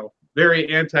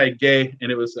 very anti-gay.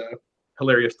 And it was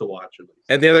hilarious to watch.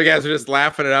 And the other guys are just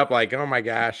laughing it up like, oh my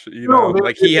gosh.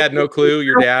 Like he had no clue,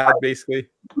 your dad, basically.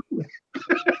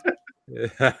 When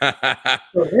I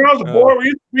was a boy, we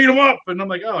used to beat him up, and I'm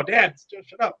like, "Oh, Dad, just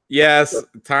shut up." Yes,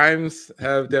 times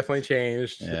have definitely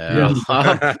changed. Yeah.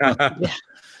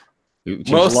 Mostly for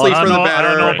the better. I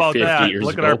don't know about that.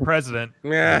 Look at our president.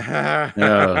 Yeah.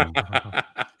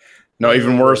 No,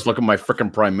 even worse. Look at my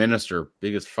freaking prime minister.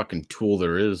 Biggest fucking tool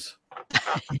there is.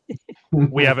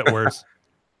 We have it worse.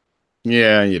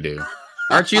 Yeah, you do.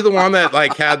 Aren't you the one that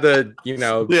like had the, we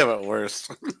have it worse.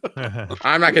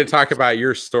 I'm not going to talk about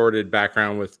your sordid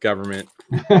background with government.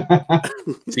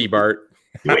 C-Bart.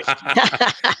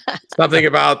 Something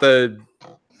about the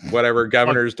whatever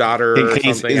governor's daughter or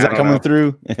something. Is that coming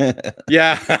through?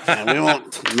 Yeah. We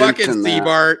won't fucking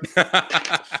C-Bart.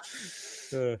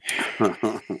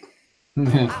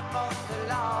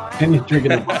 And he's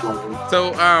drinking.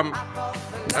 So,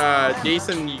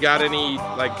 Jason, you got any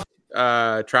like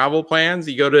travel plans?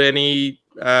 You go to any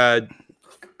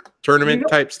tournament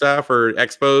type stuff or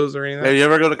expos or anything? Have you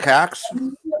ever go to CAX?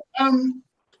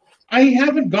 I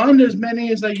haven't gone to as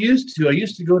many as I used to. I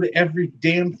used to go to every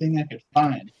damn thing I could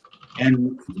find,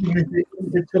 and even if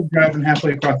it took driving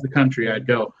halfway across the country, I'd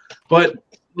go. But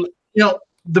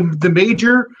the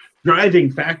major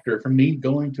driving factor for me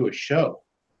going to a show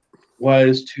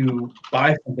was to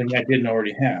buy something I didn't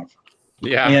already have.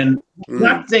 Yeah, and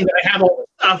not saying that I have all the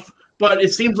stuff, but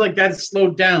it seems like that's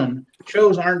slowed down.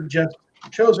 Shows are just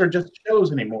shows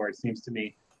anymore. It seems to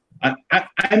me.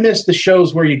 I miss the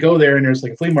shows where you go there and there's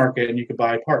like a flea market and you could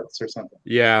buy parts or something.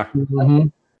 Yeah. Mm-hmm.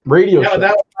 Radio. Yeah,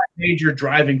 that was my major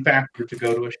driving factor to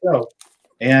go to a show.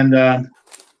 And I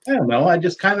don't know.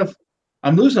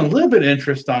 I'm losing a little bit of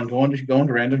interest on going to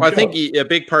random shows. I think a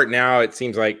big part now, it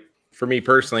seems like for me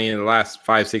personally in the last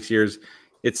 5-6 years,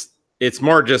 it's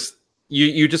more just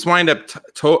you just wind up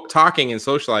talking and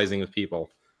socializing with people.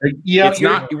 Yeah, it's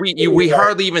not we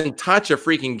hardly even touch a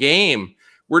freaking game.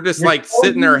 We're just like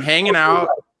sitting there hanging out,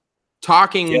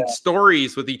 talking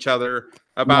stories with each other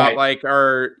about like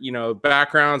our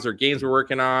backgrounds or games we're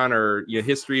working on or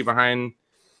history behind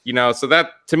So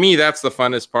that to me that's the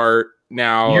funnest part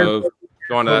now of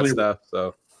going to that stuff.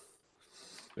 So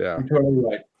yeah, you're totally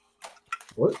right.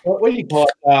 What do you call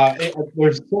it?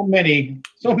 There's so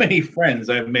many friends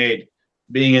I've made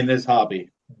being in this hobby.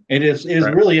 It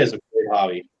really is a great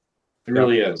hobby. It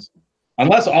really is.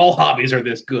 Unless all hobbies are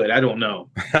this good, I don't know.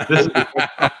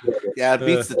 Yeah, it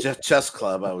beats the chess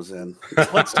club I was in.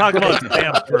 Let's talk about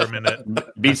stamps for a minute.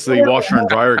 Beats the washer and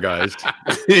dryer guys.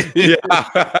 Yeah.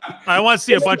 I want to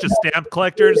see a bunch of stamp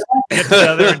collectors get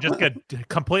together and just get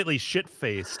completely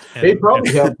shit-faced. They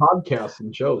probably have podcasts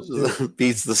and shows.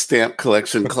 Beats the stamp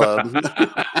collection club.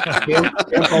 Can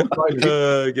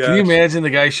you imagine the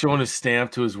guy showing his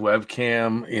stamp to his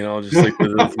webcam? Just like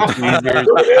with the tweezers.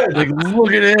 Like,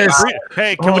 look at this.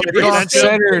 Hey, can we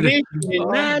centered?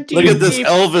 Look at this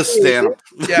Elvis stamp.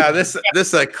 Yeah, this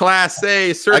is a Class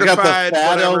A certified. I got the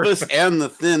fat Elvis and the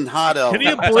thin hot Elvis. Can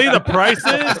you believe the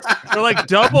prices? They're like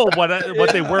double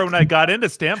what they were when I got into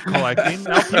stamp collecting.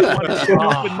 Now people want to spend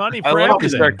money for everything.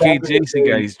 This arcade Jason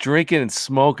guy. He's drinking and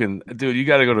smoking. Dude, you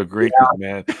got to go to Great Coat,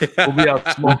 man. We'll be out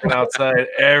smoking outside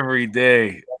every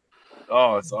day.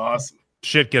 Oh, it's awesome.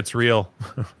 Shit gets real.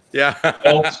 Yeah.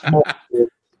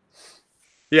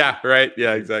 Yeah, right.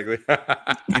 Yeah, exactly.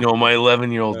 My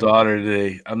 11-year-old daughter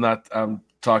today, I'm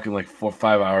talking like 4 or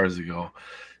 5 hours ago.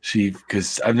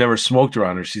 Because I've never smoked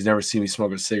around her. She's never seen me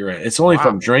smoke a cigarette. It's only if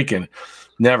I'm drinking.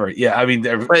 Never. Yeah, I mean,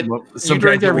 but you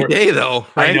drink every day though.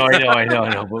 Right? I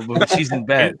know. But she's in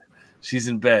bed. She's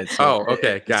in bed. So,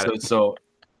 okay. Got it. So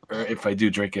if I do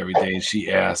drink every day, and she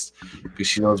asked, because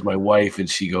she knows my wife, and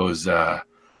she goes, Daddy,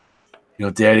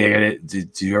 do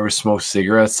you ever smoke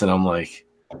cigarettes? And I'm like,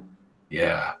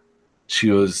 yeah. She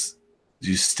goes,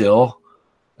 do you still?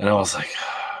 And I was like,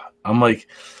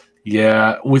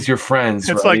 Yeah, with your friends.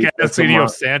 It's right? like asking you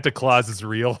if Santa Claus is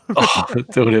real. Oh,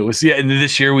 dude, it was. Yeah, and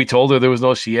this year we told her there was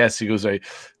no. She asked. She goes, "Are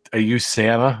you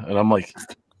Santa?" And I'm like,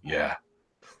 "Yeah."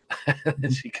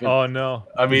 And she couldn't. Oh no!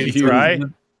 I mean, Did you try?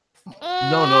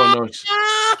 No.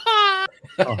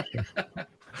 Oh.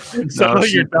 So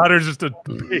your daughter's just a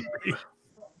baby.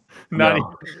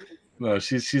 No,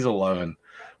 she's 11.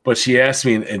 But she asked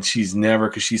me, and she's never,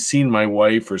 because she's seen my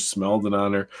wife or smelled it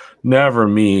on her, never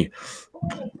me.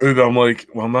 And I'm like,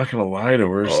 well, I'm not going to lie to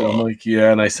her. So I'm like,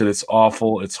 yeah. And I said, it's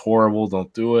awful. It's horrible.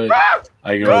 Don't do it.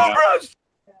 I go,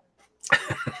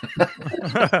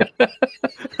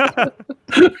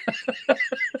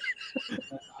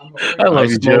 I love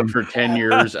you, Jim, for 10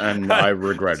 years, and I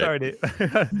regret Sorry, it.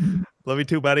 Dude. Love you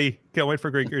too, buddy. Can't wait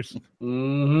for Grinkers.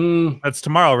 Mm-hmm. That's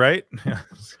tomorrow, right?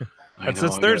 That's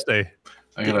this Thursday.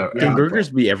 Can burgers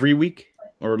be every week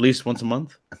or at least once a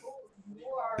month?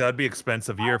 That'd be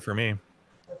expensive year for me.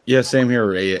 Yeah, same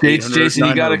here. Jason,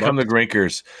 you got to come to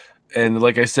Grinkers. And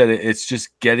like I said, it's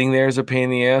just getting there is a pain in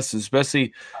the ass,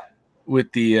 especially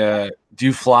with the do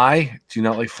you fly? Do you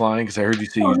not like flying? Because I heard you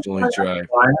say you only drive.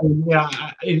 Yeah,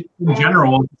 in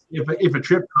general, if a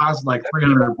trip costs like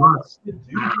 $300, you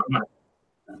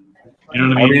know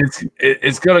what I mean?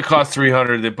 It's gonna cost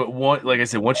 $300, but like I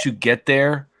said, once you get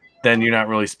there, then you're not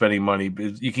really spending money.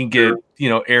 You can get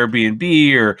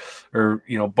Airbnb or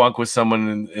bunk with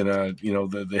someone in a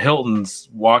the Hilton's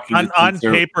walking on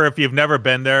paper. If you've never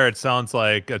been there, it sounds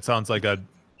like a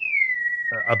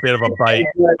bit of a bite,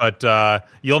 but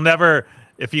you'll never.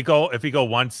 If you go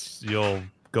once, you'll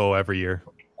go every year.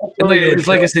 It's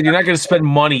like I said, you're not going to spend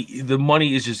money. The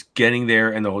money is just getting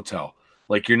there and the hotel.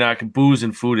 Like you're not booze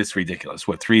and food. It's ridiculous.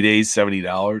 What, 3 days,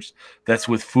 $70? That's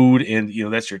with food and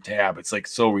that's your tab. It's like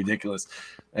so ridiculous,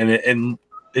 and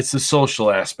it's the social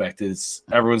aspect. It's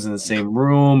everyone's in the same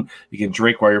room. You can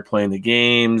drink while you're playing the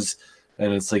games,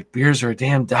 and it's like beers are a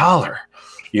damn $1.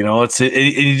 And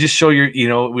you just show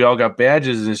we all got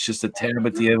badges, and it's just a tab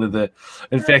at the end of the.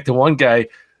 In fact, the one guy,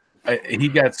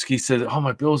 he said, "Oh,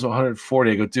 my bill's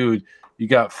 140." I go, "Dude, you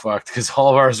got fucked," because all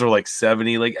of ours were like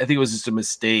 70. Like I think it was just a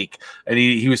mistake, and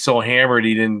he was so hammered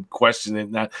he didn't question it.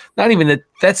 Not even that.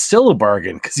 That's still a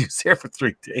bargain because he was there for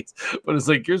 3 days. But it's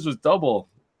like yours was double,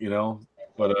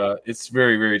 But it's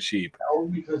very, very cheap.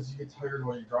 Because you get tired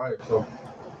when you drive. So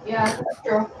yeah, that's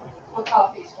true. What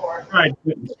coffee's for? I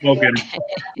quit smoking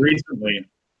recently,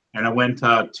 and I went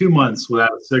 2 months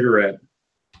without a cigarette,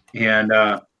 and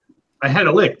I had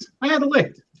it licked.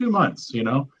 2 months,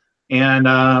 and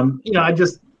I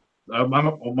just my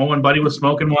one buddy was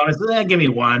smoking one. I said, "Give me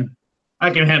one. I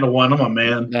can handle one. I'm a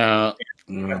man." No,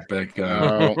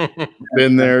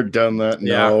 been there, done that.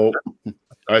 No,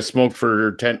 I smoked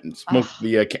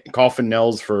the Coffin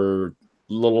Nels for a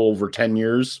little over 10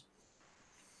 years.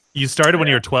 You started when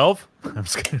you were 12? I'm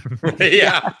just kidding.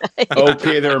 Yeah.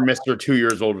 Okay, they're Mr. 2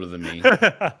 years older than me.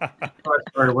 I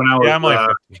started when I was I'm like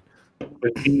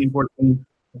 15, 14.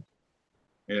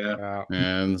 Yeah.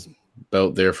 And it's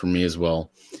about there for me as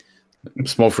well.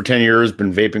 Smoked for 10 years,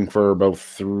 been vaping for about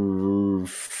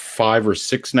 5 or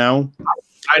 6 now.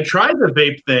 I tried the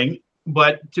vape thing,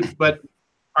 but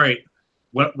all right,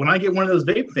 when I get one of those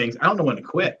vape things, I don't know when to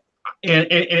quit. And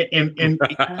I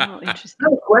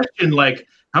have a question, like,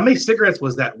 how many cigarettes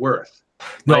was that worth?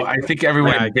 No, I think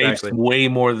everyone vapes way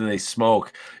more than they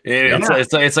smoke.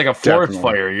 It's like a forest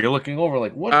fire. You're looking over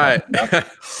like, what?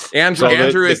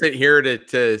 Andrew isn't here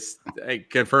to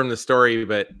confirm the story,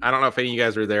 but I don't know if any of you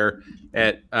guys were there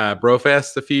at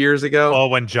Brofest a few years ago. Oh,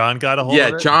 when John got a hold of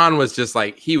it? Yeah, John was just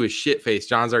like, he was shit-faced.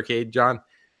 John's Arcade, John.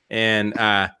 And,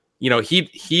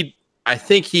 I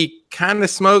think he kind of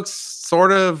smokes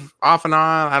sort of off and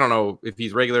on. I don't know if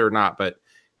he's regular or not, but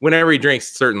whenever he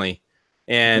drinks, certainly.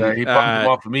 And he bumped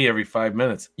off of me every 5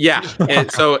 minutes. Yeah.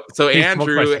 And so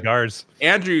Andrew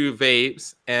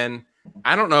vapes, and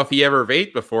I don't know if he ever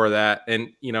vaped before that.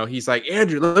 And he's like,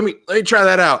 Andrew, let me try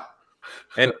that out.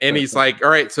 And he's like,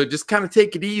 all right, so just kind of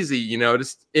take it easy,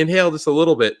 just inhale just a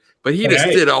little bit. But he just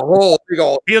did a whole big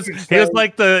old. He was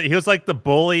like the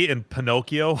bully in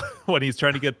Pinocchio when he's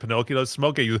trying to get Pinocchio to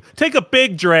smoke it. You take a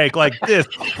big drag like this.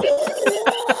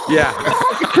 Yeah.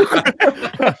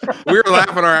 We were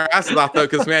laughing our asses off though,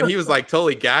 because man, he was like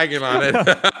totally gagging on it.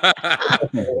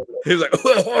 He was like,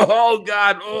 oh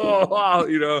God,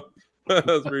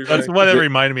 That's what it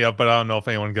reminded me of, but I don't know if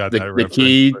anyone got that. The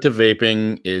key to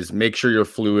vaping is make sure your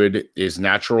fluid is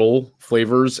natural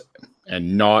flavors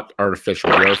and not artificial.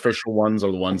 The artificial ones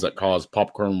are the ones that cause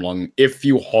popcorn lung if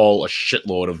you haul a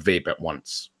shitload of vape at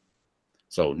once.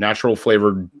 So natural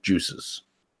flavored juices.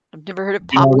 I've never heard of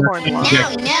popcorn lung.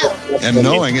 And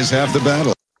knowing is half the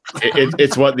battle.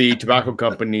 It's what the tobacco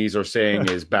companies are saying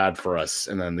is bad for us,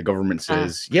 and then the government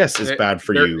says yes, it's bad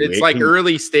for you. It's like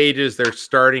early stages. They're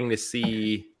starting to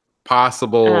see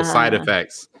possible side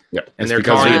effects. Yep. And they're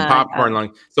calling it popcorn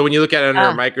lung. So when you look at it under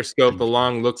a microscope, the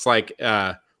lung looks like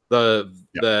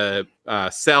the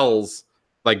cells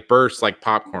like burst like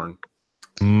popcorn.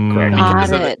 Correct.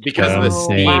 Because of the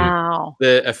steam,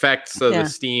 the effects of the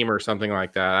steam or something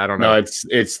like that. I don't know. No,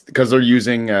 it's because they're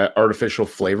using artificial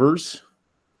flavors.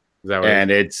 Is that and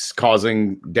it's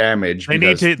causing damage. They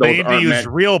need to use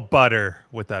real butter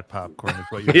with that popcorn. Is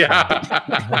what you're yeah.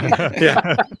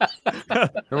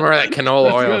 More of that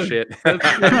canola oil shit.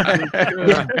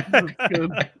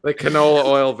 The canola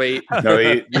oil vape. No,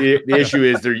 the issue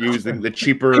is they're using the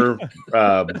cheaper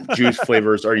juice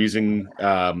flavors are using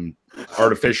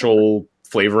artificial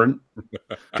flavoring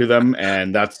to them,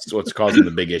 and that's what's causing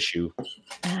the big issue.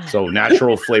 So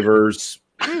natural flavors.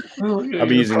 I'll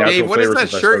be using natural what is that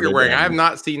shirt you're wearing? I have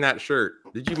not seen that shirt.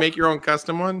 Did you make your own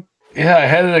custom one? Yeah, I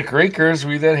had it at Grakers.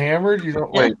 Were you that hammered? You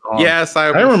don't wait. Yes, I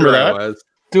remember that. Was.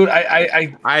 Dude,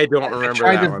 I don't remember.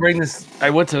 I tried to bring this. I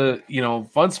went to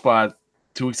Fun Spot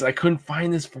 2 weeks. I couldn't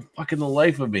find this for fucking the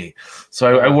life of me.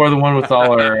 So I wore the one with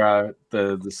all our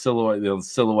the silhouette, the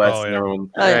silhouettes and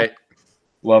everyone. Right.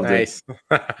 Loved it.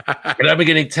 And I've been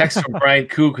getting texts from Brian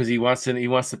Koo because he wants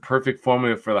the perfect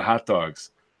formula for the hot dogs.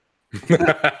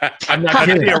 I'm not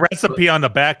kidding. A recipe on the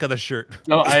back of the shirt.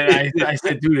 No, I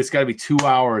said, dude, it's got to be 2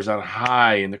 hours on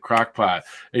high in the crock pot.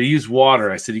 And he used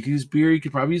water. I said, you can use beer. You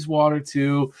could probably use water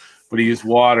too. But he used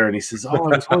water. And he says, oh,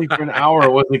 it was only for an hour.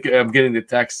 It wasn't. I'm getting the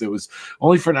text. It was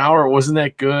only for an hour. It wasn't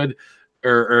that good.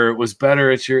 Or it was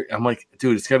better at your. I'm like,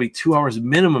 dude, it's got to be 2 hours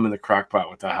minimum in the crock pot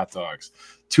with the hot dogs.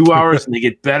 2 hours and they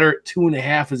get better.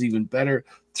 2.5 is even better.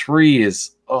 3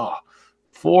 is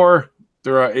 4.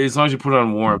 As long as you put it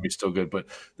on warm, you're still good. But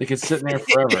they can sit in there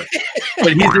forever.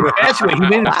 But he's infatuated. He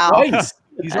made it twice.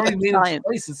 He's already made it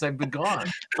twice since I've been gone.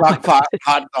 Crock pot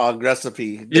hot dog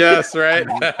recipe. Yes, right.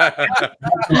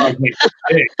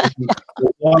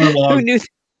 Who knew?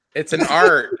 It's an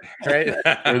art, right?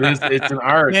 It is. It's an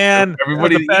art. Man,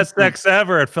 everybody, the best sex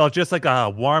ever. It felt just like a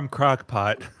warm crock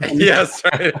pot. Yes,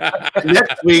 right.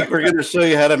 Next week, we're going to show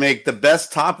you how to make the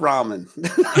best top ramen.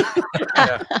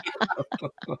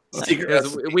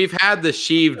 We've had the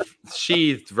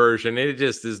sheathed version. It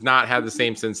just does not have the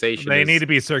same sensation. They need to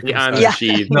be circumcised.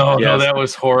 Unsheathed. No, that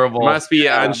was horrible. Must be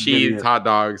unsheathed hot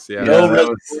dogs. Yeah. No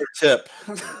reservoir tip.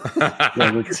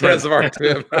 Reservoir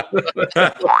tip.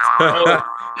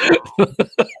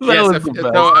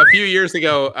 So a few years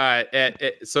ago,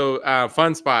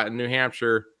 Fun Spot in New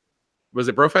Hampshire, was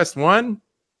it Brofest 1?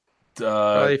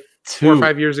 4 or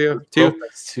 5 years ago.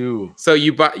 2. So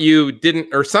you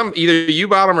didn't, or either you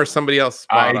bought them or somebody else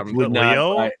bought them.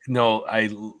 Leo?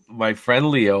 My friend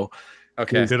Leo.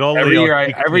 Okay.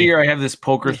 Every year I have this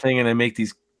poker thing and I make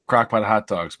these crockpot hot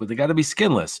dogs, but they got to be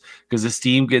skinless because the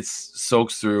steam gets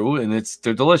soaked through and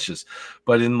they're delicious.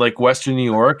 But in like Western New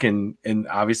York and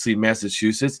obviously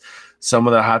Massachusetts, some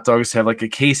of the hot dogs have like a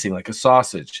casing, like a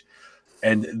sausage,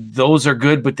 and those are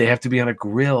good, but they have to be on a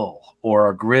grill or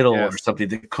a griddle or something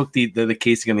to cook the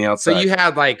casing on the outside. So you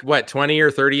had like what, 20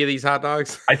 or 30 of these hot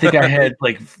dogs? I think I had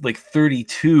like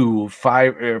 32,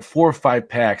 4 or 5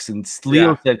 packs. And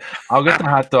Leo said, I'll get the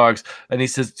hot dogs. And he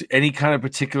says, any kind of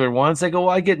particular ones? I go,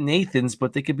 well, I get Nathan's,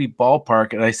 but they could be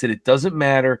Ballpark. And I said, it doesn't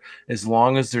matter as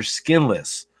long as they're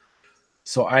skinless.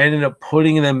 So I ended up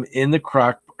putting them in the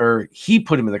he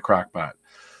put them in the crock pot.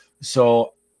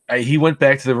 So he went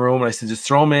back to the room and I said, just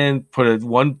throw them in, put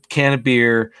 1 can of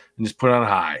beer and just put it on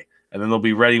high. And then they'll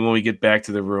be ready when we get back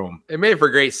to the room. It made for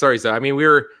great stories though. I mean, we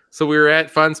were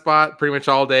at Fun Spot pretty much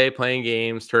all day playing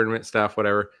games, tournament stuff,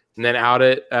 whatever. And then out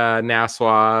at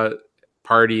Nassau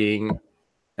partying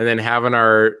and then having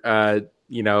our,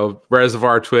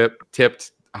 reservoir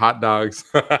tipped hot dogs.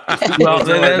 Well, because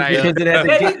it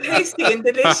had tasty and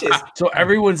delicious. So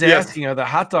everyone's asking, are the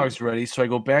hot dogs ready? So I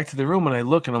go back to the room and I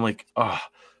look and I'm like, oh,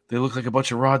 they look like a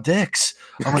bunch of raw dicks.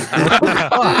 I'm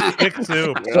like, dick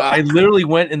soup. So I literally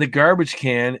went in the garbage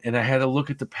can and I had to look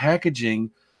at the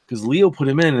packaging because Leo put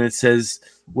them in and it says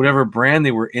whatever brand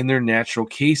they were in their natural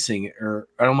casing. And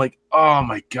I'm like, oh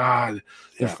my God,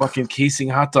 they're fucking casing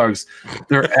hot dogs.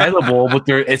 They're edible, but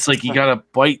it's like you gotta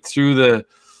bite through the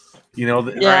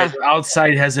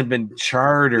outside hasn't been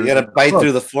charred or you gotta bite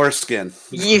through the foreskin.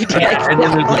 You and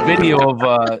then there's a video of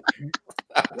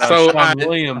Sean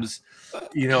Williams.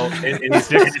 And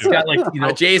it's got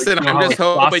like Jason, I'm just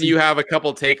hoping you have a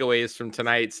couple takeaways from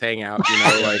tonight's hangout.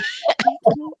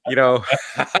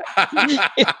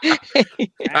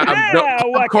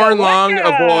 Corn lung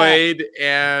avoid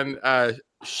and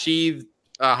sheathed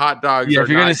hot dogs. Yeah, are if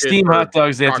you're not gonna good steam for hot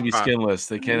dogs, they have to crock be pot. skinless.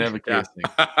 They can't have a casing.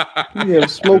 You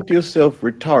have smoked yourself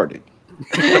retarded.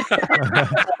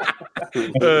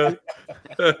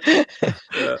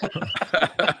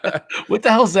 What the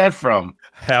hell's that from?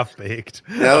 Half baked.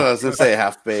 Yeah, I was gonna say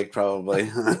half baked, probably.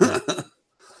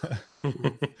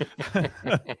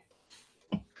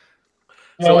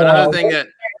 So another thing that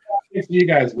what are you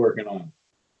guys working on?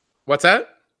 What's that?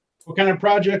 What kind of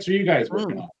projects are you guys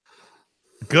working on?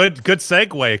 Good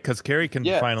segue because Carrie can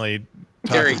finally.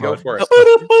 Carrie, go for it.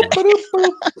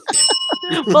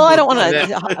 Well, I don't want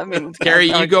to. I mean,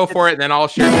 Carrie, you go for it, and then I'll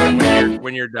share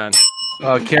when you're done.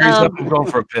 Carrie's up and going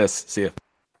for a piss. See ya.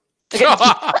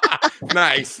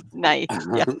 Nice. Nice.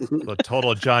 Yeah. The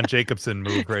total John Jacobson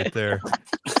move right there.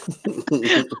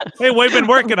 Hey, what have you been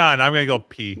working on? I'm gonna go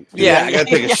pee. Yeah, I gotta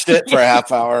take a shit for a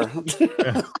half hour.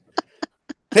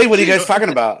 Hey, what are you guys talking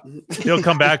about? He'll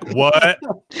come back. What?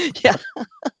 Yeah.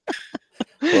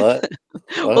 What?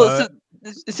 Well,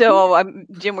 so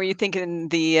Jim, were you thinking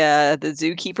the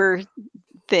zookeeper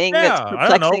thing? Yeah, that's I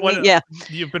don't know. perplexing me? Yeah,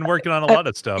 you've been working on a lot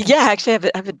of stuff. Yeah, actually,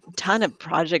 I have a ton of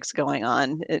projects going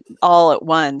on all at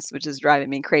once, which is driving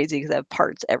me crazy because I have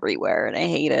parts everywhere and I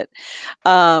hate it.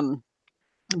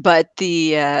 But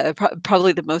the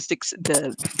probably the most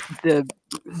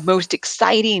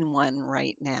exciting one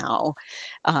right now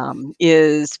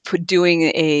is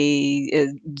doing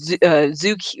a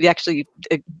zoo, actually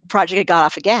a project I got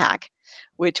off of GAC,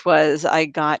 which was I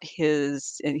got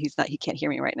his, and he can't hear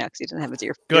me right now because he doesn't have his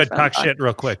earphone. Good, talk shit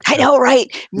real quick. I know, right?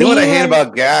 You know what I hate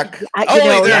about GAC? I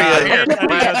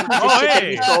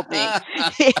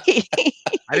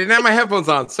didn't have my headphones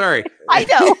on. Sorry. I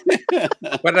know.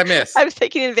 What did I miss? I was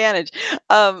taking advantage.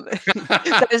 So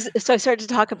I started to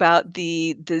talk about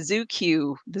the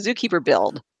zookeeper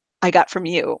build I got from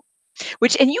you.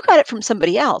 And you got it from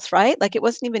somebody else, right? Like it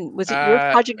wasn't even, was it your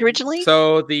project originally?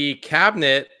 So the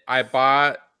cabinet I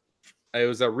bought, it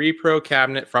was a repro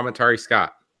cabinet from Atari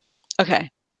Scott. Okay.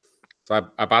 So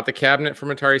I bought the cabinet from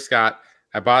Atari Scott.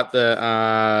 I bought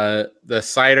the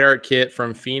side art kit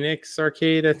from Phoenix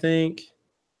Arcade, I think.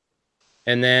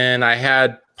 And then I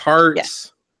had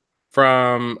parts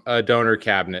from a donor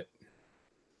cabinet.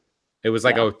 It was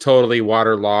like a totally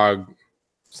waterlogged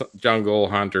jungle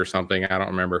hunt or something. I don't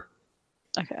remember.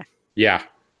 Okay. Yeah.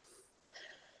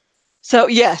 So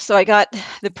so I got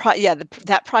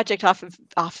that project off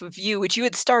of you, which you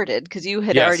had started because you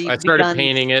had already. I started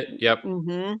painting it. Yep.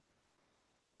 Mm-hmm.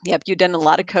 Yep. You'd done a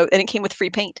lot of code, and it came with free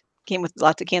paint. Came with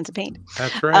lots of cans of paint.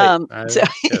 That's right.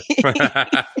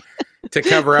 To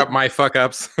cover up my fuck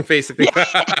ups, basically.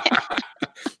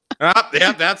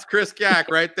 That's Chris Gack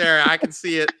right there. I can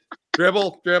see it.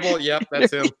 Dribble. Yep,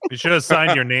 that's him. You should have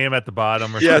signed your name at the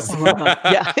bottom or something.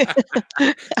 Yeah.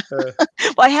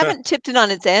 Well, I haven't tipped it on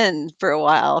its end for a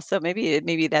while, so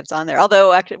maybe that's on there.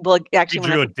 Although, actually, you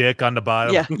drew a dick on the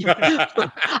bottom. Yeah.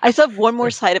 I still have one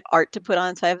more side of art to put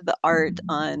on. So I have the art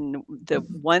on the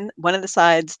one of the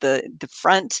sides, the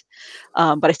front,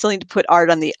 but I still need to put art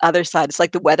on the other side. It's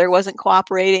like the weather wasn't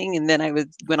cooperating, and then I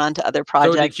went on to other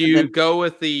projects. So did you go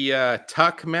with the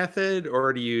tuck method,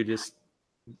 or do you just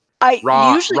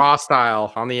raw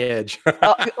style on the edge?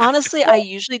 Honestly, I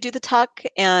usually do the tuck,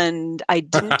 and I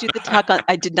didn't do the tuck on.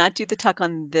 I did not do the tuck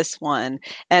on this one.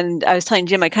 And I was telling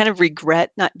Jim, I kind of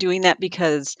regret not doing that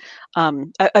because, I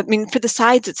mean, for the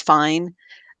sides it's fine,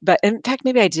 but in fact,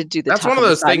 maybe I did do the. That's tuck one of on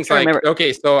those things. Like, remember.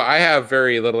 Okay, so I have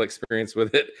very little experience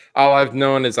with it. All I've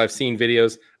known is I've seen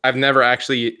videos. I've never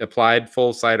actually applied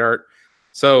full side art.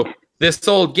 So this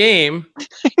old game,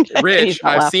 Rich,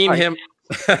 I've seen him.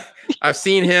 I've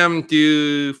seen him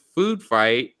do Food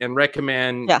Fight and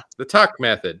recommend the tuck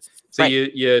method. So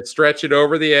you stretch it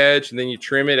over the edge and then you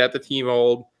trim it at the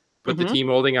T-mold, put the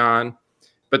T-molding on.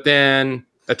 But then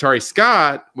Atari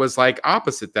Scott was like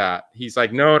opposite that. He's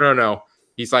like, no.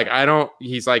 He's like,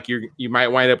 he's like, you might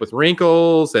wind up with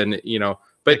wrinkles and,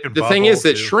 but the thing is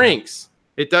it shrinks.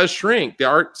 It does shrink.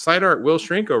 The side art will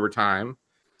shrink over time.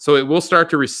 So it will start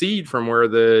to recede from where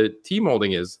the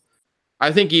T-molding is.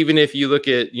 I think even if you look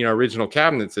at, original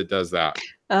cabinets, it does that.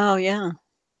 Oh, yeah.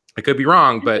 I could be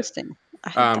wrong, but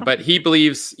he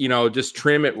believes, just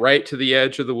trim it right to the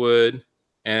edge of the wood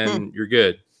and you're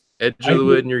good. Edge of the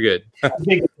wood and you're good. I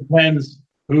think it depends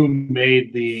who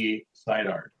made the side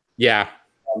art. Yeah.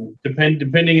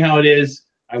 Depending how it is,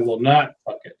 I will not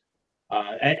fuck it.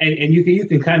 And you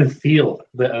can kind of feel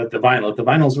the vinyl. If the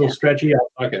vinyl's real stretchy,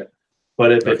 I'll fuck it.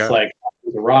 But if it's like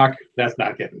the rock, that's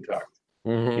not getting tucked.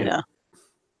 Mm-hmm. Yeah.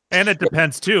 And it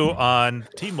depends too on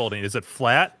T-molding. Is it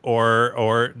flat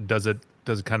or does it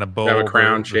kind of bow have a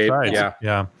crown shape? sides?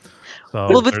 Yeah.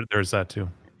 So there's that too.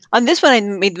 On this one, I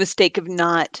made the mistake of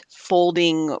not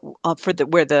folding for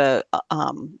where the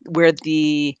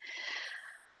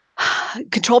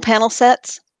control panel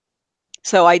sets.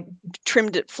 So I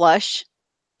trimmed it flush.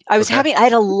 I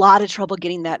had a lot of trouble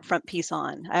getting that front piece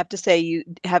on. I have to say,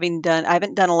 I haven't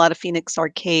done a lot of Phoenix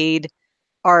Arcade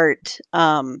art.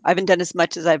 I haven't done as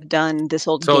much as I've done this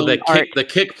old game art. The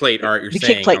kick plate art you're the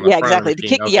saying. Kick plate, yeah, exactly. The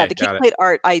kick plate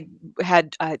art. I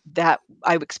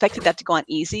expected that to go on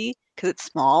easy because it's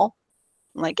small.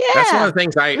 I'm like, yeah. That's one of the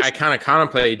things I kind of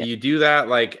contemplated. Do you do that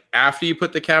like after you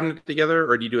put the cabinet together,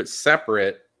 or do you do it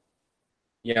separate?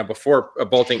 Before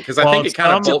bolting, because I think it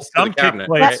kind of bolts to the cabinet.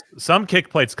 Right? Some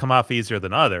kick plates come off easier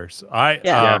than others.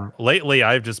 Lately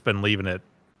I've just been leaving it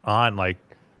on, like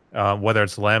whether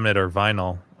it's laminate or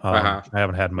vinyl. I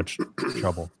haven't had much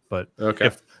trouble, but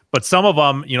but some of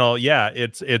them,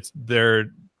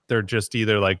 they're just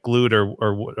either like glued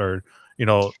or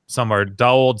some are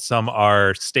doweled, some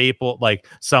are stapled, like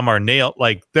some are nailed.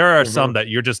 Like there are some that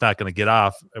you're just not going to get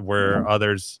off, where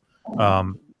others,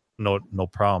 no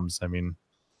problems. I mean.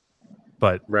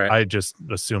 But I just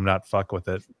assume not fuck with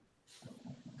it.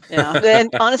 Yeah, and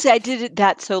honestly, I did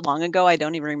that so long ago. I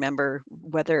don't even remember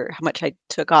how much I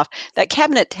took off. That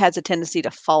cabinet has a tendency to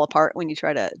fall apart when you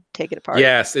try to take it apart.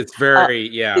 Yes, it's very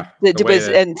the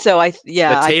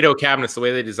Tato cabinets, the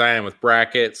way they design them with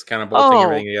brackets, kind of bolting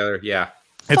everything together. Yeah.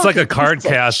 It's like a card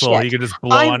castle. You can just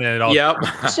blow on it all. Yep.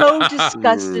 So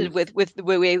disgusted with the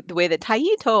way that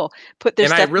Taito put their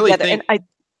stuff together.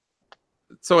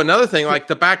 So another thing, like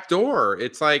the back door,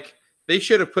 it's like they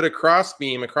should have put a cross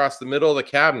beam across the middle of the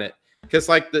cabinet, because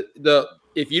like the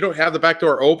if you don't have the back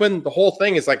door open, the whole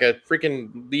thing is like a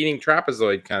freaking leaning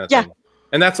trapezoid kind of thing.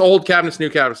 And that's old cabinets, new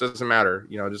cabinets, doesn't matter.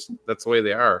 Just that's the way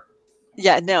they are.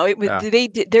 Yeah, no, it was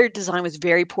their design was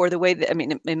very poor. The way that, I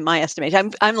mean, in my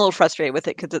estimation, I'm a little frustrated with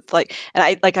it because it's like,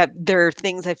 and there are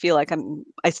things I feel like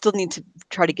I still need to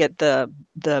try to get the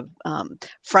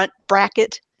front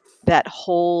bracket that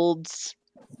holds.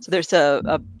 So there's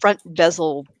a front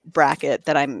bezel bracket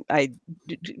that I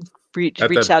reached at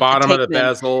the bottom of the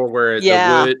bezel where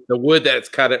the wood that's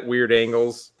cut at weird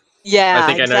angles. Yeah, I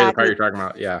think I know the part you're talking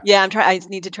about. Yeah, I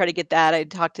need to try to get that. I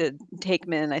talked to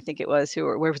Takeman, I think it was,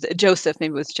 where was it? Joseph,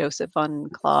 maybe it was Joseph on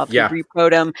Clov. Yeah, who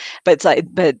reproed him, but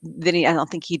then I don't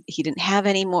think he didn't have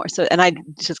any more. So, and I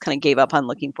just kind of gave up on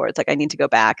looking for it. It's like I need to go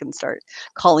back and start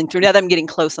calling through. Now that I'm getting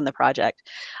close on the project,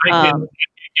 I can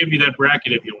give you that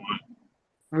bracket if you want.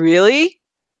 Really?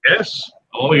 Yes.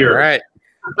 All yours. All right.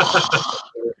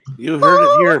 You heard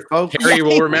it here, folks. Harry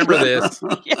will remember this.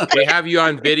 We have you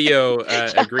on video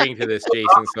agreeing to this,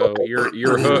 Jason. So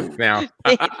you're hooked now.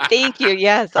 Thank you.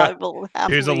 Yes, I will.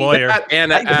 Here's a lawyer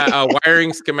and a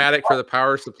wiring schematic for the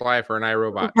power supply for an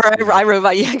iRobot.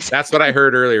 iRobot, yeah, exactly. That's what I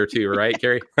heard earlier too, right,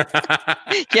 Carrie?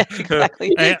 Yes,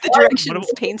 exactly. The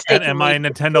directions painstaking. And my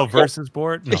Nintendo Versus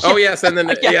board. No. Oh yes, and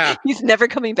then he's never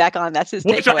coming back on. That's his.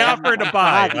 Which I offered to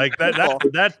buy. Like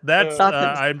that's.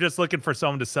 I'm just looking for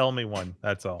someone to sell me one.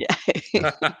 That's all.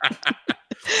 Yeah.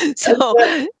 So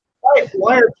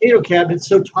why are Tato cabinets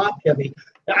so top heavy?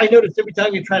 I noticed every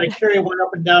time you try to carry one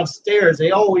up and down stairs,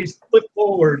 they always flip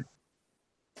forward.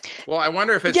 Well, I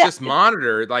wonder if it's just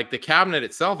monitored. Like the cabinet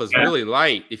itself is really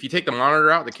light. If you take the monitor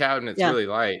out, the cabinet's really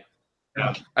light.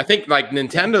 Yeah. I think like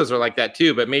Nintendos are like that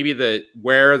too, but maybe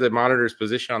where the monitor's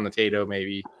positioned on the Tato,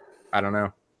 maybe. I don't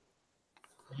know.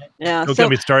 Yeah, don't get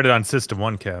me started on System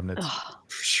 1 cabinets.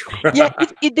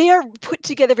 They are put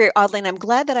together very oddly, and I'm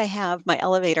glad that I have my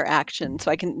elevator action, so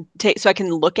I can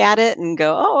look at it and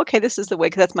go, oh, okay, this is the way,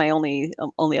 because that's my only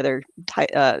other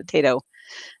Taito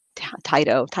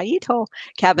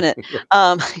cabinet.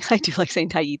 I do like saying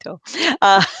Taito.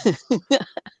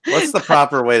 What's the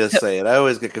proper way to say it? I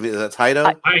always get confused. Is that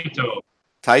Taito?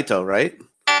 Taito, right?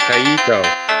 Taito.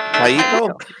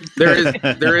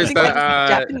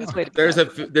 There's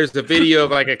a video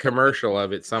of like a commercial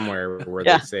of it somewhere where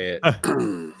they say it.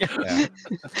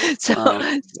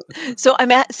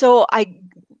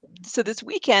 So this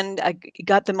weekend I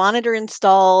got the monitor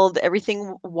installed,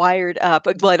 everything wired up.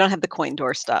 Well, I don't have the coin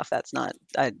door stuff. That's not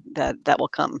that will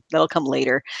come. That'll come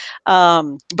later.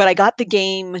 But I got the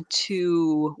game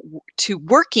to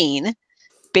working.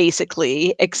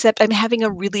 Basically, except I'm having a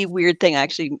really weird thing. I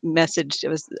actually messaged, it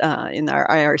was in our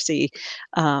IRC.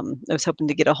 I was hoping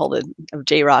to get a hold of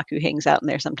J-Rock, who hangs out in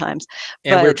there sometimes.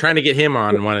 And we're trying to get him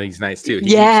on one of these nights too.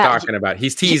 He's talking about,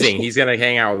 he's teasing. He's going to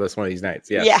hang out with us one of these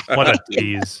nights. Yes. Yeah. What a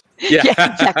tease. Yeah,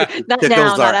 exactly. Not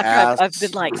now, not after I've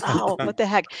been like, oh, what the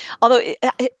heck. Although,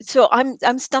 so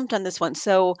I'm stumped on this one.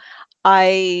 So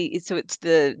it's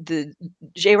the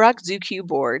J-Rock ZooQ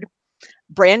board,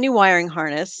 brand new wiring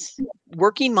harness,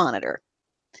 working monitor.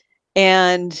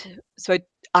 And so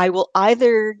I will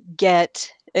either get,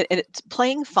 and it's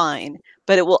playing fine,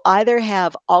 but it will either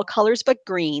have all colors but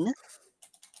green,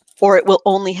 or it will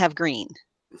only have green.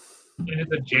 And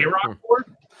it's a J-Rock board?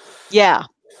 Yeah.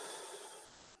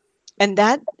 And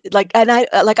that,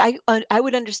 I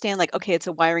would understand, like, okay, it's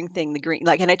a wiring thing, the green,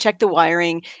 like, and I checked the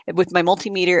wiring with my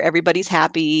multimeter, everybody's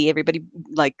happy, everybody,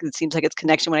 like, it seems like it's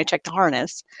connection when I check the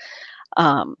harness.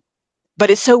 But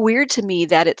it's so weird to me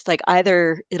that it's like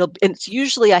either it's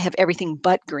usually I have everything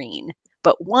but green,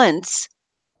 but once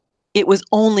it was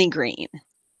only green.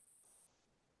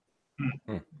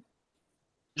 Now,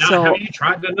 so, have you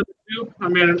tried another two? I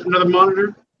mean, another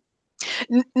monitor?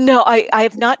 No, I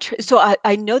have not. So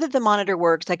I know that the monitor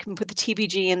works. I can put the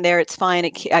TPG in there. It's fine.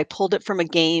 I pulled it from a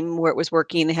game where it was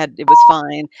working. It was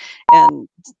fine. And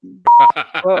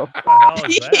whoa.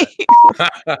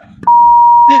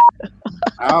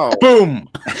 Oh, boom!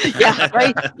 Yeah,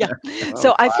 right. Yeah.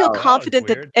 So I feel confident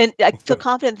that I feel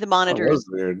confident the monitor's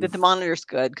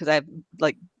good because I have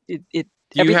like it.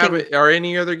 Do you have it? Are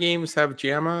any other games have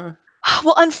JAMA?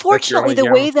 Well, unfortunately, the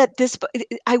way that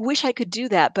I wish I could do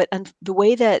that, but the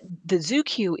way that the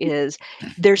ZooQ is,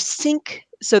 there's sync.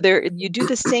 So you do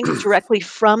the sync directly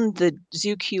from the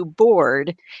ZooQ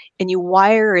board, and you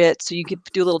wire it. So you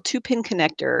do a little 2-pin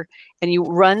connector, and you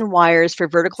run wires for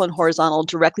vertical and horizontal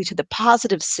directly to the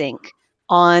positive sync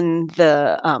on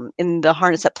the in the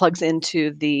harness that plugs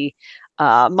into the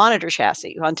monitor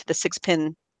chassis, onto the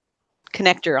 6-pin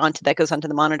connector that goes onto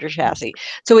the monitor chassis.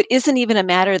 So it isn't even a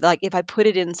matter that, like, if I put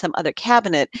it in some other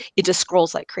cabinet, it just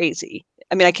scrolls like crazy.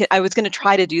 I mean, I was going to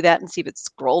try to do that and see if it's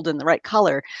scrolled in the right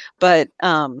color, but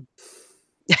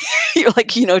you're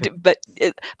like, but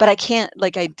I can't,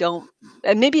 like, I don't,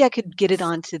 and maybe I could get it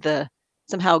onto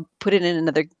somehow put it in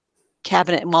another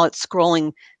cabinet, and while it's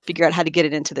scrolling, figure out how to get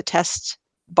it into the test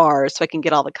bar so I can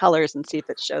get all the colors and see if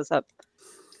it shows up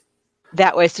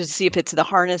that way. So to see if it's the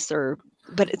harness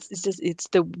but it's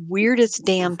the weirdest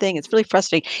damn thing. It's really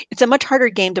frustrating. It's a much harder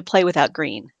game to play without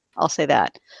green. I'll say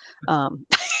that.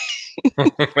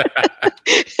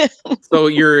 So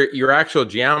your actual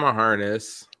JAMA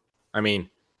harness, I mean,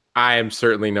 I am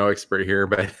certainly no expert here,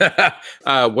 but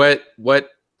what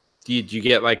did you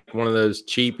get, like one of those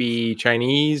cheapy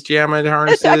Chinese JAMA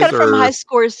harnesses? I got it from High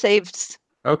Scores Saved.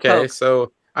 Okay, folks.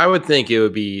 So I would think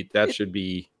that should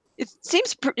be. It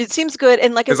seems good,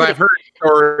 and like, because I've heard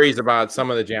stories about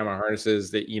some of the JAMA harnesses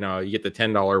that you get the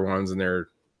 $10 ones and they're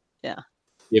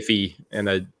iffy, and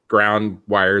the ground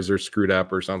wires are screwed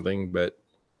up or something. But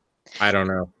I don't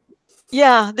know.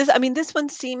 Yeah, this one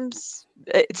seems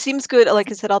good. Like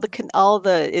I said,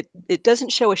 it doesn't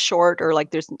show a short or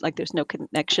there's no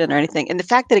connection or anything. And the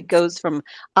fact that it goes from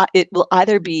it will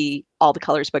either be all the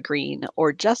colors but green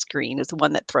or just green is the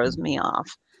one that throws me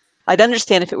off. I'd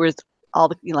understand if it was all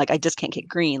the I just can't get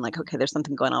green. Like, okay, there's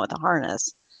something going on with the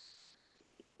harness,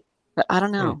 but I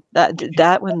don't know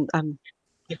that one.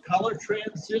 The color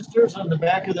transistors on the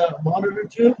back of the monitor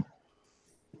tube.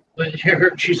 But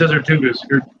she says her tube is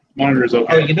her monitor is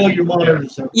okay. Oh, your monitor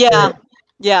is okay. Yeah,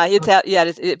 it's out.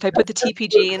 Yeah, if I put the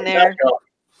TPG in there,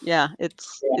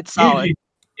 it's solid.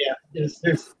 Usually,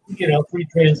 there's 3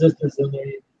 transistors in there.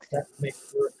 You have to make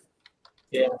it work.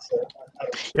 Yeah,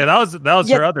 that was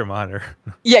her other monitor.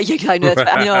 Yeah, I know.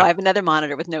 I know. I have another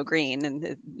monitor with no green,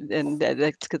 and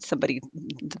that's because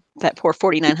that poor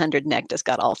 4900 neck just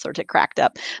got all sorts of cracked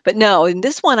up. But no, in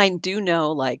this one, I do know,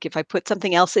 like, if I put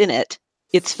something else in it,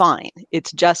 it's fine.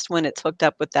 It's just when it's hooked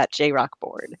up with that J-Rock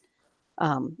board.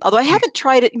 Although I haven't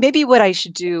tried it. Maybe what I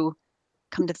should do,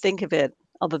 come to think of it,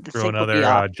 although the throw sync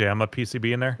another JAMA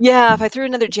PCB in there. Yeah, if I threw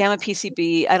another JAMA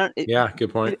PCB, I don't.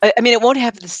 Good point. I mean, it won't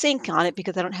have the sync on it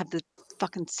because I don't have the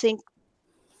fucking sync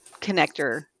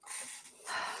connector.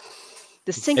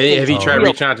 The sync. Have you tried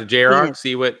reaching out to J-Rock,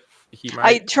 see what he might?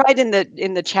 I tried in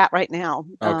the chat right now.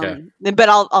 Okay. But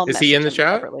I'll. Is he in the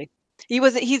chat? Separately. He's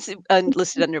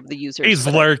listed under the user. He's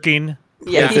lurking.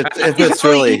 Yeah, if it's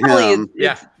really him.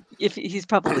 If he's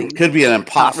probably could be an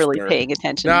imposter. Not really paying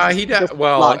attention. No, he does.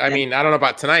 Well, I mean, I don't know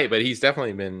about tonight, but he's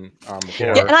definitely been on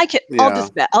before. Yeah,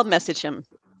 and I'll message him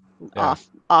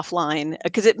offline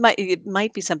because it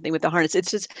might be something with the harness.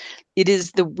 It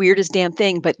is the weirdest damn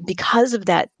thing, but because of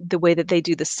that, the way that they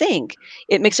do the sync,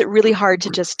 it makes it really hard to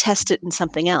just test it in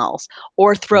something else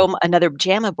or throw another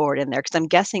JAMA board in there because I'm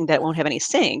guessing that it won't have any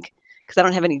sync because I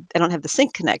don't have the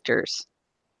sync connectors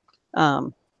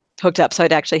hooked up, so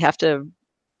I'd actually have to.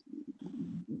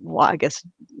 Well, I guess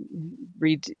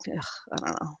read. I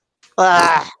don't know.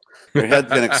 Your head's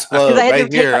gonna explode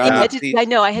right here. I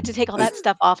know. I had to take all that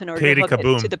stuff off in order to hook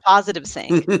it to the positive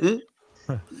sync.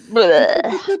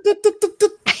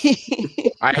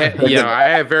 I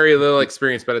have very little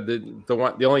experience, but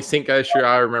the only sync issue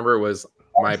I remember was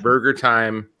my Burger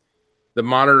Time. The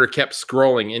monitor kept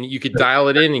scrolling, and you could dial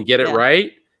it in and get it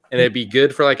right, and it'd be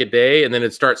good for like a day, and then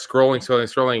it'd start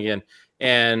scrolling again.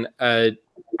 And I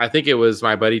think it was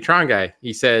my buddy Tron guy.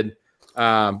 He said,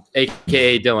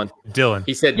 AKA Dylan.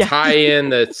 He said tie in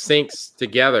the syncs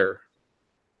together.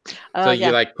 So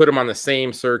you like put them on the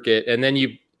same circuit, and then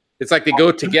it's like they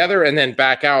go together and then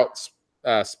back out,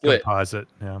 split. Composite,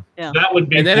 yeah. That would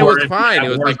be. And then it was fine. It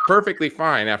was like perfectly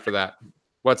fine after that.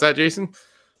 What's that, Jason?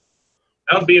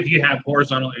 That would be if you have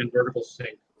horizontal and vertical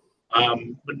sync.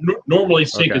 But normally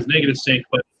sync is negative sync,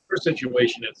 but in your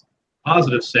situation it's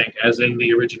positive sync, as in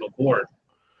the original board.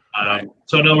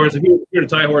 So in other words, if you were to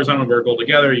tie horizontal and vertical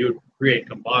together, you would create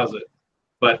composite.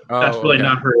 But that's really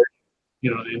not her.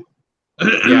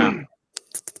 Yeah.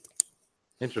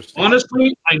 Interesting.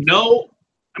 Honestly, I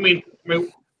mean,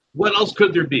 what else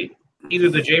could there be? Either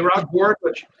the J-Rock board,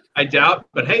 which I doubt,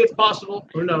 but hey, it's possible.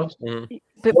 Who knows?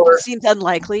 But it seems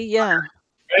unlikely, yeah.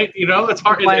 Right? It's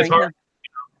hard. It's hard.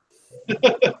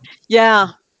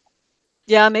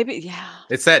 Yeah, maybe. Yeah.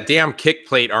 It's that damn kick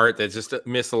plate art that's just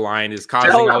misaligned is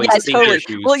causing all these issues.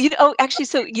 Well, actually,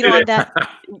 so on that,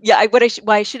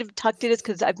 why I should have tucked it is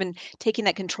because I've been taking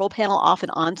that control panel off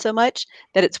and on so much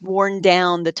that it's worn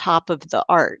down the top of the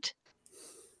art.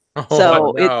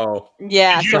 So it's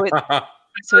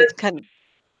kind of.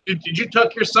 Did you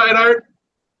tuck your side art?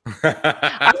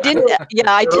 I didn't.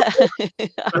 Yeah,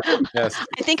 yes.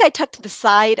 I think I tucked the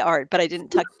side art, but I didn't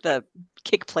tuck the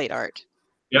kick plate art.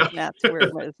 Yeah, that's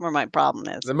where my problem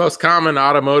is. The most common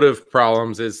automotive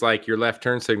problems is like your left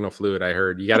turn signal fluid. I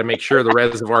heard you got to make sure the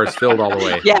reservoir is filled all the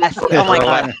way. Yes. Oh my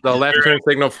god. The left turn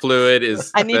signle fluid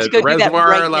is. I need to go do that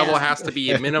reservoir right level now. has to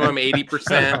be a minimum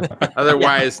 80%.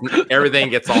 Otherwise, everything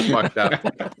gets all fucked up.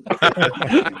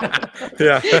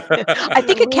 Yeah. I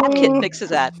think a cap kit fixes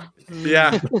that.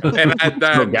 Yeah. And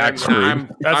that's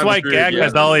why Gag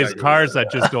has all these cars that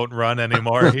just don't run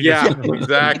anymore.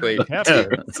 Exactly.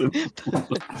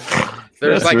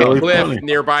 There's like a cliff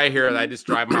nearby here that I just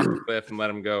drive them off the cliff and let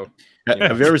them go.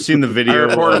 Have you ever seen the video? I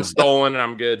report them stolen and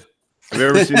I'm good. Have you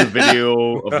ever seen the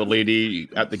video of the lady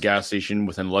at the gas station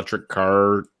with an electric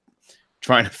car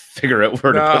trying to figure out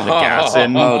where to put the gas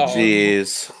in? Oh,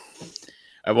 jeez.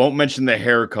 I won't mention the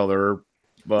hair color,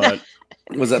 but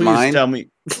was it mine? Tell me.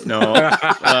 No,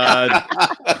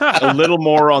 a little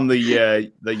more on the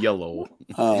yellow.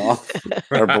 Oh,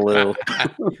 or blue.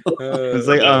 It's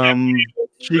like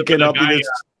she cannot be this.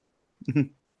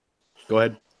 Go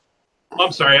ahead.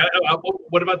 I'm sorry.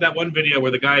 What about that one video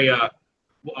where the guy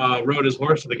rode his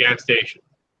horse to the gas station?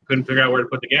 Couldn't figure out where to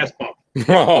put the gas pump.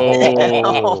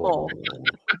 Oh.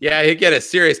 Yeah, he'd get a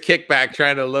serious kickback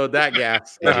trying to load that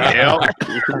gas. Talk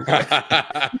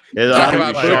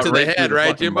about boot to the head,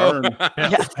 right, Jimbo?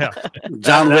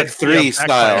 John Wick 3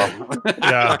 style.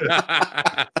 Yeah.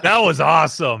 That was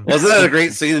awesome. Wasn't that a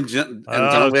great scene in John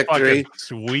Wick 3?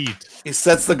 Sweet. He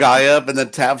sets the guy up and then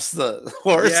taps the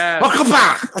horse. Yes.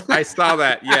 I saw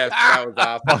that. Yes, that was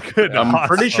awesome. I'm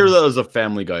pretty sure that was a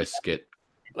Family Guy skit.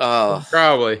 Oh,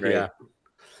 probably. great. Yeah.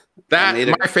 That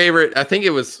my favorite. I think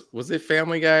it was it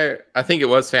Family Guy? I think it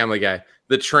was Family Guy.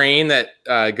 The train that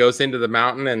goes into the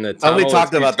mountain and the tunnel. We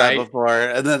talked about that before,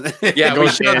 and then we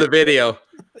showed the video.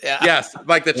 Yeah. Yes,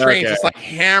 like the train just like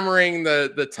hammering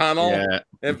the tunnel. Yeah.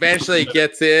 And eventually it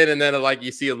gets in, and then like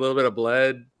you see a little bit of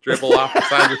blood dribble off the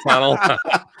side of the tunnel.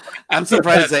 I'm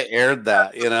surprised they aired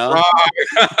that.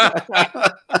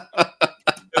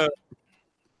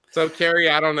 So, Carrie,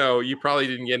 I don't know. You probably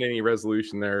didn't get any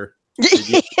resolution there.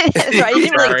 Right, I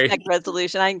didn't really expect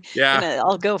resolution. I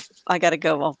gotta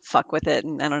go. I'll fuck with it,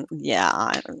 and I don't.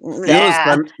 Yeah. You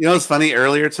know what's funny?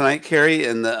 Earlier tonight, Carrie,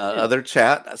 in the other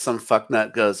chat, some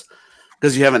fucknut goes,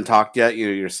 because you haven't talked yet.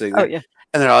 You're sitting there,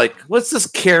 and they're like, "What's this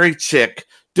Carrie chick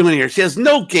doing here? She has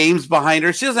no games behind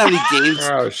her. She doesn't have any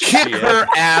games. Kick her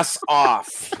ass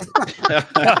off."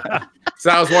 So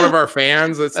that was one of our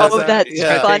fans. That's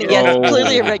funny. Yeah,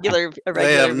 clearly a regular.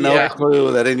 They have no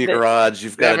clue that in your garage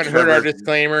you've got. You haven't heard our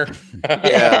disclaimer.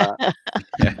 Yeah. I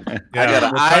got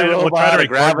an iRobot, a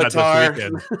Gravatar.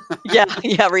 Reactor.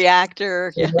 Yeah.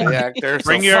 Reactor.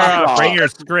 Bring your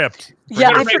script.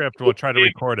 We'll try to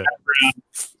record it.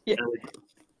 Yeah.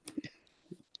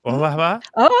 What?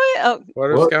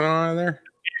 What is going on there?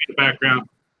 The background.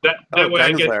 That way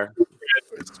I get.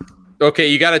 Okay,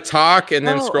 you got to talk and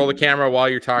then scroll the camera while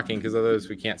you're talking, because otherwise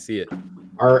we can't see it.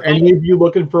 Are any of you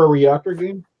looking for a reactor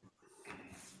game?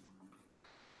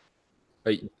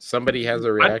 Somebody has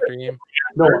a reactor game?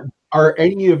 No. Are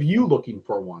any of you looking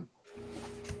for one?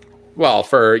 Well,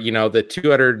 for the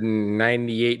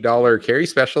 $298 carry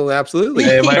special, absolutely.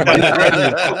 Hey,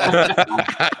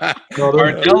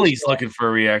 Artelli's looking for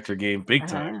a reactor game, big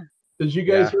time. Did you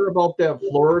guys hear about that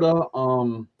Florida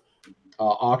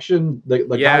auction?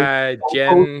 The guy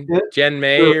Jen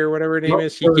May or whatever her name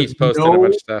is. She keeps posting a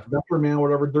bunch of stuff. Man,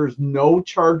 whatever. There's no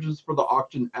charges for the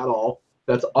auction at all.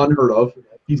 That's unheard of.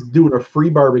 He's doing a free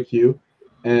barbecue,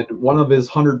 and one of his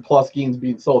 100+ games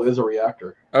being sold is a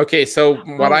reactor. Okay, so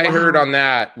what I heard on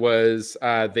that was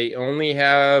they only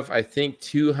have, I think,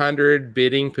 200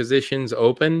 bidding positions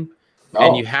open,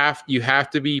 and you have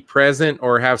to be present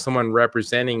or have someone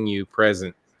representing you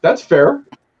present. That's fair.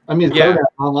 I mean, it's better than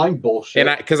online bullshit.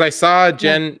 And because I saw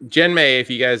Jen May, if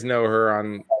you guys know her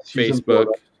on Facebook,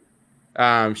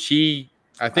 she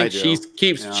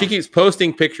keeps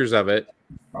posting pictures of it.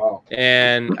 Oh.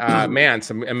 And man,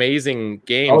 some amazing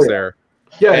games there.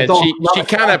 Yeah, and she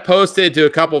kind of posted to a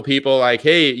couple people like,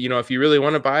 hey, if you really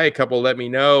want to buy a couple, let me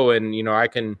know, and I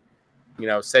can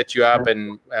set you up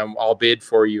and I'll bid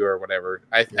for you or whatever.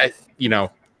 I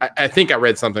think I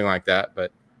read something like that,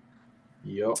 but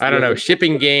I don't know.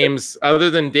 Shipping games other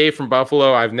than Dave from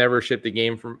Buffalo, I've never shipped a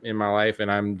game in my life, and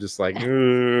I'm just like,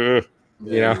 Well,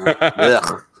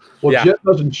 Jet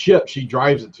doesn't ship; she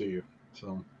drives it to you.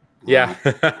 So yeah.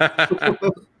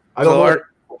 I don't know.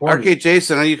 Arcade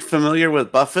Jason, are you familiar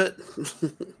with Buffett?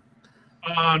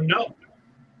 No.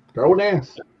 Throw an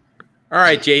ass. All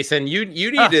right, Jason, you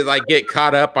need to get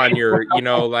caught up on your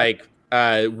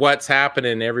what's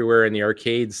happening everywhere in the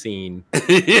arcade scene.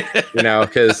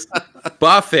 Because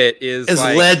Buffett is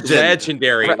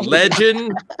legendary. Right.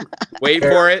 Legend. Wait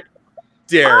for it.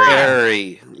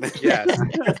 Dairy. Yes.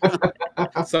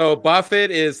 So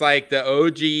Buffett is like the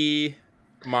OG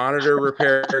monitor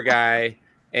repair guy.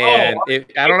 And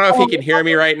I don't know if he can hear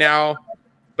me right now,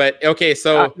 but okay,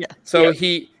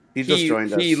 he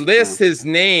lists his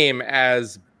name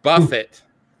as Buffett,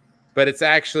 but it's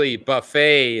actually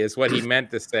buffet is what he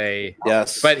meant to say.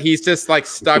 Yes, but he's just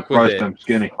stuck with it. I'm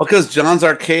skinny. Well, because John's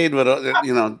Arcade would,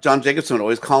 John Jacobson would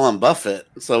always call him Buffett,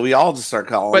 so we all just start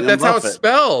calling him. But that's Buffett. how it's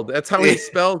spelled. That's how he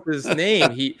spelled his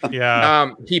name. He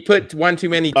put one too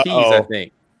many T's, I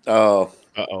think.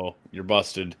 You're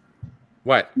busted.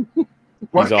 What?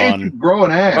 He's on.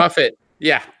 Growing ass. Buffett.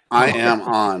 Yeah. I am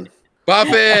on.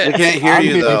 Buffett. We can't hear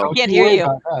you though. I can't hear you.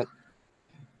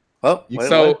 Oh,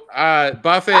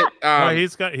 Buffett.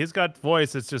 He's got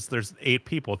voice. It's just there's 8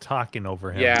 people talking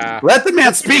over him. Yeah. Let the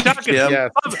man speak.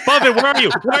 Yes. Buffett, where are you?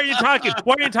 Why are you talking?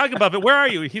 Why are you talking, Buffett? Where are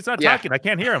you? He's not talking. I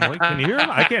can't hear him. Can you hear him?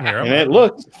 I can't hear him. And it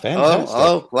looks fantastic.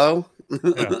 Hello.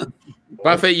 Yeah.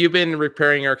 Buffett, you've been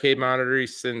repairing arcade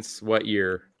monitors since what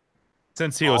year?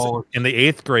 Since he was in the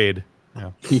 8th grade.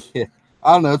 Yeah.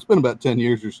 I don't know. It's been about 10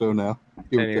 years or so now.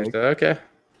 10 years ago. Okay.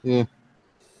 Yeah.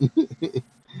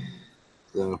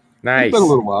 So nice. It's been a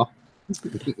little while.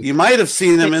 You might have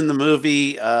seen him in the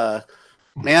movie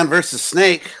Man vs.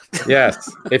 Snake. Yes.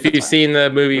 If you've seen the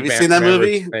movie. Have you seen that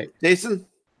movie, Jason?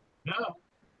 No,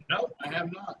 I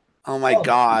have not. Oh my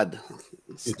God.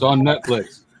 It's on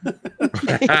Netflix.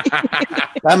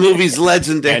 That movie's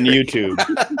legendary. And YouTube.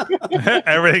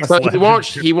 Everything's so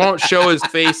he won't show his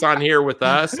face on here with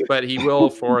us, but he will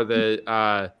for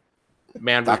the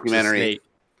Man vs. documentary. Snake.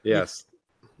 Yes.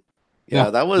 Yeah,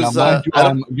 that was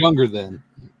I'm younger then.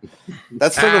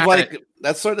 That's sort of like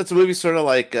that's a movie sort of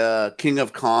like King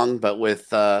of Kong, but with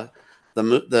the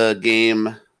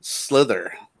game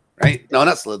Slither, right? No,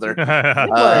 not Slither.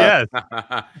 Yes.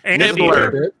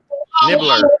 Nibbler.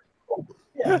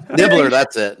 Nibbler,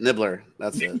 that's it. Nibbler,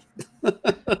 that's it.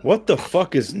 What the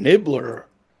fuck is Nibbler?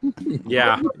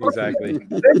 Yeah, exactly.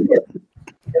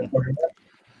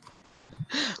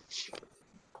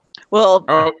 Well,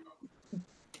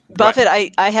 Buffett,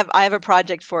 I have a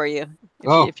project for you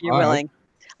if you're willing.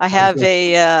 I have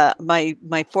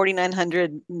my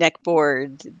 4900 neck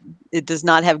board. It does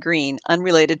not have green,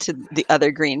 unrelated to the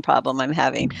other green problem I'm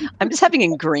having. I'm just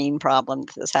having a green problem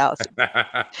with this house.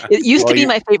 It used to be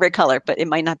my favorite color, but it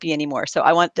might not be anymore. So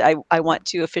I want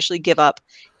to officially give up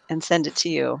and send it to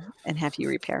you and have you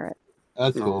repair it.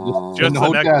 That's cool. Just the the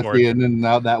whole neck chassis, board. and then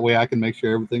now that way I can make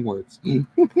sure everything works.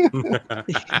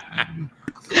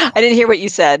 I didn't hear what you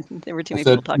said. There were too many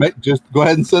people talking. Just go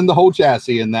ahead and send the whole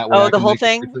chassis, and that way the whole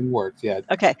thing? Everything works. Yeah.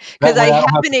 Okay, because I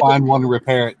have been able to find one to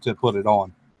repair it to put it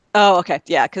on. Oh, okay,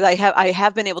 yeah, because I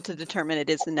have been able to determine it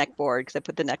is the neck board because I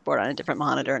put the neck board on a different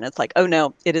monitor, and it's like, oh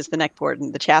no, it is the neck board,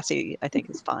 and the chassis I think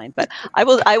is fine. But I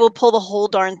will pull the whole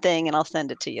darn thing and I'll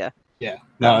send it to you. Yeah,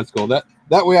 no, that's cool.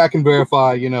 That way I can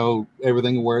verify,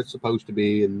 everything where it's supposed to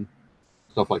be and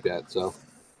stuff like that. So,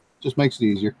 just makes it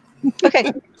easier.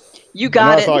 Okay, you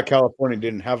got it. I thought California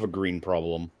didn't have a green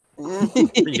problem.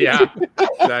 Yeah,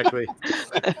 exactly.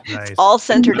 Nice. All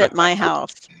centered at my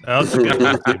house.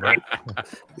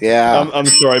 Yeah. I'm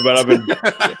sorry, but I've been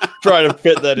trying to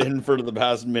fit that in for the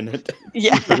past minute.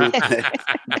 Yeah.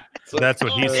 That's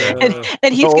what he said.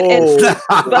 And he's gonna,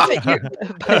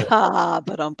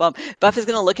 Buff is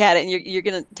going to look at it, and you're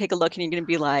going to take a look, and you're going to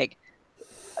be like,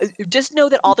 just know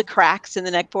that all the cracks in the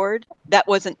neck board, that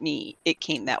wasn't me. It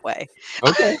came that way.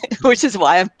 Okay. Which is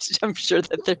why I'm sure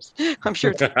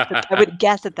that I would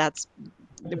guess that that's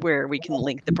where we can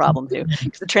link the problem to,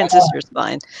 because the transistor is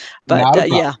fine. But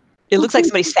yeah, it looks like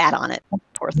somebody sat on it.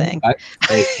 Poor thing.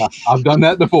 I've done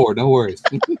that before. No worries.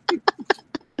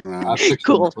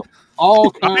 Cool.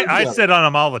 All I sit on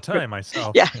them all the time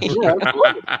myself. Yeah.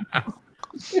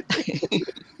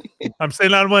 I'm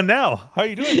sitting on one now. How are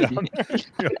you doing down there?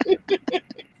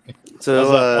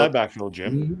 So, my back feel,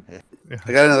 Jim.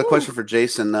 I got another question for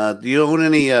Jason. Do you own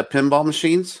any pinball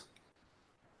machines?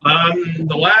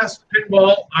 The last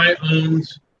pinball I owned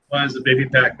was a Baby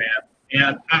Pac-Man,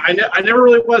 and I never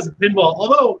really was a pinball.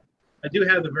 Although I do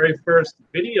have the very first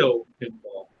video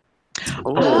pinball.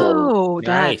 Oh,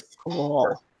 nice. That's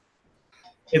cool.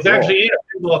 It's actually in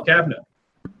a pinball cabinet.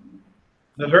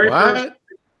 The very first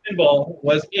pinball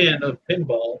was in a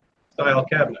pinball style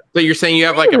cabinet. So you're saying you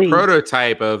have like a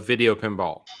prototype of video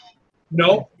pinball?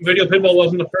 No, video pinball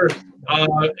wasn't the first.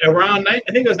 Around, I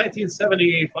think it was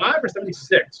 1975 or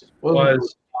 76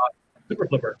 was Super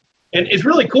Flipper. And it's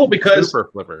really cool because Super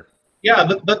Flipper. Yeah,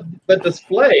 the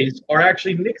displays are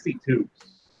actually Nixie tubes.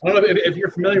 I don't know if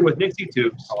you're familiar with Nixie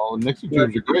tubes. Oh, Nixie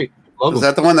tubes are great. Is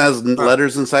that the one that has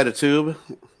letters inside a tube?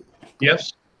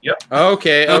 Yes. Yep.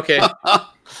 Okay.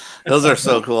 Those are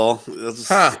so cool.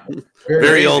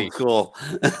 Very old school.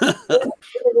 As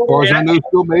far as I know,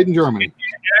 still made in Germany. It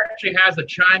actually has a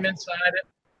chime inside it,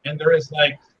 and there is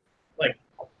like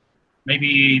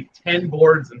maybe 10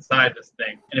 boards inside this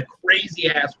thing, and a crazy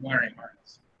ass wiring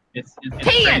harness. It's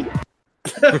 10.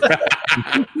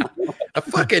 A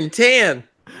fucking 10.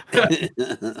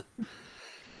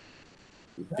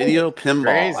 Video pinball.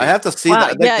 Crazy. I have to see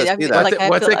that. See that.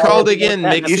 What's it called again?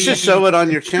 You should show it on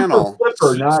your channel.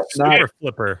 Flipper, not Super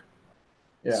Flipper.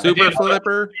 Yeah. Super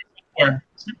Flipper.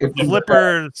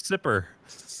 Flipper Sipper.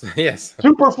 Yes.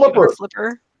 Super Flipper.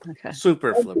 Flipper. Okay.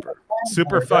 Super Flipper.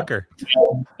 Super Fucker.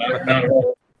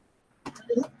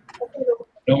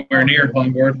 Nowhere near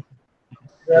Longboard.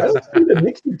 Yeah, I don't see the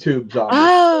Nixie tubes on.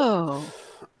 Oh.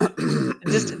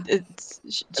 It's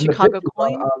Chicago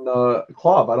coin on the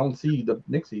club. I don't see the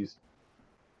Nixies.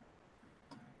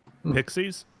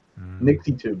 Pixies?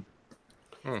 Nixie tube.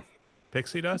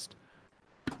 Pixie dust?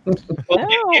 If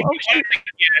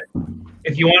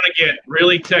you want to get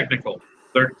really technical,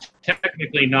 they're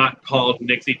technically not called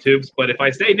Nixie tubes, but if I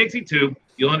say Nixie tube,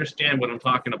 you'll understand what I'm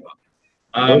talking about.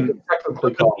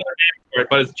 Technically called.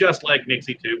 But it's just like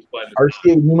Nixie tubes. But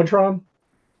RCA Numatron?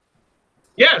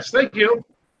 Yes, thank you.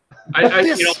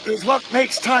 This is what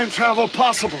makes time travel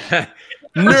possible.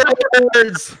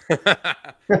 Nerds.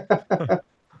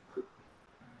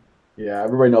 Yeah,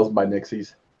 everybody knows my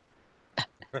Nixies.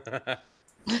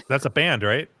 That's a band,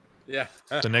 right? Yeah.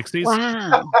 The Nixies?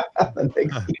 Wow. The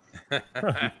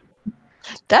Nixies.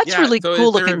 That's really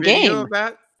cool looking game.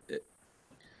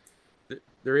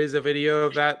 There is a video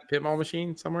of that pinball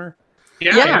machine somewhere?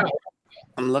 Yeah.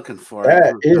 I'm looking for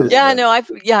that it. Is, yeah, no, I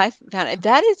found it.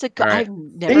 That is a I've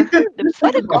never heard of it.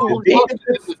 What a cool they did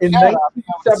this in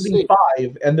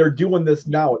 1975, and they're doing this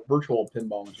now with virtual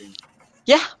pinball machines.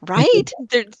 Yeah, right.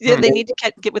 They need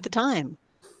to get with the time.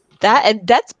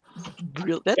 That's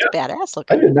badass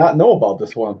looking. I did not know about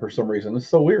this one for some reason. It's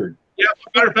so weird. Yeah,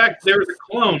 matter of fact, there was a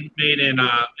clone made in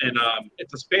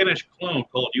it's a Spanish clone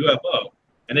called UFO,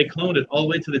 and they cloned it all the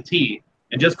way to the T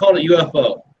and just called it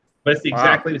UFO. But it's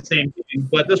exactly the same thing.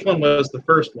 But this one was the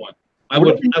first one. I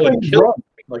would kill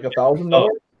like $1,000.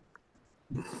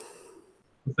 What's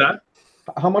that?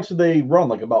 How much do they run?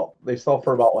 They sell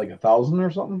for about like $1,000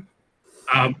 or something.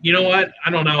 You know what?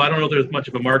 I don't know. I don't know if there's much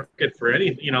of a market for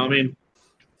anything. I mean,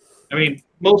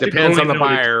 most depends on the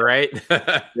buyer, right?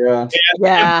 Yeah.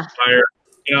 Yeah. Buyer,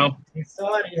 You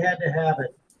saw it, you had to have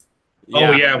it.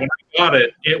 Oh yeah, when I got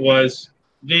it, it was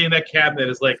that cabinet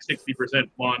is like 60%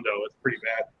 Mondo. It's pretty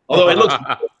bad. Although it looks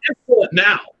cool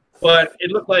now, but it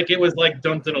looked like it was like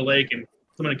dumped in a lake, and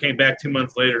someone came back 2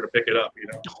 months later to pick it up.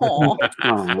 Oh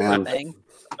man.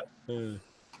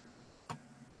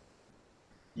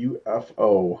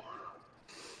 UFO.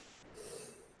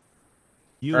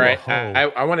 All right,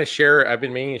 I want to share. I've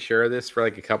been meaning to share this for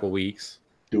like a couple weeks.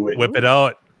 Do it. Whip it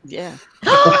out. Yeah.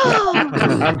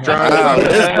 I'm trying. I'm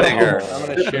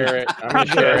going to share it. I'm going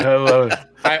to share it.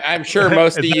 I'm sure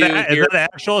most of you is that the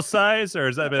actual size, or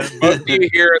is that most of you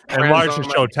here enlarged to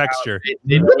show texture?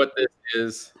 They know what this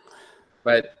is,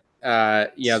 but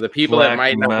the people that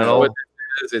might not know what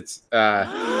this is, it's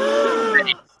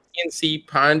CNC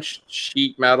punched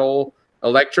sheet metal,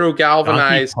 electro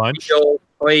galvanized steel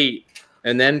plate,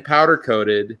 and then powder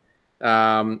coated.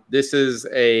 This is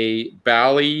a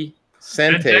Bally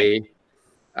Sente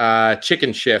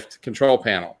chicken shift control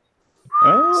panel.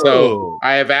 Oh. So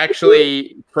I have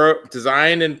actually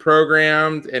designed and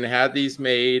programmed and had these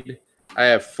made. I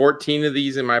have 14 of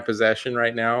these in my possession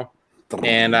right now.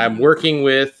 And I'm working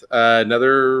with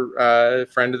another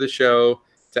friend of the show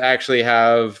to actually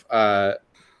have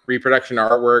reproduction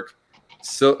artwork.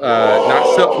 So,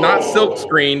 not silk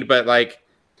screened, but like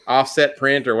offset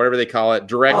print or whatever they call it,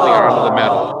 directly onto the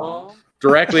metal.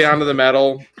 Directly onto the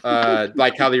metal,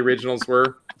 like how the originals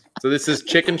were. So this is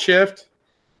chicken shift.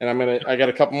 And I got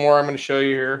a couple more I'm gonna show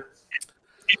you here.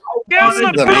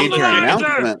 The major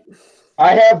announcement.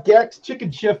 I have Gex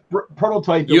chicken shift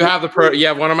prototype. You have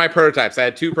one of my prototypes. I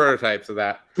had 2 prototypes of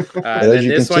that. As you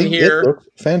this can one see, here, it looks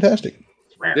fantastic.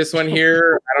 This one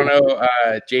here, I don't know,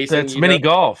 Jason. That's mini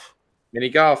golf. Mini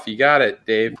golf, you got it,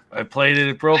 Dave. I played it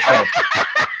at Pro Club.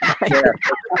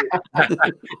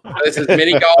 This is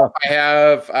mini golf. I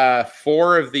have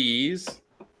 4 of these,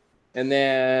 and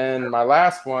then my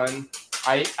last one.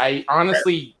 I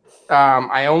honestly,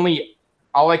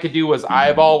 all I could do was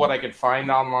eyeball what I could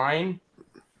find online.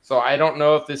 So I don't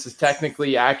know if this is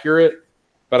technically accurate,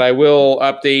 but I will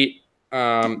update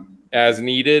as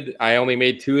needed. I only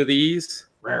made 2 of these.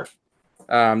 Rare.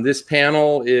 This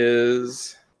panel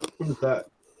is. Who's that?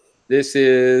 This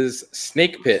is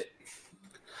Snake Pit.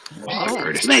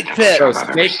 Oh, Snake Pit. So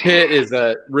Snake Pit is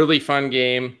a really fun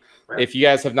game. If you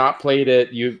guys have not played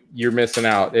it, you're missing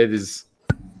out. It is.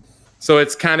 So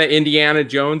it's kind of Indiana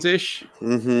Jones-ish.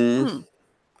 Mm-hmm. With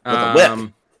a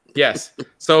whip. Yes.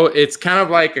 So it's kind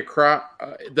of like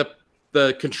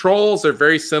the controls are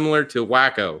very similar to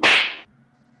Wacko.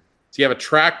 So you have a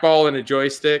trackball and a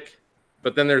joystick,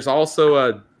 but then there's also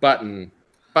a button.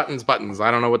 Buttons. I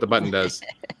don't know what the button does.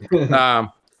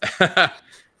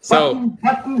 So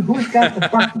button. Who's got the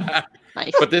button?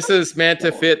 Nice. But this is meant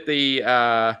to fit the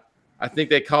I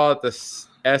think they call it the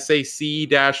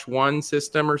SAC-1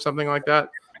 system or something like that.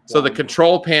 So the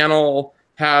control panel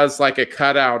has like a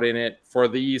cutout in it for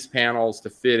these panels to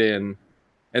fit in,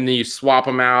 and then you swap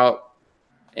them out,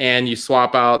 and you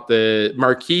swap out the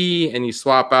marquee and you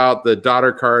swap out the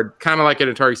daughter card, kind of like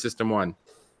an Atari System 1.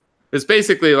 It's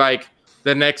basically like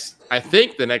the next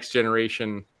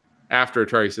generation after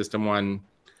Atari System 1.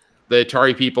 The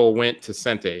Atari people went to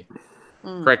Sente.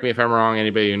 Correct me if I'm wrong.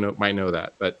 Anybody who might know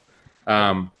that, but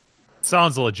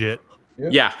sounds legit.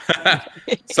 Yeah.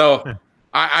 So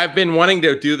I've been wanting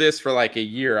to do this for like a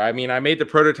year. I mean, I made the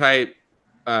prototype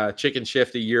chicken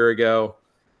shift a year ago,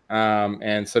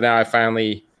 and so now I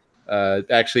finally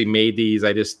actually made these.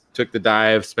 I just took the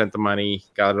dive, spent the money,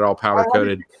 got it all powder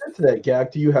coated. To that,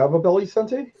 Gak, do you have a Bally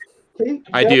Sente?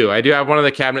 I do have one of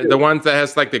the cabinet, the ones that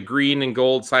has like the green and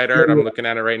gold side art. I'm looking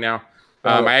at it right now.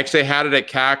 I actually had it at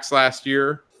CAX last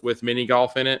year with mini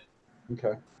golf in it.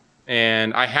 Okay.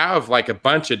 And I have like a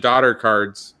bunch of daughter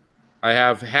cards. I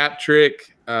have Hat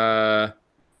Trick,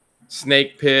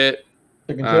 Snake Pit,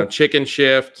 Chicken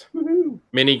Shift,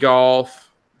 mini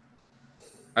golf.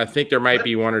 I think there might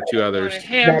be 1 or 2 others.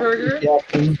 Hamburger? No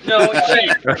cheese.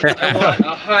 I want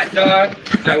a hot dog.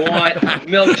 I want a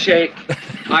milkshake.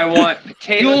 I want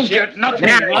potato You'll chips. get nothing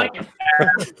like it.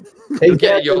 Hey,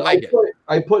 Yeah, you'll like it.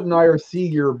 I put an IRC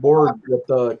your board with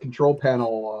the control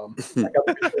panel. I got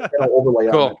the control panel overlay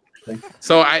on Cool. it.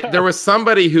 So there was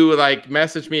somebody who like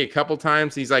messaged me a couple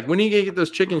times. He's like, "When are you gonna get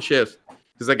those chicken shifts?"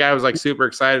 Because the guy was like super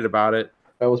excited about it.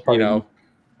 That was probably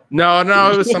No,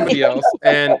 it was somebody else.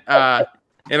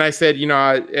 And I said,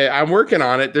 I'm working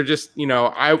on it. They're just,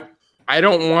 I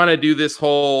don't want to do this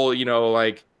whole,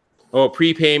 like,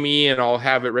 prepay me and I'll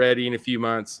have it ready in a few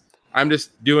months. I'm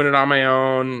just doing it on my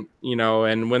own,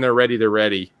 and when they're ready, they're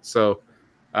ready. So,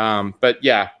 but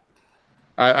yeah,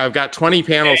 I've got 20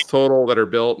 panels total that are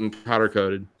built and powder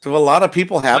coated. So a lot of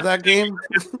people have that game?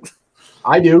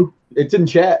 I do. It's in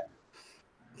chat.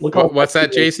 Look, what's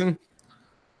that, Jason?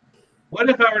 What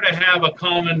if I were to have a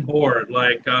common board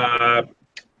like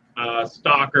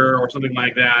Stalker or something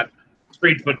like that,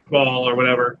 street football or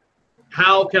whatever?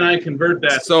 How can I convert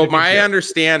that? So my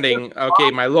understanding,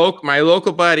 okay, my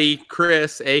local buddy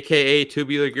Chris, aka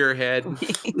Tubular Gearhead,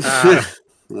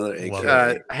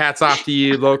 hats off to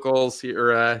you locals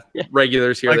here,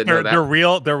 regulars here like that know that.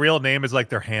 Their real name is like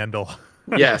their handle.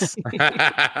 Yes.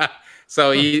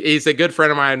 So he's a good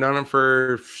friend of mine. I've known him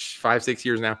for 5-6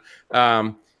 years now.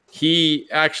 He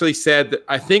actually said that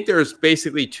I think there's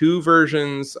basically 2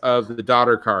 versions of the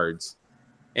daughter cards,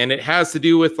 and it has to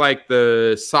do with like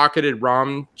the socketed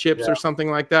ROM chips or something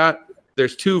like that.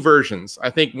 There's 2 versions. I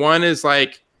think one is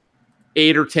like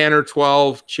 8 or 10 or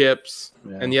 12 chips,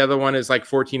 and the other one is like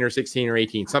 14 or 16 or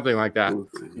 18, something like that.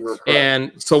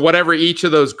 And so whatever each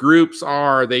of those groups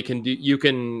are, they can do. You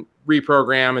can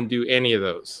reprogram and do any of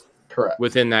those. Correct.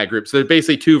 Within that group. So there's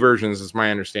basically 2 versions, is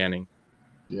my understanding.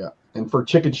 Yeah. And for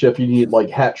Chicken Shift, you need like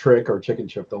Hat Trick or Chicken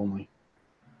Shift only.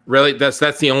 Really? That's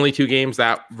the only 2 games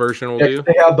that version will do?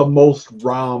 They have the most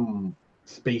ROM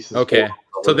spaces. Okay.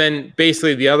 So then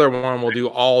basically the other one will do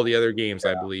all the other games,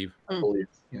 I believe. I believe.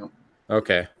 Yeah.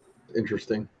 Okay.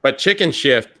 Interesting. But Chicken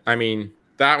Shift, I mean,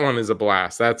 that one is a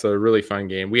blast. That's a really fun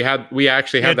game. We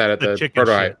actually had that at the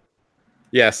prototype.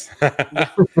 Yes.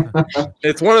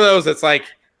 It's one of those that's like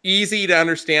easy to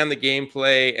understand the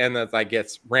gameplay, and that like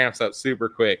ramps up super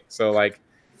quick. So like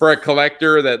for a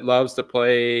collector that loves to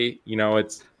play,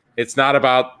 it's not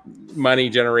about money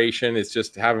generation. It's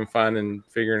just having fun and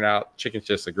figuring out. Chicken's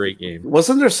just a great game.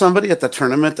 Wasn't there somebody at the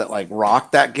tournament that like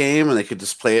rocked that game and they could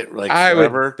just play it like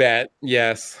forever? I would bet.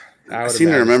 Yes. I seem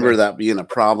to remember that being a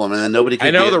problem, and then nobody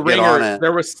could the get ringer. on it.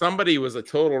 There was somebody who was a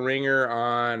total ringer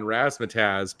on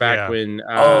Razzmatazz back when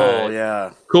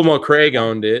Cool Mo Craig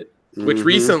owned it, which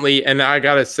recently, and I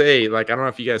gotta say, like, I don't know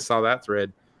if you guys saw that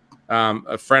thread.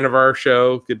 A friend of our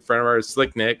show, good friend of ours,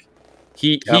 Slick Nick,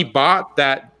 he bought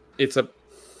that.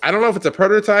 I don't know if it's a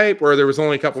prototype or there was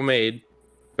only a couple made,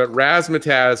 but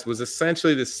Razzmatazz was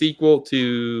essentially the sequel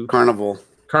to Carnival.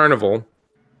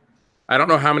 I don't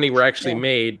know how many were actually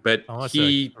made, but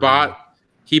he bought,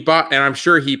 and I'm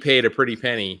sure he paid a pretty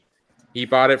penny. He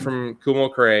bought it from Kumo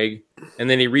Craig, and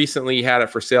then he recently had it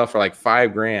for sale for like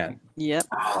 $5,000. Yep.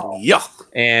 Yeah.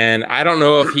 And I don't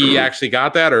know if he actually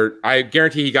got that, or I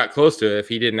guarantee he got close to it if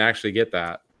he didn't actually get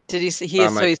that. Did he?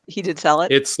 He did sell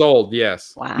it. It's sold.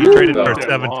 Yes. Wow. He traded for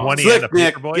 $720. Slick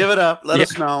Nick, give it up. Let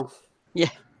us know. Yeah.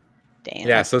 Damn.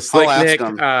 Yeah. So Slick Nick.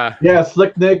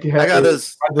 Slick Nick. I got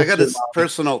his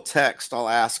personal text. I'll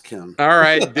ask him. All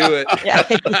right, do it.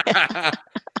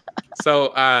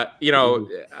 So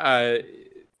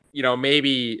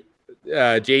maybe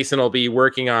Jason will be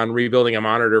working on rebuilding a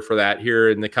monitor for that here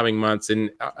in the coming months in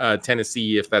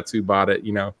Tennessee, if that's who bought it.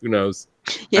 Who knows?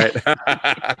 Yeah.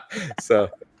 Right? So,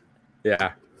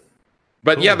 yeah.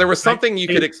 But yeah, there was something you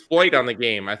could exploit on the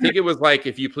game. I think it was like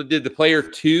if you did the player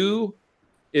 2,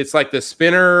 it's like the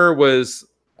spinner was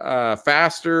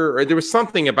faster, or there was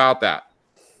something about that.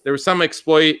 There was some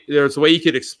exploit. There was a way you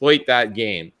could exploit that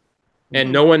game,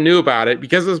 and no one knew about it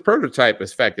because it was a prototype,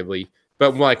 effectively.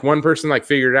 But like one person like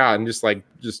figured it out and just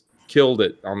killed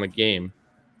it on the game.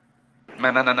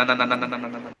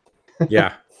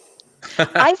 Yeah.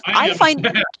 I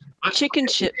find Chicken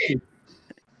Shift.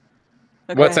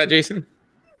 Okay. What's that, Jason?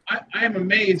 I am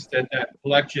amazed at that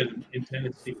collection in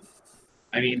Tennessee.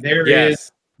 I mean, there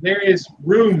is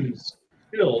rooms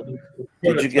filled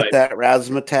with Did you get that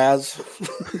Razzmatazz?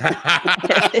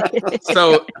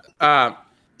 So,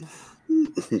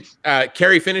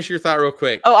 Carrie, finish your thought real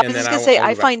quick. Oh, I was just gonna say, I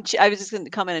was just gonna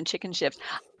comment on Chicken Shift.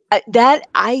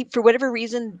 For whatever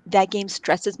reason, that game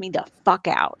stresses me the fuck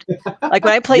out. Like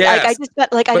when I play, I just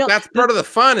got like, but that's part of the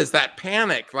fun is that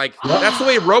panic. Like that's the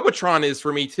way Robotron is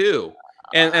for me too.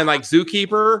 And like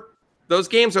Zookeeper, those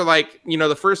games are like,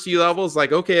 the first few levels,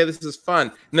 like, okay, this is fun.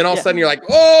 And then all of a sudden you're like,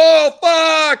 oh,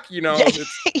 fuck, it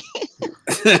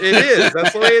is.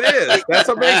 That's the way it is. That's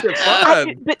what makes it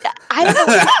fun. But I don't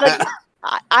know.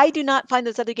 I do not find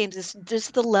those other games. It's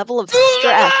just the level of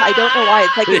stress. I don't know why.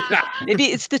 It's like maybe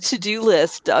it's the to-do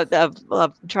list of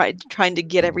trying to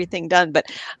get everything done. But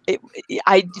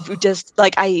I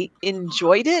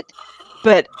enjoyed it,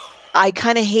 but I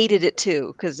kind of hated it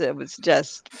too because it was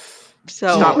just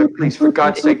so. Stop it, please! For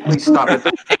God's sake, please stop it.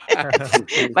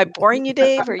 Am I boring you,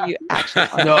 Dave? Or are you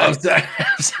actually? No, I'm sorry.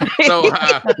 So,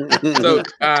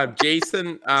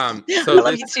 Jason. I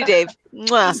love you too, Dave.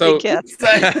 Mwah, big kiss.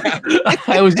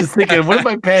 I was just thinking, what if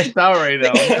I passed out right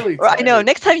now? Really I know.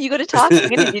 Next time you go to talk, I'm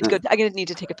gonna need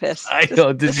to take a piss. I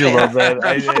know. Did you love that?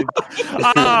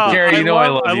 Carrie, I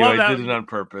love you. I did it on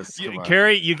purpose.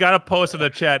 Carrie, you got to post in the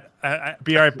chat.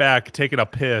 Be right back. Taking a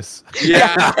piss.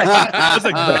 Yeah, that's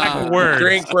exact word.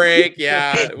 Drink break.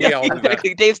 Yeah, we all do that.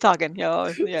 Dave's talking.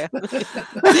 Yeah. Be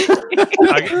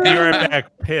right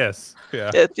back. Piss.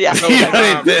 Yeah.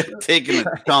 Taking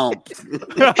a dump.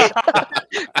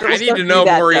 I need to know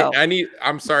more.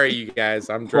 I'm sorry, you guys.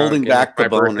 I'm drunk. Holding back my the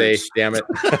birthday. boners. Damn it.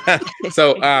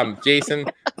 So, Jason,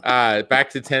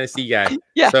 back to Tennessee guy.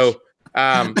 Yeah. So,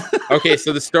 Okay,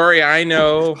 so the story I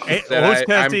know Hose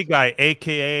Casty guy,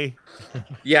 aka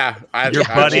your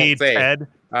buddy Ted.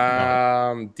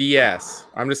 DS.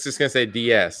 I'm just gonna say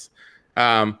DS.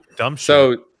 Dumb shit.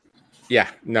 So yeah,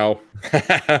 no.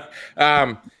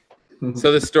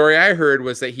 So the story I heard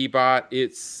was that he bought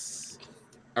it's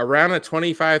around a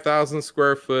 25,000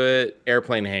 square foot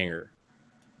airplane hangar.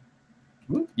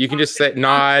 You can just say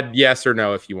nod yes or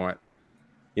no if you want.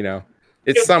 You know,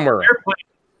 it's somewhere.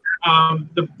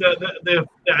 The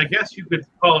I guess you could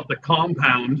call it the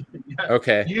compound.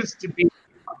 Okay. It used to be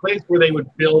a place where they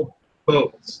would build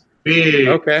boats, big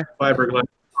fiberglass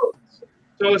boats.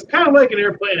 So it's kind of like an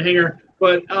airplane hangar,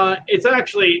 but it's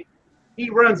actually he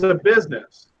runs a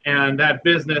business, and that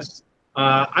business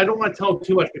I don't want to tell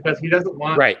too much because he doesn't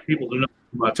want people to know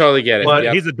too much. Totally get it.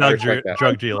 But he's a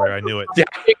drug dealer. I knew it. Yeah.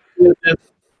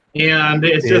 And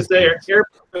it's just there.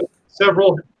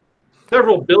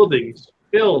 Several buildings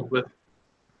filled with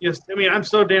I mean, I'm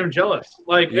so damn jealous.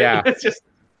 Like, it's just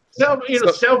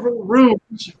several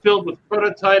rooms filled with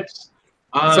prototypes.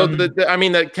 So I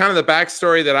mean, the kind of the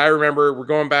backstory that I remember, we're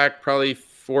going back probably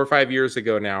 4 or 5 years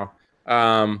ago now.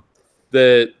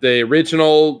 The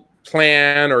original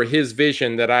plan or his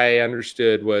vision that I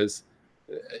understood was,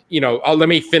 let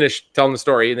me finish telling the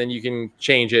story and then you can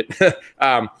change it.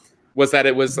 Was that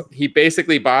he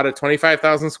basically bought a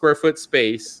 25,000 square foot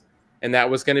space, and that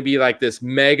was going to be like this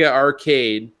mega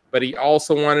arcade, but he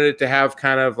also wanted it to have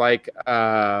kind of like,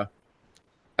 I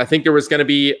think there was going to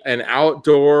be an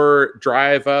outdoor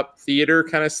drive-up theater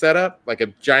kind of setup, like a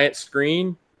giant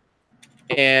screen.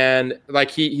 And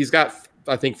like he's got,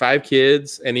 I think, 5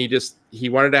 kids, and he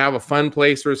wanted to have a fun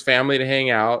place for his family to hang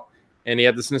out. And he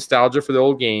had this nostalgia for the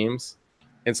old games.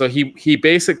 And so he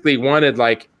basically wanted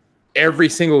like every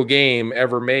single game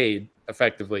ever made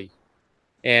effectively.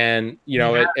 And,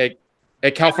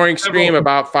 at California Extreme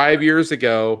about 5 years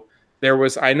ago,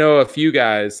 I know a few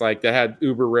guys like that had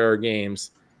uber rare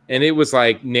games, and it was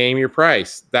like, name your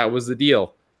price. That was the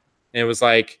deal. And it was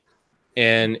like,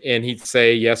 and he'd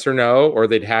say yes or no, or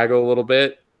they'd haggle a little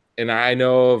bit. And I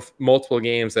know of multiple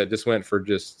games that just went for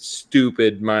just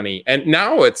stupid money. And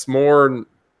now it's more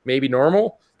maybe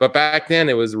normal, but back then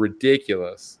it was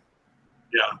ridiculous.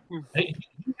 Yeah.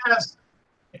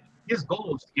 His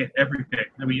goal is to get everything.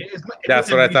 I mean,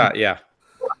 that's what I thought. Yeah.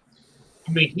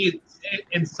 I mean,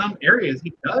 in some areas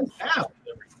he does have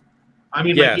everything. I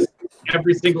mean, like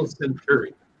every single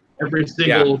Century, every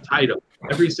single title,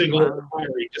 every single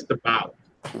fiery, just about.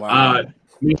 Wow.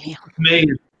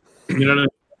 Made,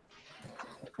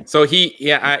 So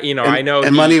I know.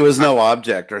 And money was no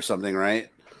object or something, right?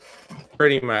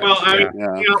 Pretty much. Well, I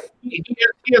mean, he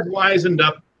has wisened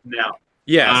up now.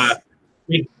 Yes.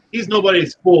 He's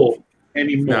nobody's fool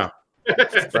anymore. No.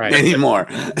 Right. Anymore.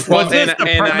 Well, the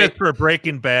premise for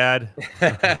Breaking Bad.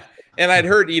 And I'd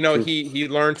heard, he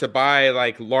learned to buy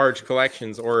like large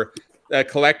collections, or a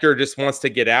collector just wants to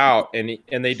get out and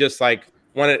they just like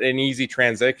want an easy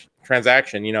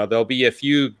transaction. There'll be a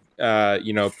few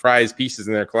prize pieces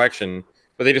in their collection,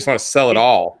 but they just want to sell it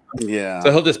all. Yeah.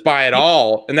 So he'll just buy it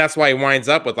all, and that's why he winds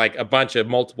up with like a bunch of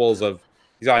multiples of,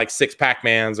 he's got like 6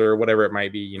 Pac-Mans or whatever it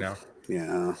might be.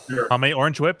 Yeah. How many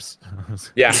orange whips?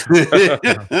 Yeah.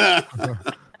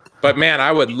 But man,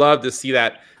 I would love to see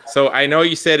that. So I know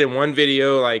you said in one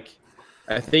video, like,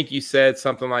 I think you said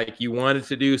something like you wanted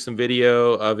to do some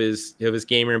video of his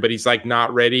game room, but he's like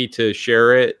not ready to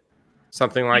share it.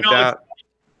 Something like that.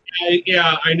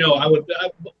 Yeah, I know. I would.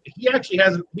 He actually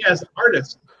has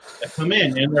artists that come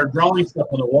in and they're drawing stuff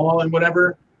on the wall and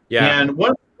whatever. Yeah. And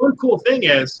one cool thing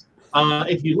is,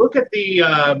 if you look at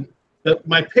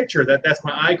my picture, that's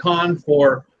my icon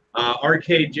for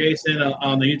Arcade Jason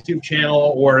on the YouTube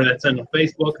channel, or that's on the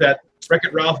Facebook, that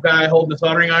Wreck-It Ralph guy holding the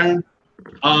soldering iron.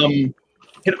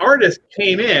 An artist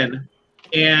came in,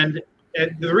 and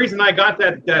the reason I got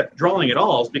that drawing at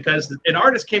all is because an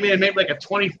artist came in and made like a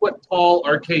 20-foot tall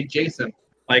Arcade Jason,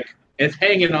 like it's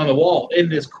hanging on the wall in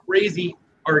this crazy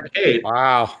arcade.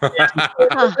 Wow!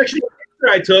 Actually, a picture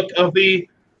I took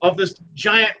of this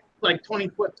giant, like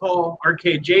 20-foot tall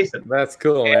Arcade Jason. That's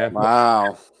cool, man.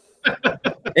 Wow.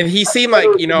 And he seemed like,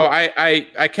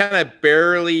 I kind of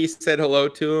barely said hello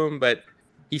to him, but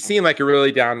he seemed like a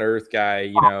really down to earth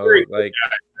guy. Very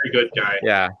good guy.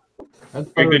 Yeah.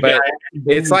 Very good guy.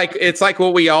 It's like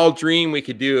what we all dream we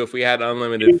could do if we had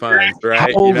unlimited funds, right?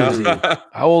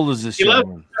 How old is this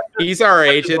gentleman? He's our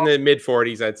age, in the mid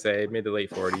 40s, I'd say, mid to late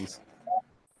 40s.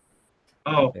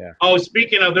 Oh, yeah. Oh,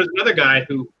 speaking of, there's another guy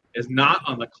who is not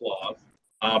on the club.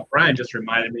 Brian just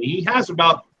reminded me. He has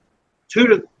about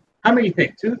how many you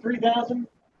think? 2,000 to 3,000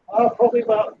 Probably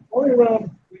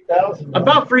around 3,000.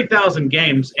 About 3,000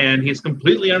 games, and he's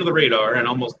completely under the radar, and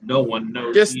almost no one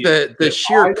knows. Just the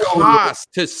sheer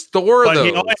cost to store But those.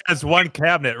 he only has one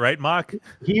cabinet, right, Mock?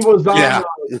 He was on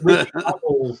Ricky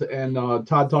Knuckles and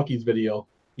Todd Tucky's video.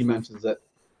 He mentions it.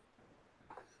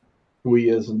 Who he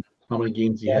is and how many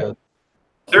games he has.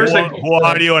 Who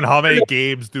are you and how many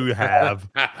games do you have?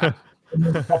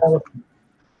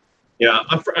 Yeah,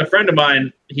 a friend of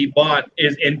mine, he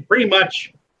is in pretty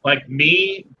much like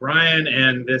me, Brian,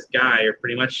 and this guy are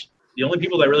pretty much the only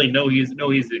people that really know he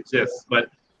exists. But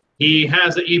he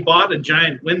bought a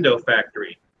giant window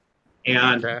factory,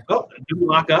 and did we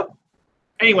lock up?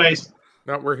 Anyways,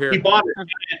 no, we're here. He bought a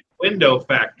giant window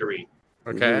factory.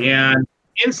 Okay, and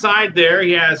inside there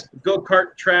he has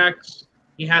go-kart tracks.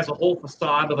 He has a whole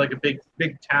facade of like a big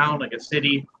town, like a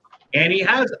city, and he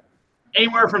has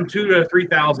anywhere from 2,000 to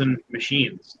 3,000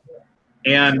 machines.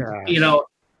 And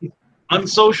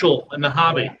unsocial in the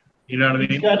hobby. You know what I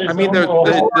mean? I mean,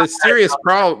 the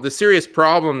serious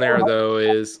problem there though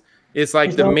is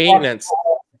like the maintenance.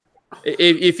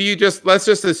 If you let's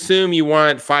just assume you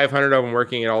want 500 of them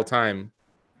working at all time.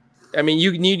 I mean,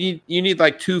 you need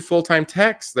like 2 full-time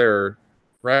techs there,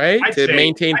 right? To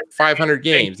maintain 500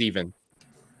 games even.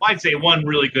 I'd say one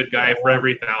really good guy for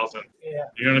every 1,000. Yeah.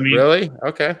 You know what I mean? Really?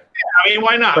 Okay. Yeah, I mean,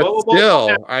 why not? But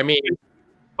still, I mean,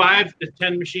 5 to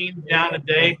 10 machines down a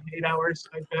day, 8 hours,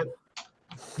 like that.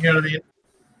 You know what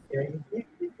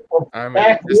I mean?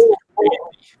 Back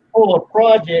full of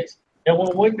projects, and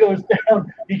when one goes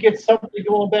down, you get something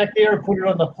going back there and put it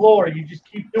on the floor. You just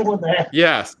keep doing that.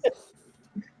 Yes.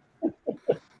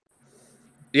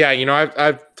 Yeah,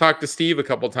 I've talked to Steve a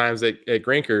couple times at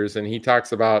Grinkers, and he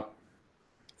talks about,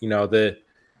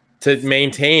 to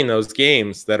maintain those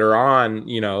games that are on,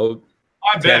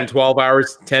 10, 12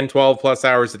 hours, 10, 12 plus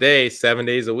hours a day, 7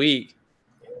 days a week.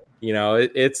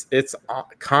 It's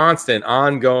constant,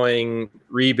 ongoing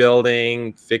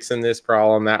rebuilding, fixing this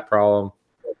problem, that problem.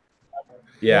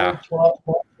 Yeah. Well,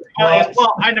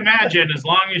 I'd imagine as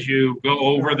long as you go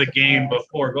over the game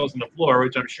before it goes on the floor,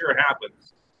 which I'm sure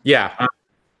happens. Yeah.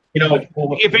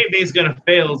 If anything's going to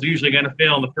fail, it's usually going to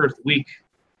fail in the first week,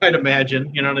 I'd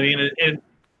imagine. You know what I mean? And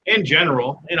in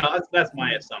general, that's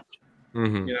my assumption.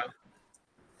 Mm-hmm. Yeah.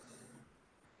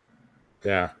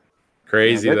 Yeah.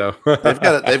 Crazy though.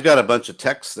 they've got a bunch of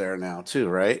techs there now too,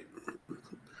 right?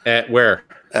 At where?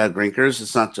 At Grinkers.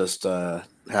 It's not just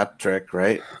Hat Trick,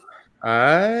 right?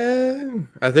 I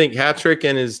think Hat Trick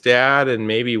and his dad and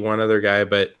maybe one other guy,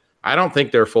 but I don't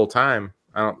think they're full time.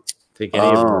 I don't think any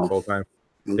of them are full time.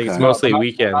 I think it's mostly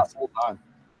weekends.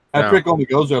 Hat Trick only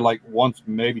goes there like once,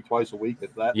 maybe twice a week.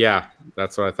 If that. Yeah,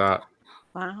 that's what I thought.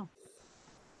 Wow.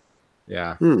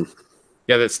 Yeah.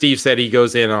 Yeah, that Steve said he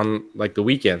goes in on like the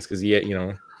weekends because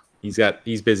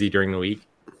he's busy during the week.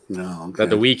 No, okay. But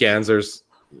the weekends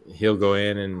he'll go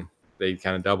in and they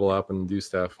kind of double up and do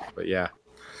stuff. But yeah.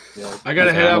 I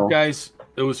gotta head out, guys.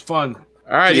 It was fun.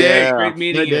 All right, Dave. Great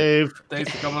meeting you, Dave.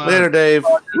 Thanks for coming on. Later, Dave.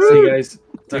 See you guys.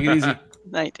 Take it easy.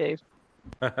 Night, Dave.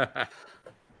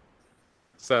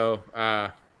 So,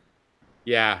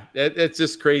 yeah, it's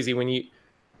just crazy when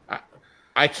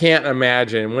I can't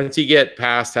imagine once you get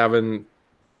past having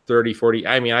 30, 40.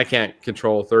 I mean, I can't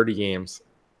control 30 games.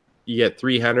 You get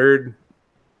 300,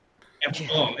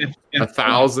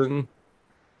 1,000.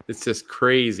 It's just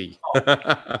crazy.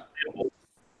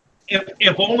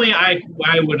 If only I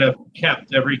would have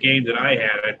kept every game that I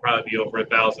had, I'd probably be over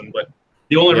 1,000. But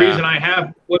the only reason I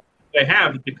have what I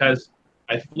have is because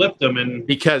I flipped them and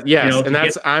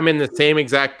I'm in the same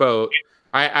exact boat.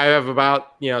 I have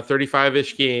about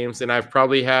 35-ish games, and I've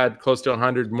probably had close to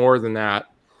 100 more than that.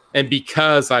 And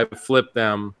because I've flipped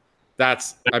them,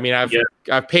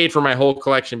 I've paid for my whole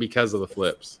collection because of the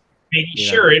flips. I mean,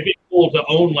 sure, it'd be cool to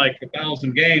own like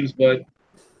 1,000 games, but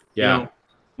you'll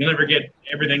never get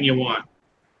everything you want.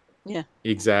 Yeah.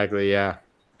 Exactly. Yeah.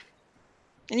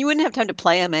 And you wouldn't have time to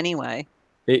play them anyway.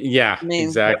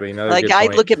 Exactly. I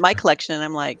look at my collection and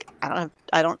I'm like, I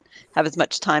don't have as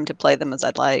much time to play them as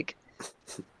I'd like.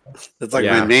 It's like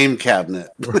my name cabinet.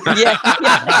 Yeah.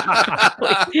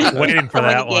 Waiting for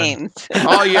that one. Games.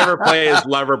 All you ever play is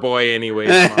Loverboy anyway.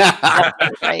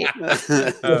 Right.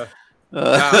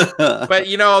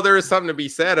 But there is something to be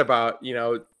said about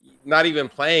not even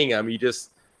playing them. You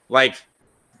just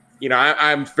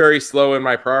I'm very slow in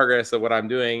my progress of what I'm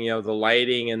doing. The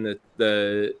lighting and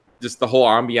the just the whole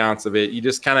ambiance of it. You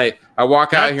just I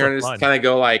walk out here and just kind of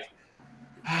go like,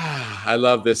 I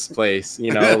love this place.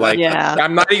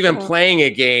 I'm not even playing a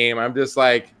game. I'm just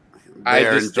like, I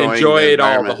just enjoy it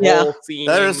all. The whole scene.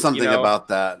 There is something about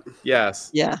that.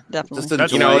 Yes. Yeah, definitely.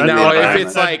 Just now if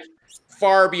it's like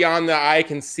far beyond the eye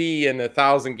can see in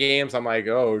 1,000 games, I'm like,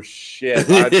 oh shit,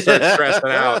 I'd start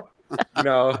stressing out. You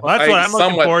know, well, that's what I'm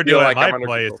looking forward to at my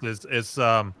place. Is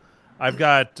I've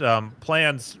got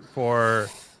plans for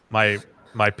my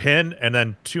pin, and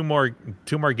then two more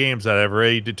games that I've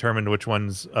already determined which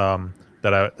ones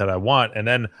that I want, and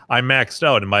then I'm maxed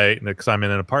out in because I'm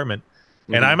in an apartment.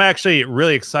 And I'm actually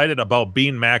really excited about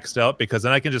being maxed out because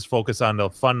then I can just focus on the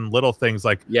fun little things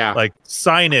like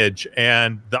signage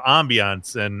and the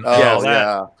ambiance and all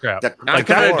that crap. I'm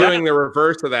kind of doing the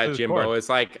reverse of that, Jimbo. It's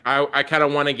like I kind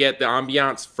of want to get the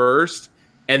ambiance first,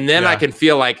 and then I can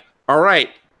feel like, all right,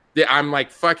 I'm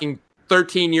like fucking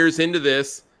 13 years into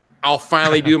this. I'll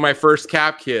finally do my first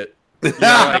cap kit. You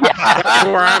know, like, that's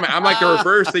where I'm at. I'm like the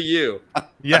reverse of you.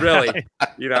 Yeah, really.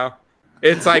 You know.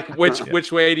 It's like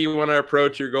which way do you want to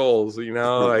approach your goals? You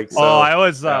know, like I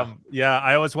was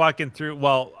I was walking through.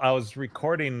 Well, I was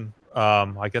recording.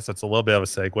 I guess that's a little bit of a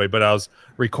segue, but I was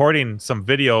recording some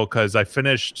video because I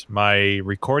finished my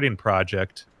recording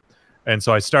project, and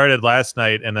so I started last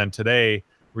night and then today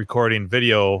recording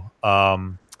video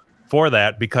for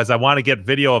that because I want to get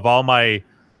video of all my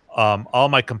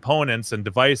components and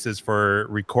devices for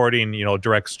recording, you know,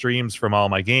 direct streams from all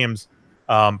my games.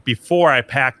 Before I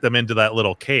pack them into that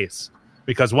little case,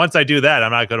 because once I do that,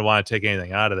 I'm not going to want to take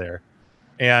anything out of there.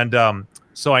 And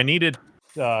so I needed,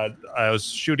 I was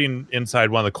shooting inside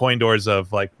one of the coin doors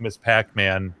of like Miss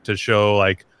Pac-Man to show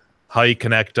like how you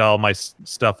connect all my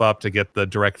stuff up to get the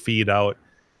direct feed out.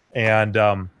 And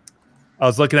I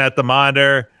was looking at the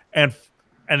monitor and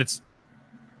it's,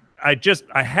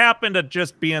 I happen to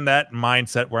just be in that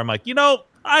mindset where I'm like, you know,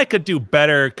 I could do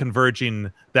better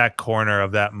converging that corner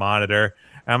of that monitor.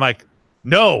 And I'm like,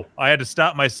 no, I had to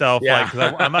stop myself. Yeah.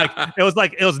 Like, I'm like, it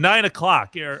was 9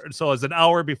 o'clock. So it was an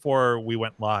hour before we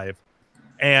went live.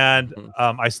 And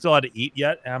I still had to eat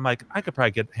yet. And I'm like, I could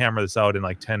probably hammer this out in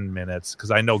like 10 minutes because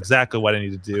I know exactly what I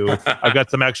need to do. I've got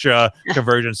some extra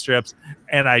conversion strips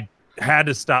and I had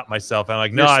to stop myself. I'm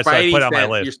like, no, I put it on my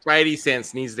list. Your spidey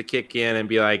sense needs to kick in and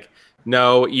be like,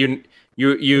 no, you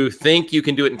think you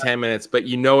can do it in 10 minutes, but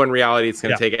you know in reality it's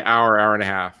going to take an hour and a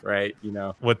half, right? You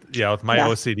know, with my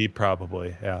OCD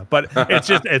probably, But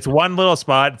it's one little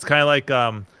spot. It's kind of like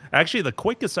actually the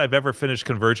quickest I've ever finished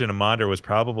conversion of monitor was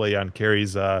probably on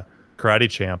Carrie's Karate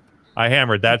Champ. I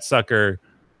hammered that sucker.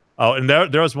 Oh, and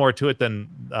there was more to it than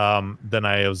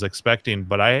I was expecting,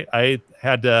 but I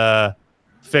had to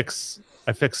fix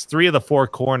 3 of the 4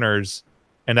 corners.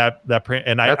 And I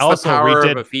also the power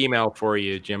redid of a female for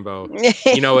you, Jimbo.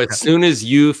 You know, as soon as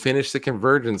you finish the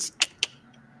convergence,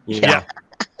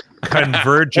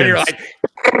 convergence. You're like,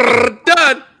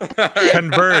 done.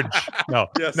 Converge.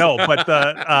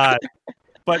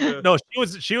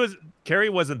 She was Carrie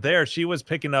wasn't there. She was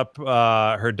picking up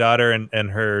her daughter and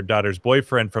her daughter's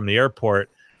boyfriend from the airport.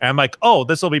 And I'm like, oh,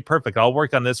 this will be perfect. I'll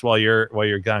work on this while you're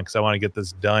gone because I want to get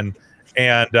this done.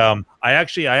 And I had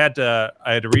to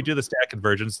redo the stack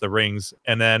convergence, the rings,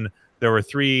 and then there were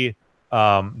the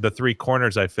 3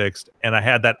 corners I fixed, and I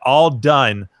had that all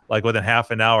done like within half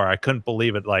an hour. I couldn't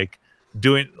believe it. Like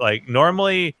doing like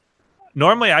normally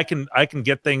I can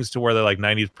get things to where they're like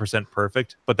 90%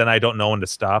 perfect, but then I don't know when to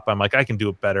stop. I'm like, I can do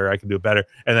it better, and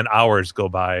then hours go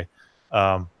by.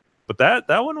 But that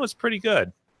one was pretty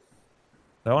good.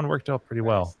 That one worked out pretty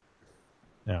well.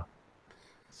 Yeah.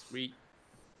 Sweet.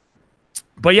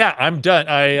 But yeah, I'm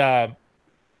done.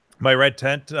 My red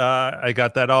tent, I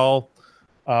got that all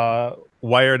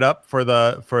wired up for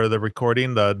the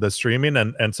recording, the streaming,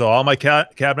 and so all my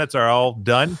cabinets are all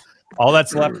done. All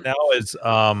that's left now is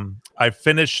I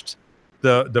finished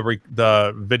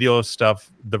the video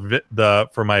stuff,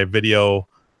 for my video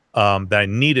that I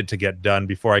needed to get done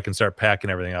before I can start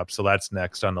packing everything up. So that's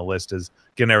next on the list, is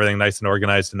getting everything nice and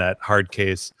organized in that hard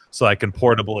case so I can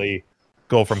portably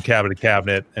go from cabinet to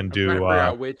cabinet and do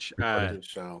which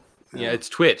it's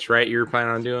Twitch, right? You're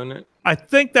planning on doing it? I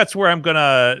think that's where I'm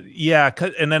gonna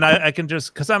and then I can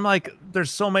just, because I'm like,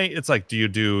 there's so many. It's like, do you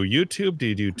do YouTube? Do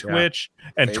you do Twitch?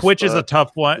 And Facebook. Twitch is a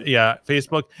tough one.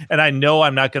 Facebook. And I know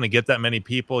I'm not going to get that many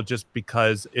people just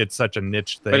because it's such a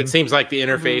niche thing. But it seems like the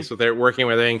interface with it, working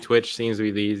with everything Twitch seems to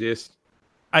be the easiest.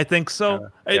 I think so.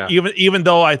 Even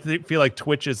though I feel like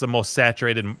Twitch is the most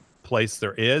saturated place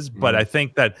there is, but I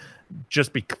think that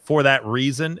just for that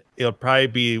reason, it'll probably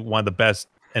be one of the best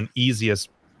and easiest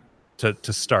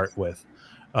to start with.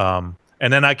 And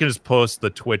then I can just post the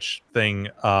Twitch thing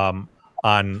on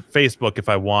Facebook if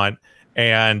I want.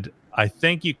 And I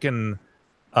think you can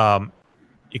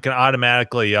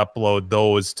automatically upload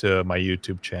those to my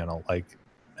YouTube channel like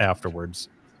afterwards.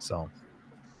 So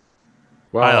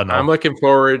well, I'm looking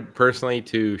forward personally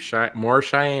to more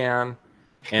Cheyenne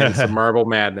and some Marble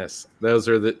Madness. Those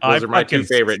are my two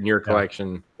favorite in your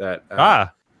collection that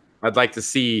I'd like to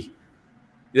see.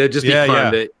 It'd just be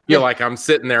fun to feel like I'm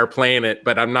sitting there playing it,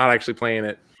 but I'm not actually playing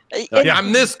it.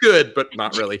 I'm this good, but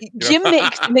not really. Jim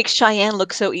makes Cheyenne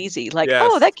look so easy. Like,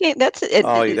 oh, that game. That's it.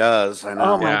 Oh, he does. I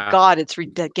know. Oh my God,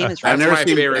 that game is. I've never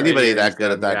seen anybody that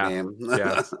good at that game.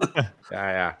 Yes.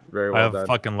 Yeah, very well done. I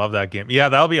fucking love that game. Yeah,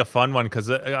 that'll be a fun one because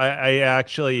I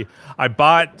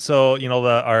bought. So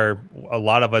a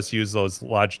lot of us use those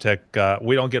Logitech.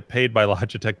 We don't get paid by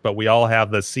Logitech, but we all have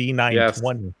the C920. Yes.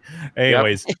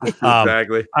 Anyways,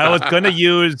 exactly. I was gonna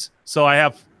use. So I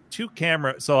have 2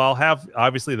 cameras, so I'll have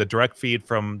obviously the direct feed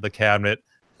from the cabinet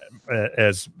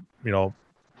as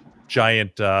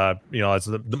giant as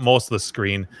the most of the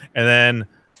screen, and then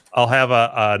I'll have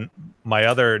my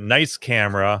other nice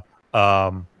camera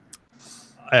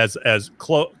as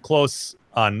close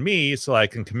on me so I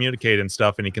can communicate and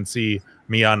stuff, and you can see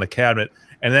me on the cabinet.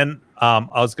 And then I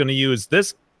was going to use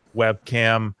this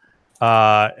webcam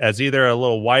as either a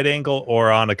little wide angle or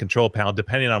on a control panel,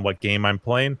 depending on what game I'm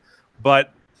playing.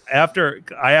 But after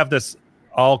I have this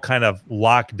all kind of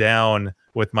locked down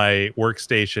with my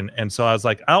workstation, and so I was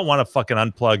like, I don't want to fucking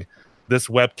unplug this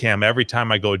webcam every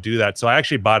time I go do that. So I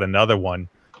actually bought another one,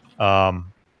 so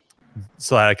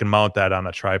that I can mount that on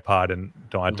a tripod and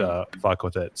don't have to fuck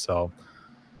with it. So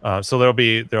there'll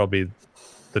be the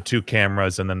 2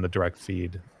 cameras and then the direct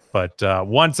feed. But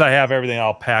once I have everything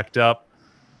all packed up,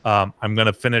 I'm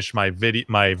gonna finish my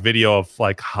video of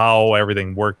like how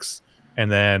everything works. And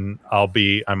then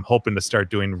I'm hoping to start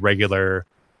doing regular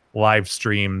live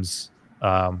streams.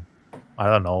 I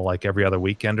don't know, like every other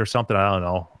weekend or something. I don't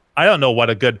know.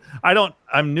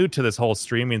 I'm new to this whole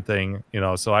streaming thing,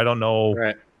 so I don't know.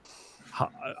 Right.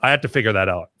 I have to figure that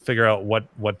out. Figure out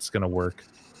what's going to work.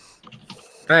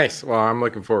 Nice. Well, I'm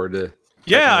looking forward to.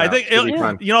 Yeah, I think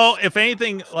if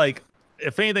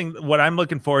anything, what I'm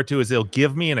looking forward to is it'll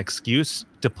give me an excuse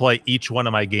to play each one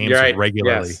of my games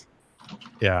regularly. Yes.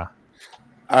 Yeah.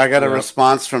 I got a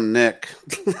response from Nick.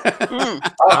 He said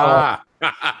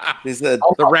the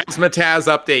Razzmatazz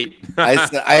update.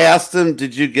 I asked him,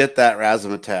 "Did you get that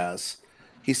Razzmatazz?"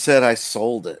 He said, "I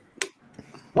sold it."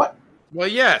 What? Well,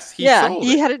 yes, he sold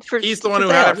he had it for. He's the one who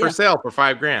had it for sale for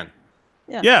 $5,000.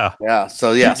 Yeah.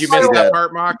 So yes, you missed that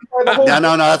part, Mock. No,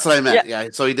 that's what I meant. Yeah.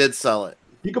 So he did sell it.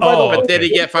 You can buy but did he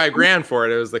get $5,000 for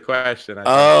it? It was the question.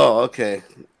 Okay.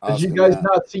 Did you guys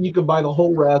not see you could buy the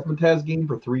whole Razzmatazz game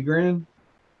for $3,000?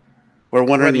 We're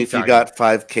wondering if you got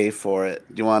 $5,000 for it.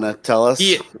 Do you want to tell us?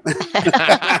 Yeah.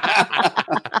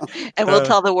 And we'll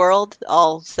tell the world,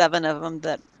 all 7 of them,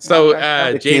 that. So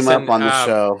came Jason up on the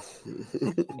show.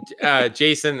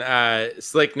 Jason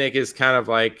Slick Nick is kind of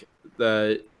like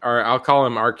I'll call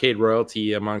him arcade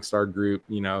royalty amongst our group.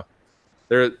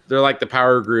 They're like the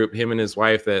power group. Him and his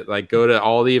wife that like go to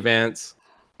all the events,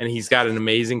 and he's got an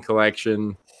amazing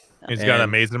collection. He's got an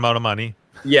amazing amount of money.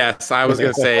 Yes, I was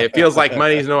going to say, it feels like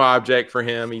money's no object for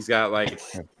him. He's got like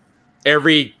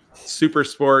every super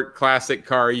sport classic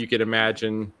car you could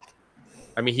imagine.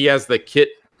 I mean, he has the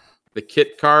kit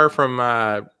car from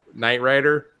Knight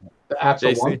Rider. The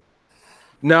Axle one?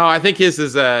 No, I think his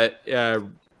is a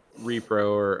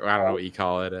repro, or I don't know what you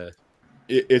call it.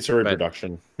 It's a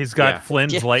reproduction. He's got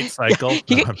Flynn's light cycle.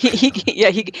 He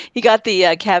got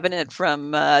the cabinet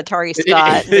from Atari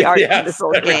Scott. The art of this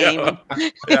old game.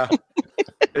 Yeah.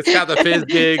 It's got the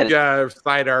FizzGig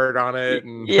side art on it.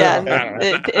 And,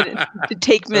 the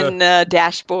Takeman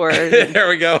dashboard. There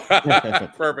we go.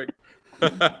 Perfect.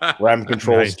 RAM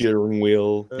control steering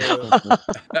wheel.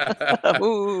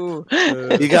 Ooh.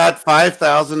 You got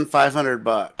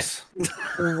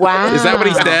 $5,500. Wow. Is that what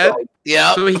he said?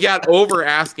 Yeah. So he got over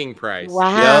asking price.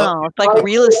 Wow. Yep. It's like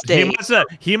real estate.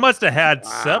 He must have had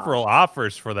several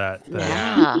offers for that.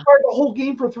 Yeah. You can buy the whole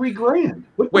game for $3,000.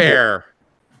 Where?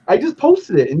 I just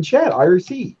posted it in chat,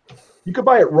 IRC. You could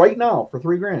buy it right now for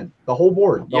 $3,000. The whole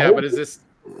board. But is this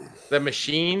the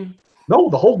machine? No,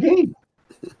 the whole game.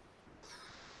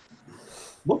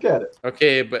 Look at it.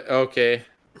 Okay, but okay.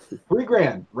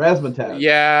 $3,000, Razzmatazz.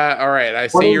 Yeah, all right. I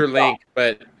see your link,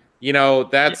 but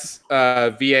that's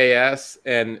VAS,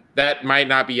 and that might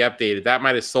not be updated. That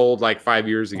might have sold like 5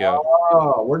 years ago.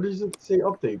 Oh, where does it say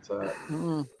updates at?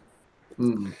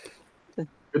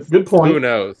 It's a good point. Who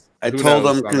knows? I told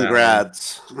them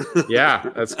congrats. Yeah,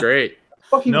 that's great.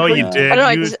 No, you did.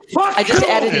 I just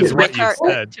added it to my cart.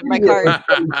 It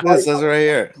says right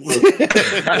here.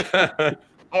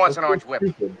 Who wants an orange whip?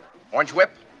 Orange whip?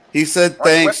 He said,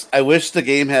 "Thanks. I wish the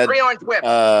game had 3 orange whips.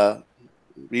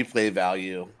 Replay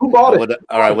value. Who bought it?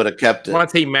 I would have kept it.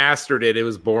 Once he mastered it, it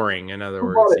was boring. In other Who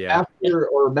words, bought it? After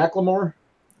or Macklemore?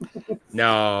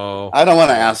 No, I don't want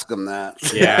to ask him that.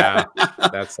 Yeah,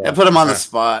 that's. I put him on the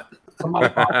spot.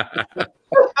 It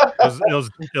was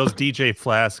DJ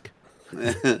Flask.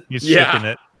 He's shipping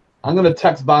it. I'm gonna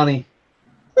text Bonnie.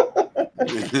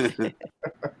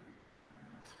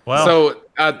 Well, so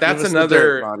that's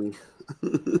another. All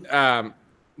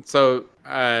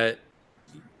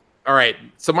right.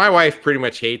 So my wife pretty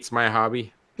much hates my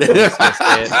hobby. Get rid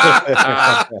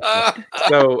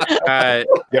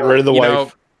of the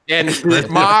wife. And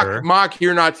Mock,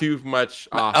 you're not too much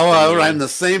off. Oh, we're in the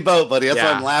same boat, buddy. That's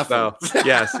why I'm laughing. So,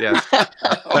 yes.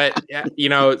 But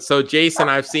so Jason,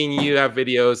 I've seen you have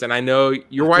videos, and I know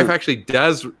your wife actually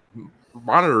does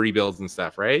monitor rebuilds and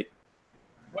stuff, right?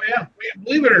 Well, yeah.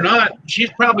 Believe it or not, she's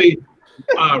probably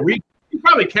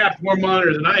capped more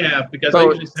monitors than I have because I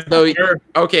usually send her.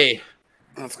 Okay.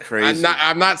 That's crazy.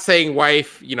 I'm not saying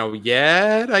wife,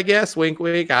 yet, I guess. Wink,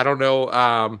 wink. I don't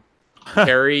know.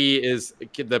 Carrie is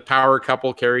the power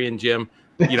couple, Carrie and Jim.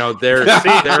 They're one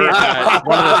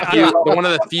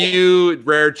of the few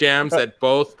rare gems that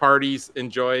both parties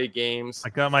enjoy games. I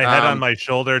got my head on my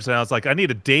shoulders, and I was like, I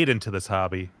need a date into this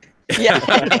hobby. Yeah.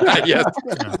 Yes.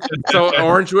 So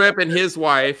Orange Whip and his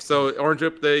wife. So Orange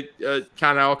Whip, the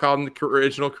I'll call him the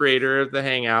original creator of the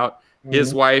Hangout.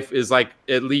 His wife is like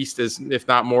at least as, if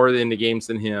not more, into games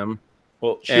than him.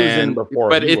 Well, she was in before,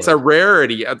 but it's a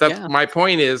rarity. That's my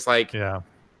point. Is like, my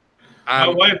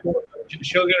wife,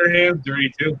 she'll get her hands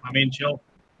dirty too. I mean, she'll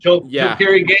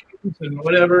carry games and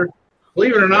whatever.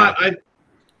 Believe it or not, I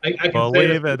can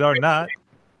believe it or not.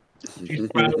 She's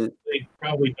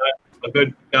probably got a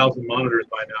good 1,000 monitors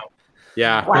by now.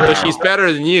 Yeah, so she's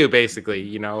better than you,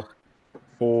 basically.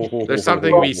 There's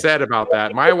something to be said about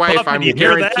that. My wife, Buffett, I'm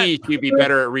guaranteed she'd be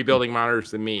better at rebuilding monitors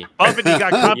than me. Buffett, you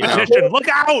got competition. Look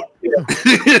out!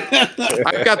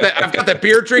 I've got the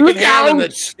beer drinking hand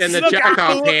and the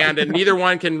jack-off hand, and neither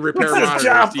one can repair monitors.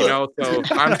 So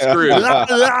I'm screwed.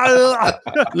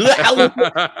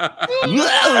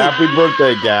 Happy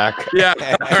birthday, Gak. Yeah.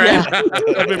 All right.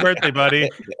 Happy birthday, buddy.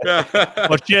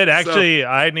 Well, shit. Actually,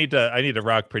 I need to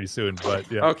rock pretty soon.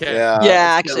 But yeah. Okay.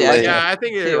 Yeah. Actually, I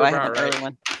think it's about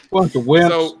right. Want the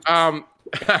wimps.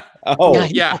 So,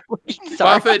 yeah.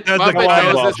 Sorry. Buffett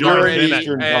knows this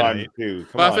already.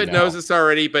 Buffett knows this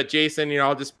already, but Jason,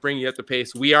 I'll just bring you up to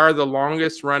pace. We are the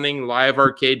longest running live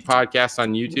arcade podcast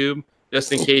on YouTube.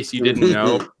 Just in case you didn't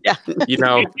know. Yeah.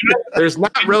 There's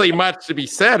not really much to be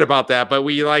said about that, but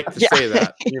we like to say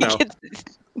that. You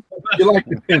like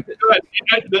to think.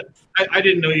 I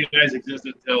didn't know you guys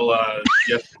existed until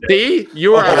yesterday. See,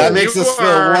 you are that makes us feel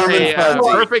warm and a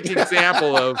fuzzy. perfect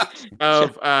example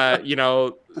of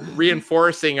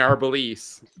reinforcing our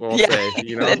beliefs. We'll say,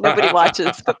 that nobody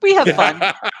watches, but we have fun.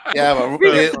 Yeah, but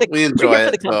we enjoy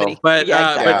it. So. But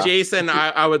Jason,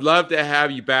 I would love to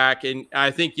have you back, and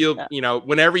I think you'll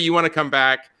whenever you want to come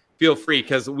back, feel free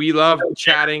because we love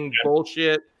chatting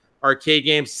bullshit arcade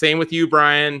games. Same with you,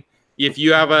 Brian. If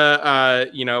you have a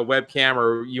webcam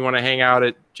or you want to hang out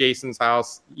at Jason's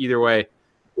house, either way,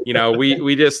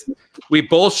 we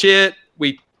bullshit,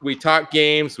 we talk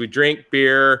games, we drink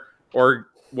beer or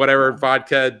whatever,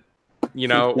 vodka,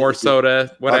 or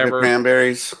soda, whatever,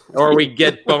 cranberries, or we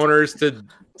get boners to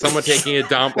someone taking a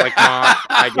dump like Mock,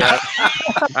 I guess.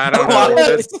 I don't know.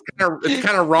 It's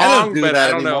kind of wrong, but I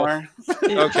don't know.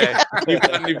 Okay,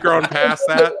 you've grown past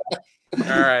that.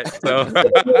 All right, so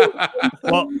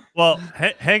well,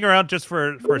 hang around just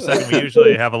for a second. We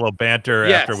usually have a little banter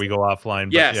after we go offline.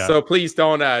 But yes, so please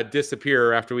don't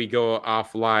disappear after we go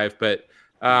off live. But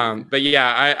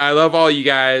yeah, I love all you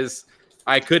guys.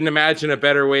 I couldn't imagine a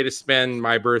better way to spend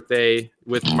my birthday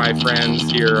with my friends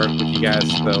here with you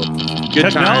guys. So good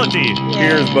technology. Time.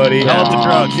 Cheers, buddy. All the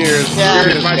drugs. Cheers. Yeah.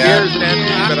 Cheers. My beer's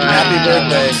empty, but happy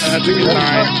birthday. Good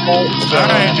time. All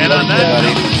right, and on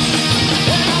that.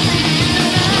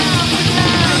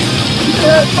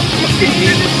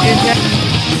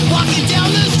 Walking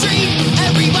down the street